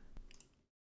here.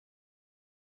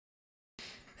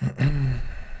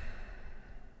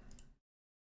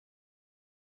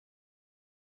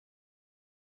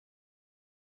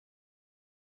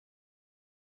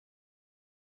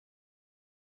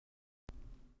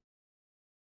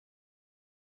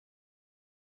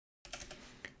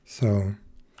 So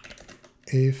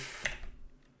if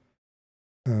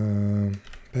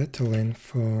battle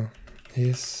info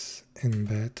is in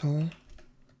battle,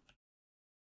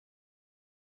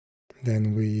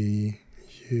 then we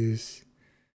use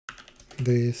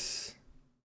this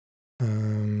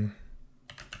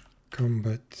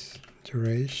combat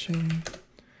duration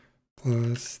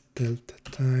plus delta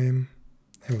time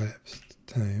elapsed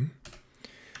time,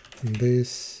 and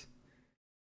this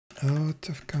out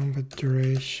of combat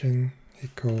duration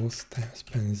equals time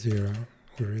span 0.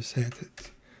 We reset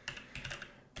it.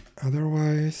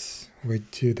 Otherwise, we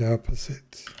do the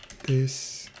opposite.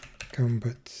 This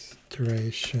combat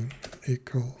duration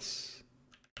equals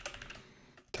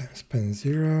time span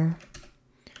 0.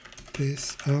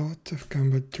 This out of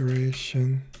combat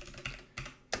duration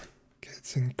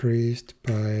gets increased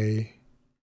by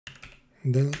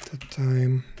delta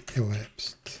time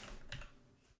elapsed.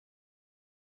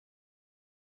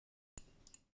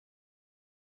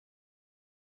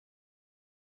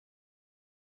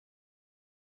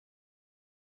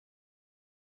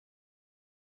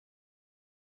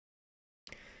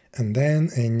 And then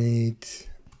I need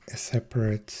a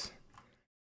separate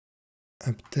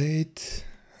update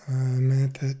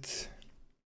method.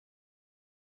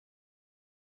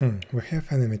 We have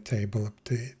enemy table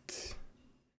update.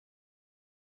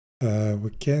 We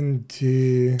can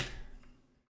do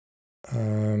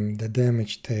the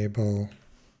damage table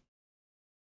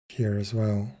here as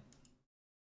well.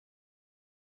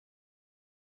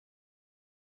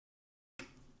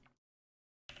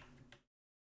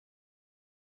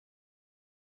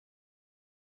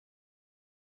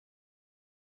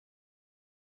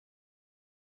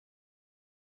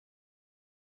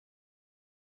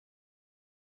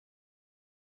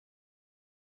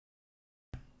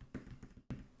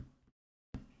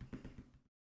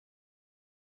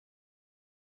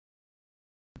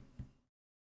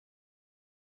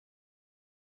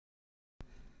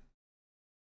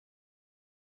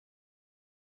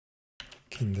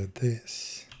 Can do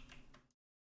this.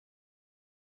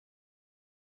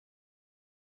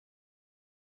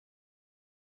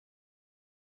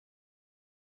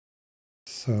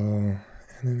 So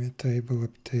enemy table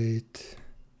update.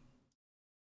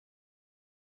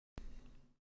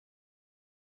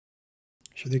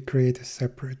 Should I create a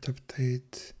separate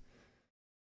update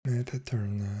method or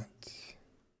not?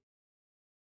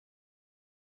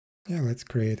 Yeah, let's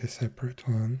create a separate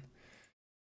one.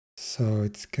 So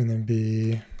it's gonna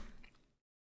be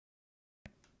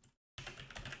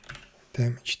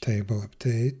damage table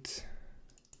update.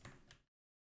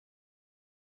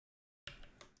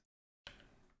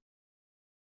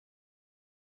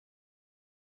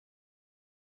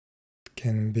 It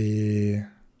can be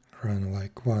run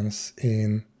like once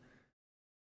in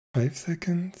 5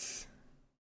 seconds.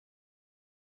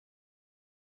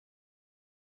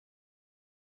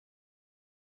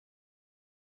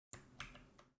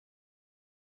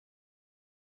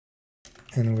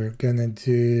 And we're gonna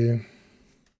do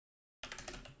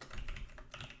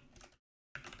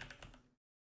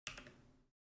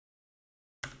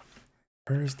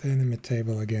where's the enemy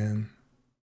table again?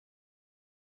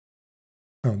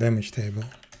 Oh, damage table.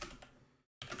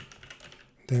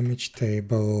 Damage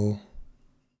table.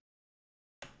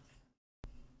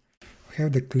 We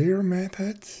have the clear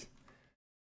method,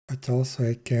 but also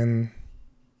I can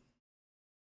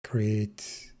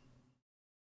create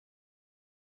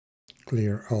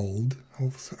clear old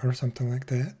also, or something like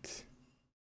that.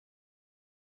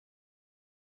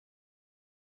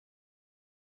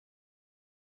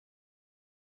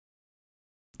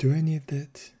 Do I need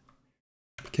that?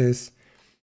 Because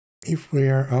if we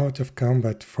are out of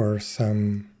combat for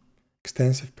some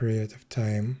extensive period of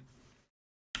time,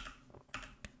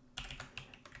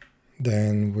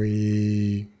 then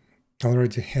we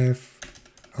already have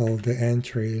all the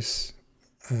entries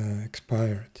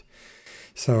expired.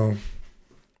 So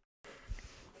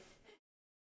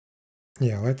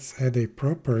yeah, let's add a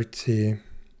property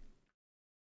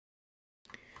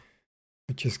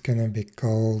which is gonna be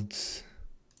called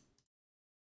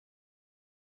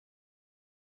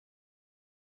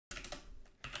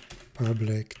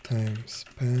public time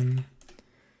span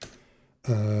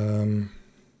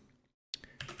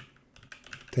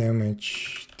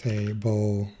damage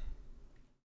table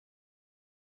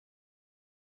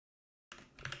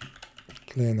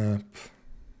cleanup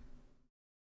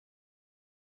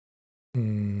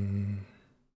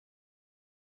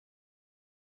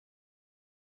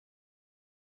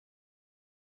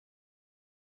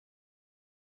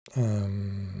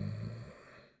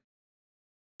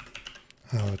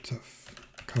out of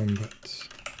combat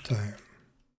time.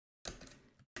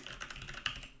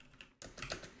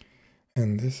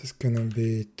 And this is gonna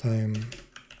be time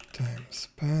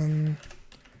span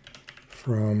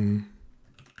from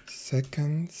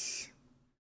seconds,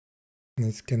 and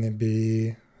it's gonna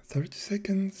be 30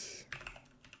 seconds.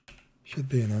 Should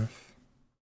be enough.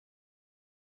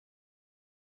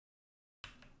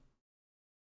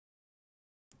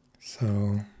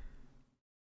 So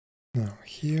now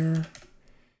here,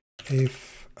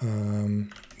 if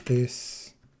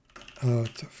this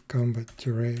out of combat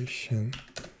duration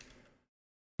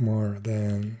more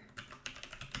than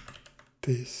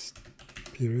this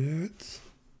period,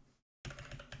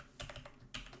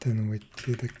 then we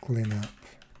do the cleanup.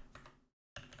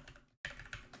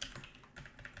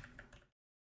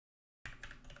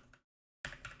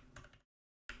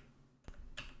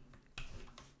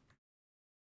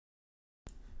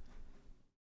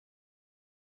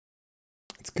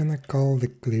 It's gonna call the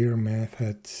clear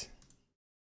method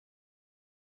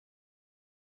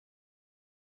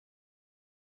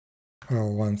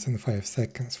well once in 5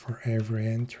 seconds for every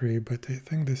entry, but I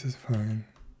think this is fine.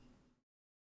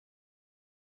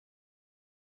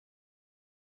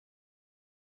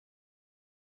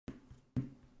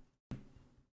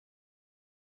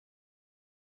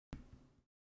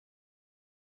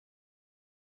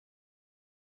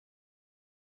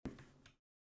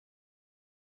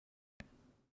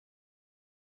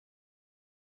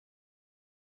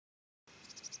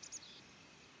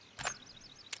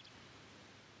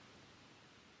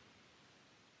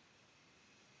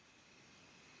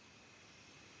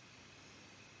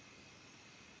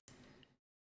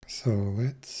 So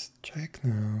let's check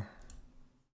now.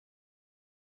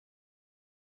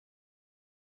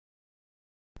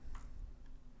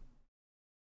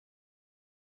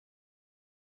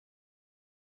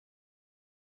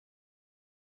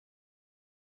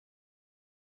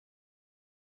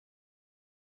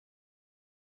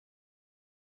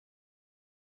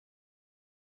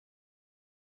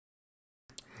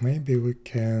 Maybe we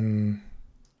can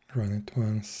run it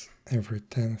once every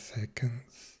 10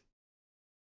 seconds.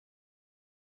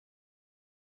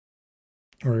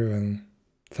 Or even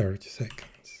 30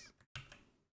 seconds.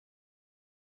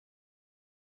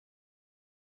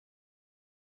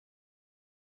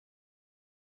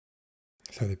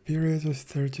 So the period is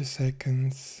 30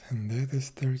 seconds, and that is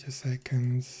 30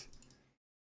 seconds.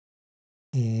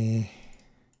 Yeah,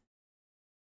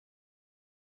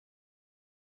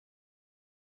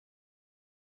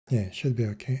 it should be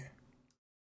okay.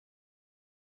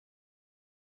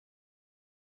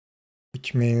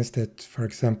 Which means that, for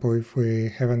example, if we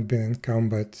haven't been in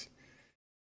combat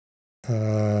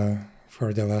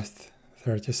for the last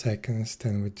 30 seconds,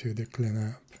 then we do the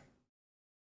cleanup.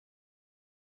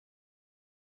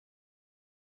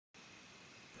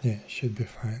 Yeah, should be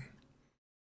fine.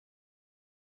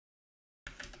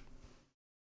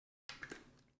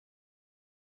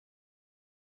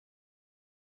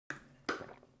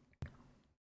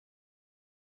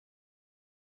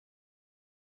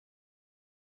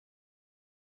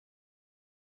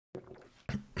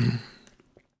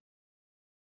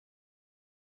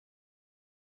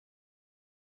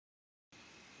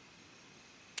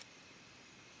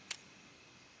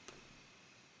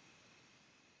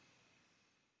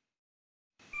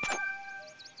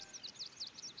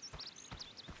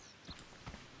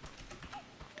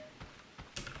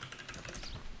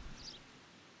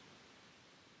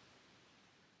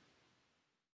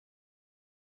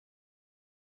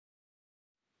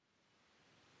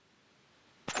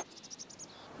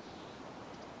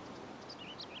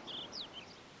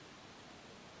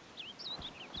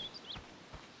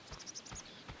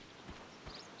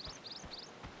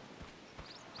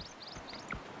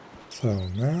 So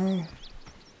now,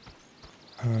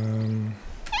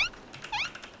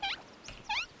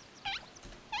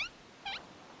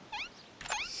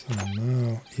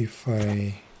 if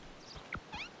I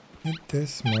hit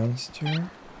this monster,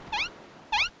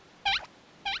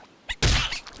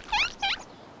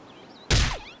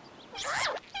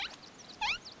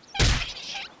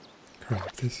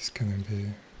 crap, this is gonna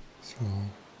be slow.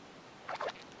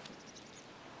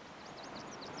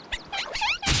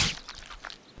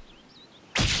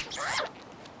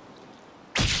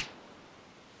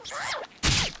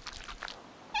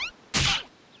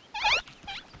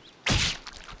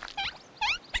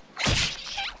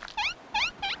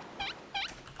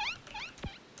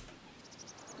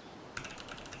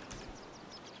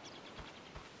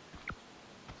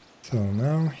 So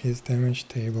now his damage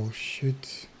table should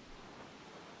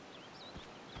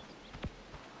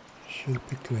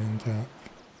be cleaned up.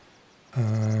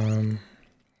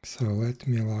 So let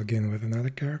me log in with another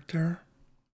character.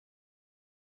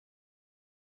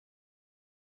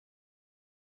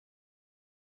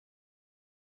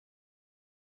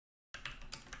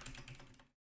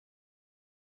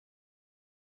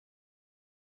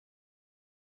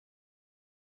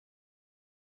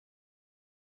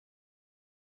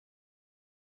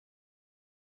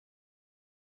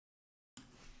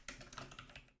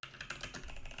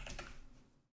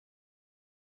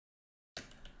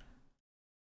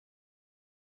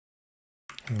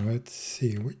 And let's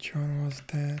see, which one was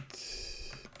that?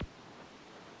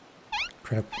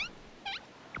 Crap.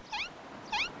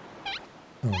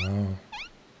 Oh no.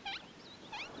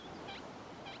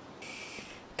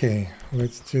 Okay,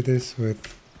 let's do this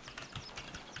with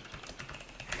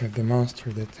the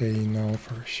monster that I know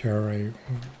for sure I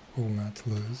will not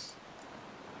lose.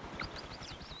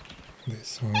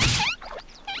 This one.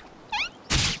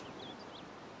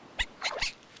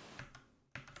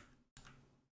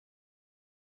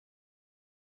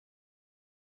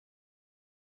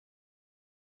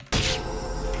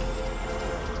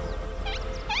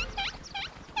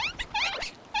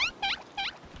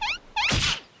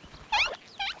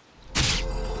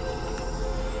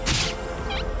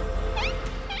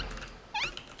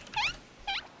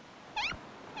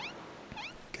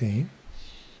 Okay.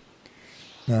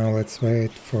 Now let's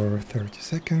wait for 30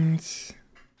 seconds.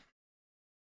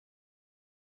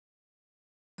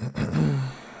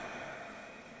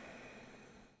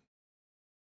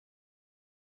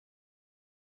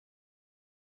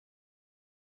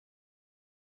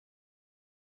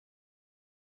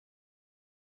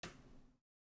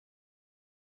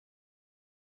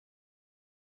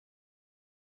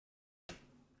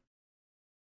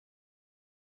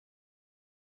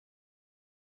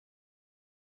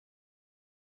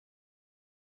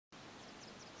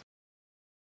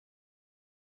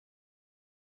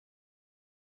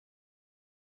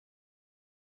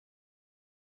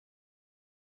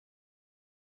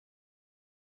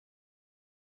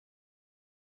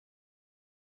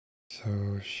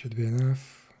 So should be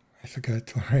enough. I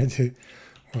forgot already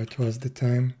what was the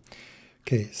time.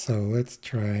 Okay, so let's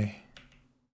try.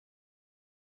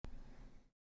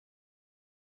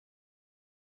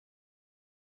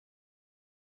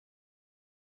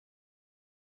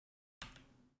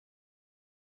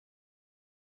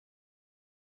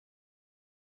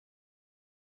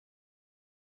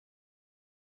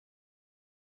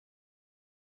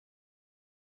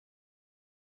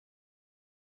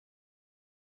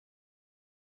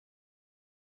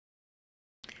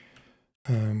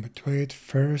 But wait,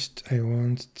 first I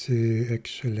want to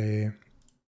actually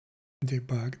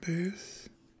debug this.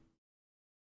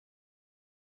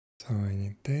 So I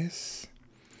need this,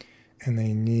 and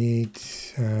I need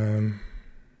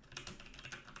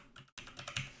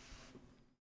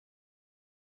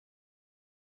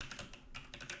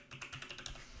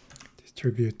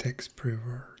distribute text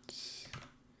prewords.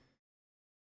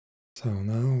 So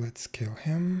now let's kill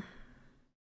him.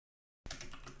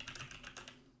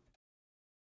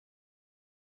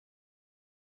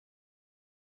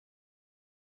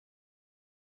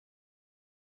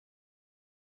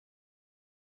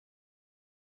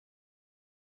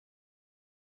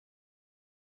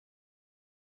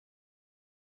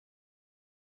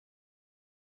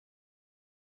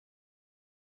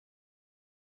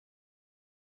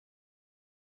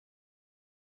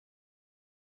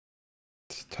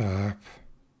 Stop.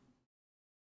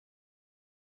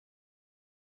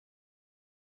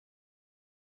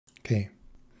 Okay.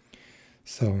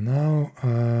 So now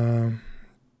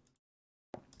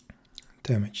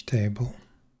damage table.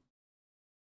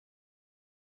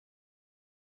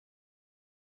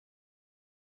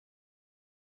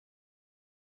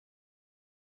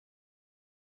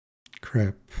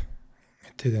 Crap.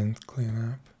 It didn't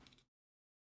clean up.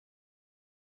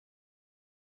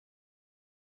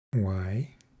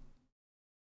 Why?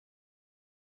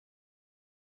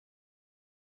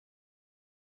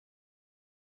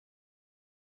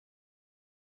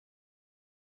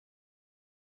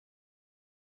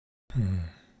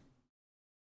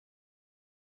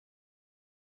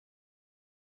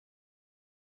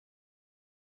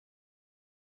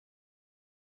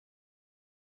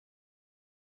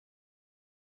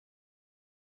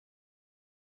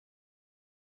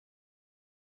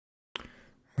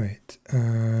 Wait,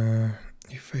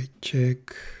 if I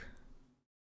check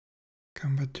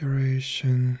combat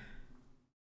duration,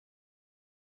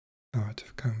 out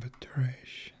of combat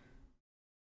duration.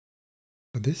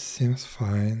 So this seems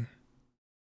fine.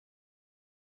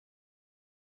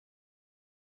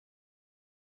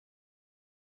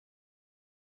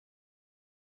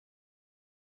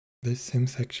 This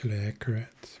seems actually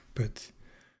accurate, but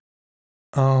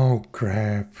oh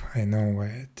crap, I know why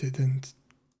it didn't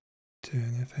do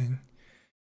anything.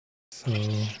 So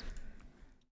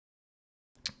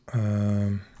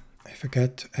I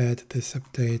forgot to add this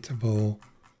updatable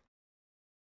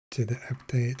to the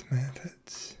update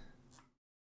methods.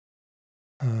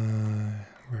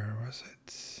 Where was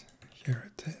it?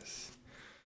 Here it is.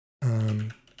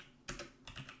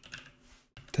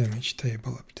 Damage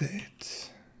table update.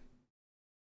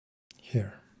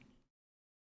 Here.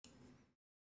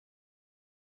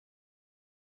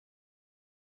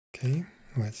 Okay,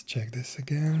 let's check this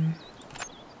again.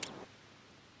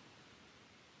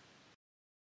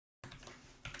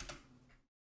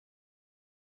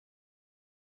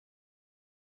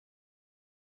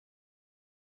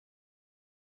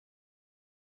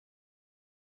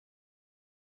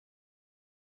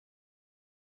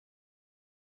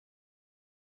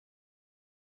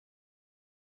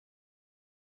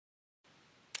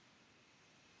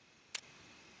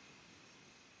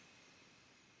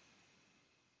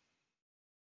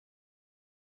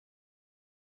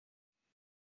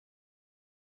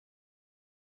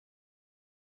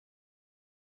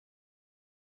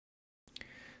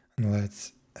 And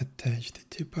let's attach the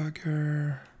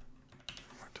debugger.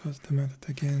 What was the method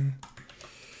again?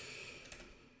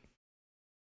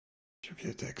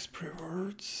 Attribute exp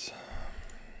rewards.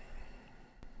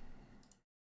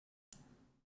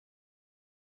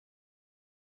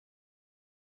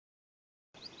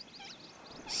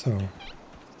 So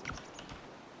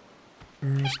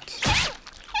first,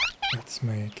 let's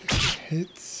make it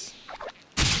hits.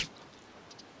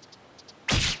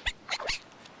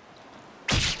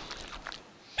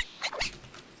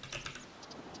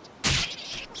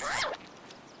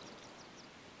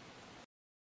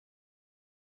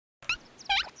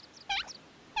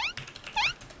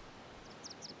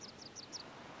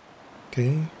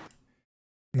 Okay,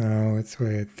 now let's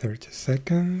wait 30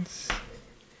 seconds.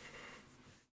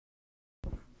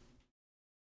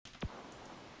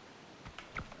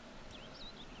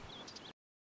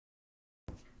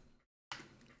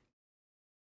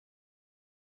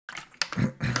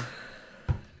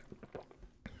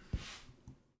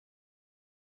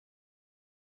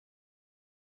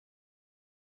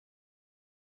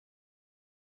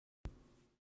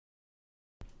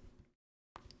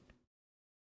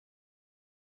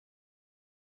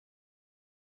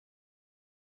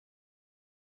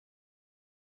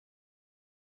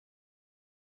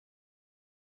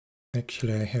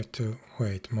 Actually, I have to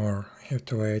wait more. I have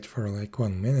to wait for like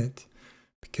 1 minute,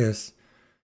 because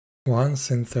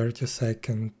once in 30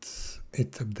 seconds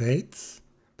it updates,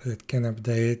 but it can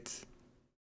update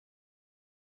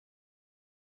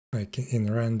like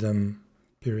in random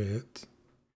period.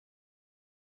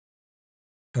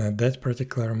 And at that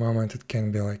particular moment it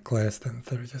can be like less than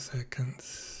 30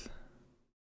 seconds.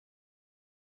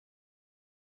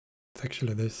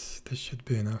 Actually this should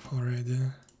be enough already.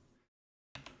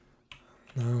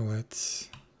 Now let's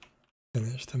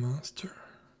finish the monster.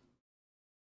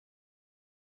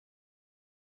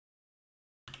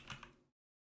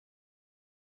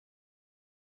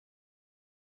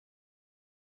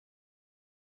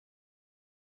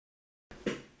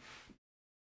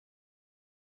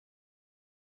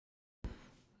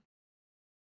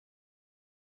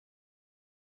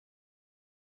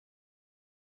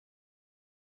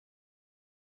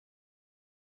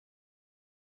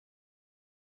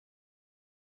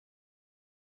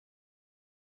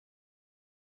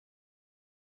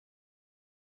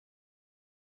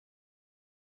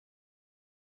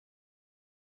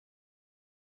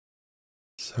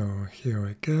 So here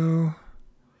we go.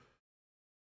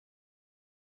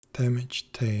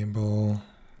 Damage table.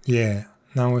 Yeah,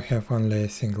 now we have only a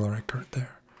single record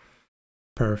there.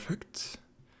 Perfect.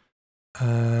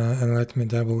 And let me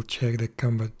double check the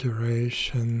combat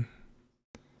duration.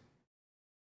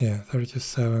 Yeah,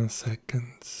 37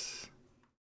 seconds.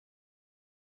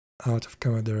 Out of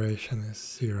combat duration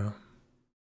is 0.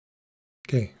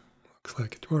 Okay, looks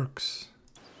like it works.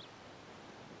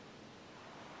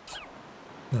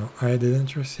 No, I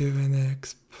didn't receive any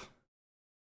exp.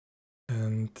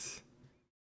 And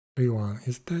 3-1.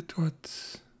 Is that what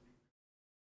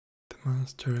the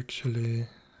monster actually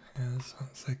has? 1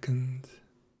 second.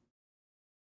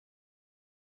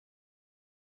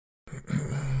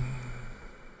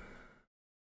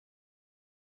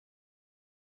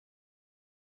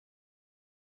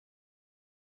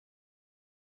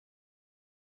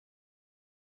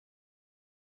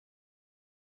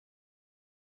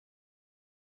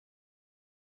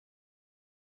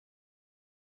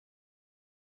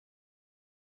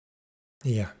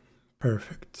 Yeah,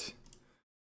 perfect.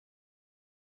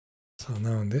 So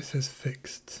now this is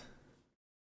fixed.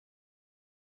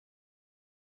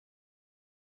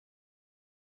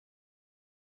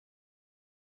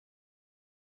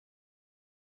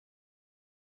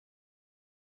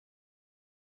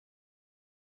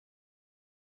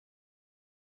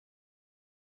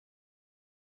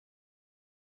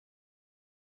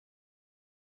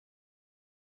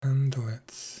 And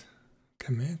let's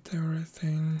commit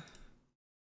everything.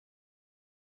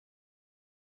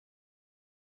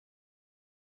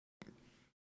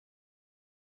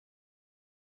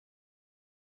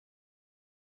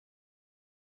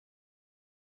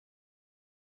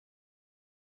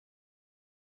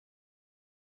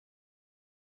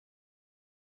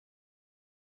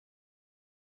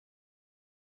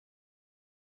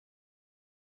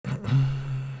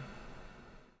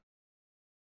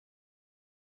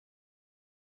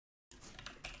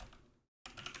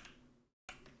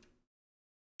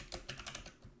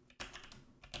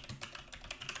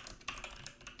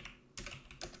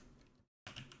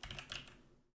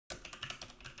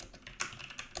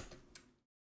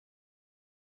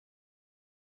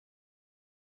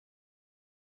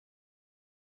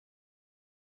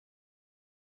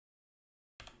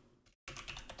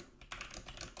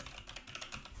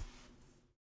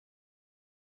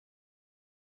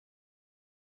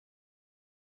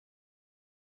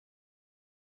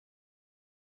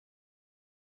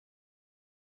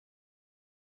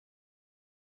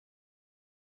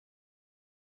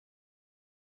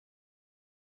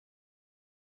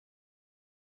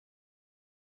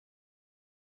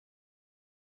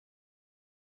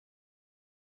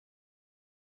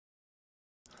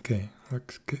 Okay,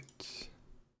 looks good.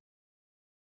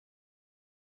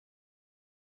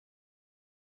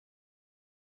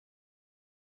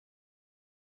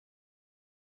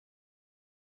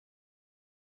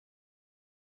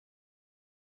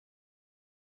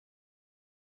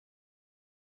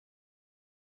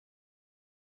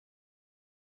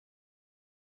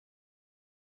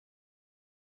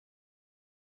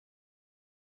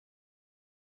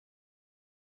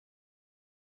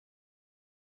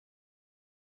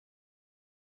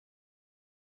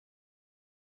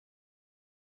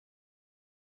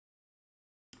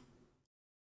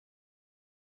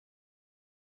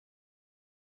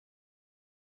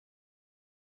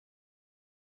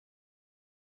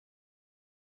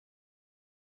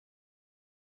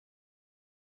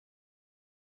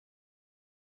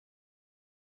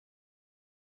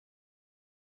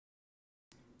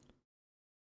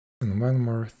 And one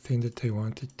more thing that I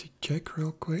wanted to check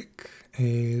real quick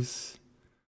is,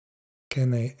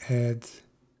 can I add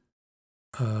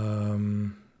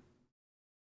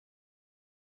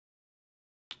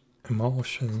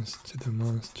emulsions to the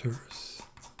monsters?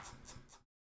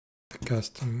 The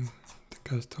custom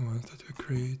ones that we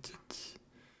created.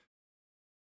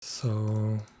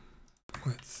 So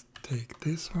let's take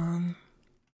this one.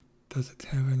 Does it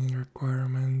have any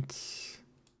requirements?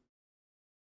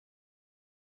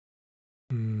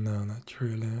 No, not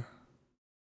really.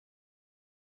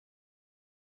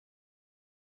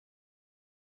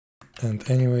 And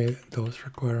anyway, those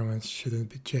requirements shouldn't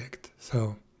be checked.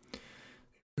 So if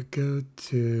we go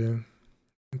to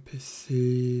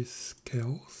NPC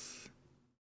skills,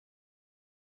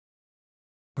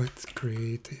 let's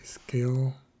create a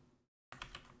skill.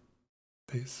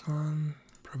 This one,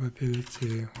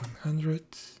 probability 100,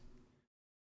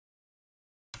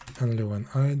 only one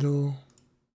idle,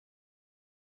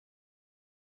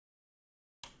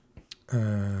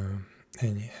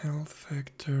 any health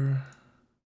factor,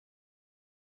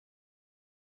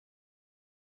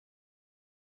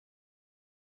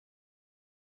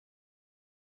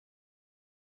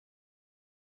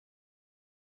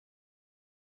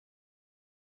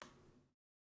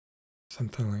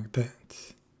 something like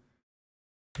that.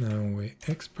 Now we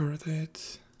export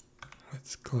it.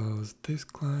 Let's close this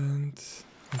client.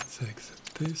 Let's exit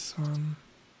this one.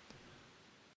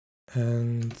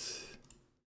 And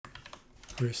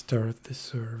restart the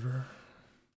server.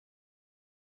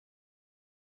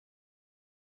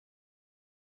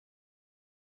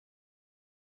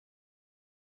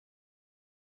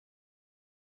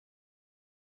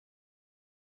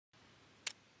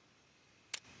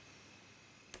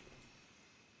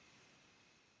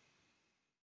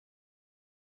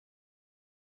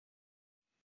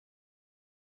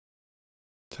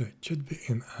 So it should be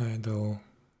in idle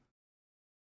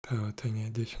without any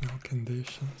additional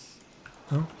conditions.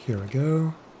 Oh, here we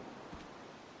go.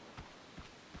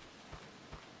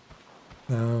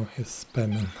 Now he's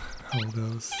spamming all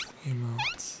those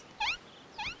emotes.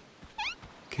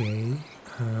 Okay.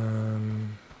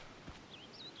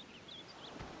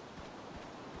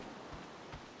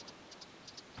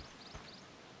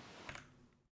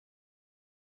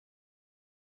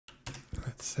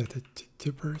 Let's set it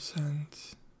to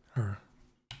 2% or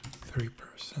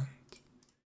 3%.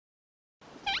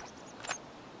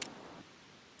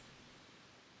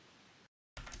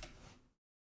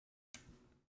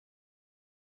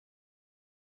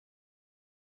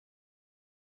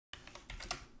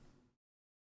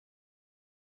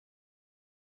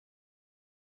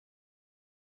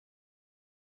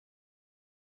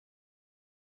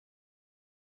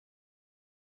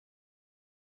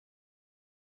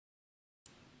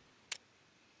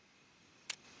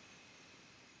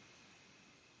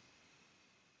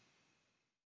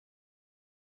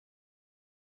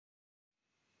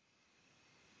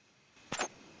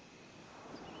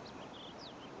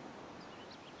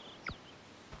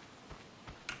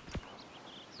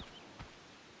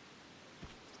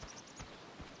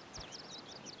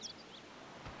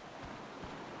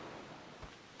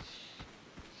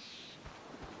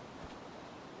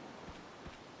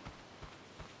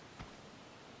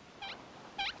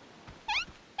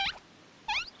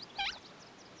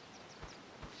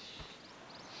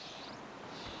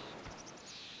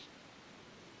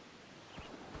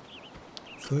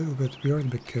 It's a little bit weird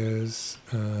because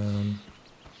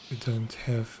we don't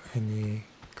have any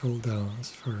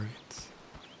cooldowns for it.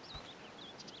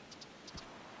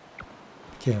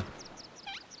 Yeah,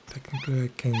 technically I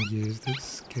can use this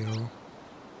skill.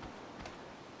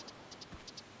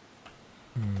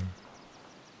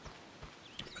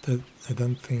 But I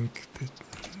don't think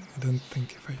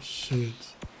if I should.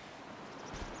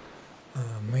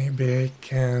 Maybe I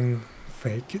can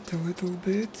fake it a little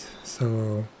bit,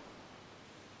 so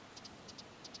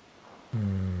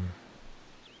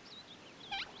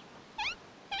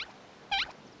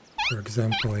for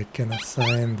example, I can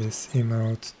assign this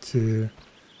emote to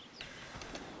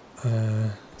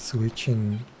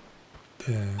switching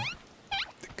the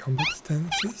combat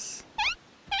stances.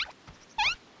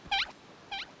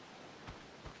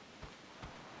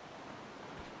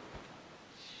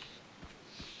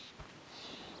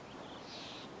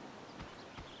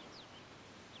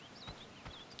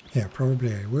 Yeah,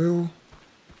 probably I will.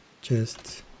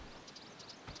 Just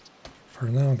for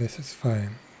now this is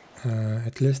fine.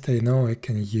 At least I know I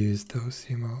can use those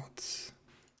emotes.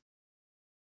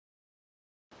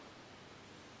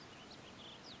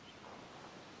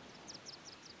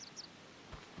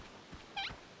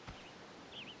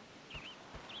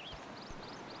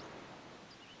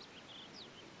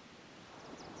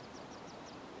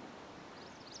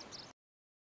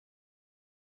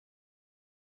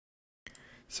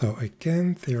 So I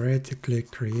can theoretically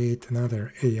create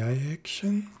another AI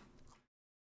action.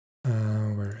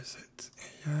 Where is it?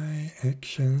 AI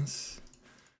actions.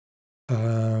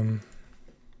 So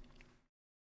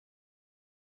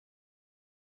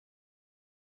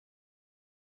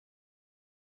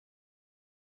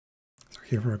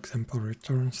here, for example,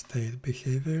 return state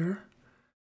behavior.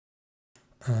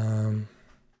 I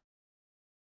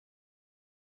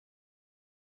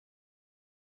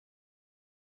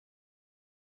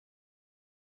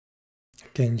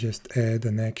can just add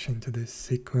an action to this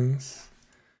sequence.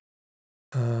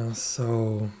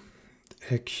 So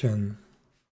action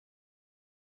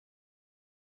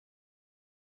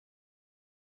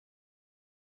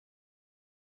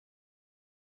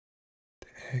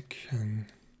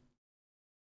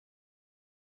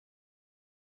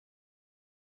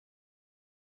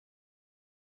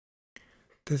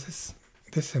this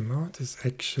emote is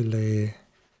actually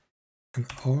an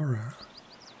aura.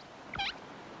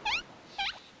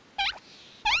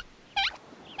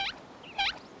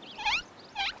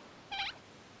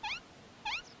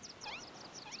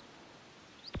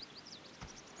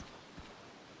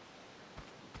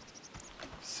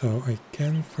 So I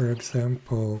can, for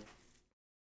example,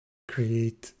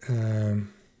 create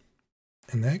an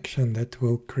action that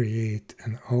will create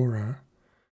an aura.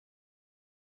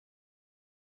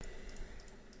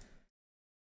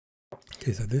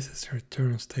 Okay, so this is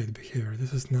return state behavior.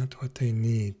 This is not what I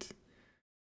need.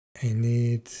 I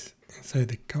need inside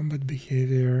the combat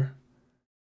behavior.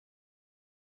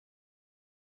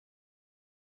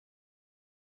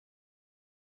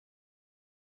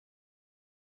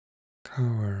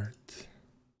 Coward.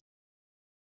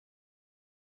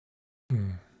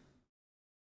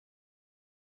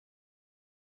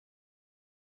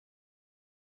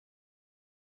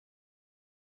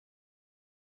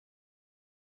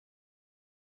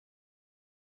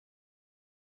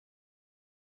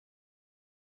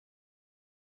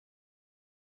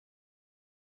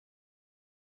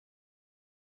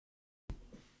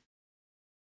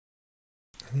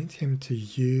 I need him to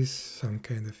use some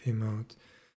kind of emote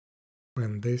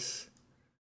when this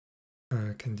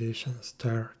condition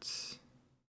starts.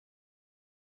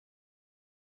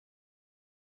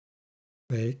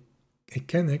 I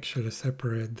can actually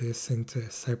separate this into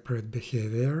a separate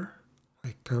behavior,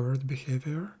 like covered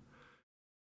behavior,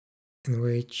 in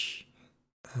which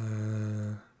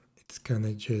it's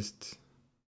gonna just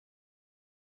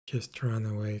run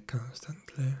away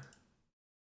constantly.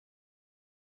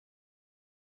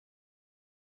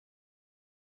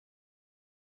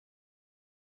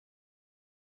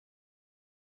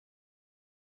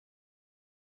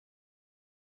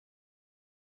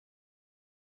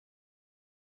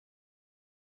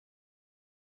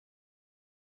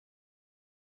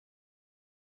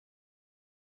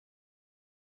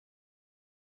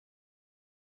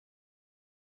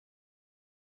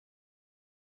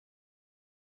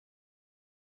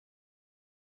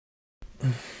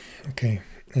 Okay,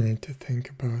 I need to think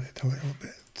about it a little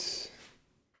bit.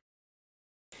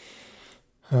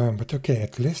 But okay,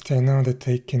 at least I know that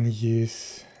I can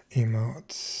use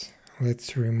emotes.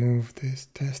 Let's remove this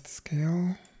test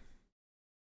scale.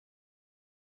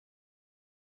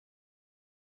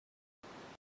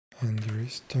 And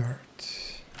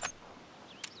restart.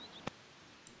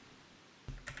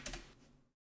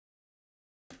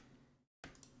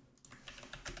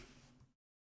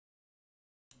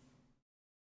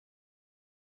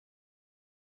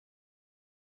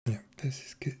 Yeah, this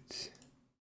is good.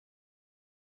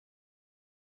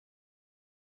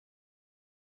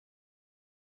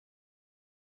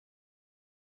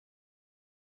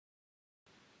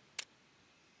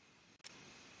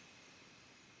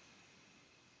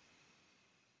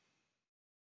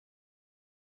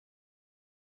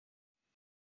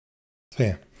 So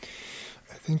yeah,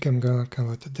 I think I'm gonna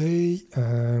call it a day.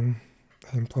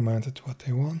 I implemented what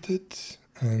I wanted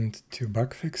and 2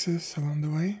 bug fixes along the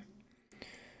way.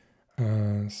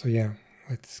 So yeah,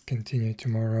 let's continue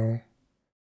tomorrow,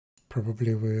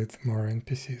 probably with more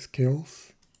NPC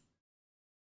skills.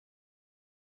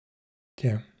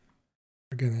 Yeah,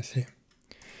 we're gonna see.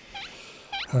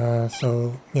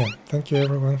 So yeah, thank you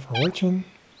everyone for watching,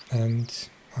 and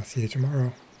I'll see you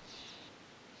tomorrow.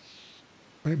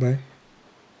 Bye bye.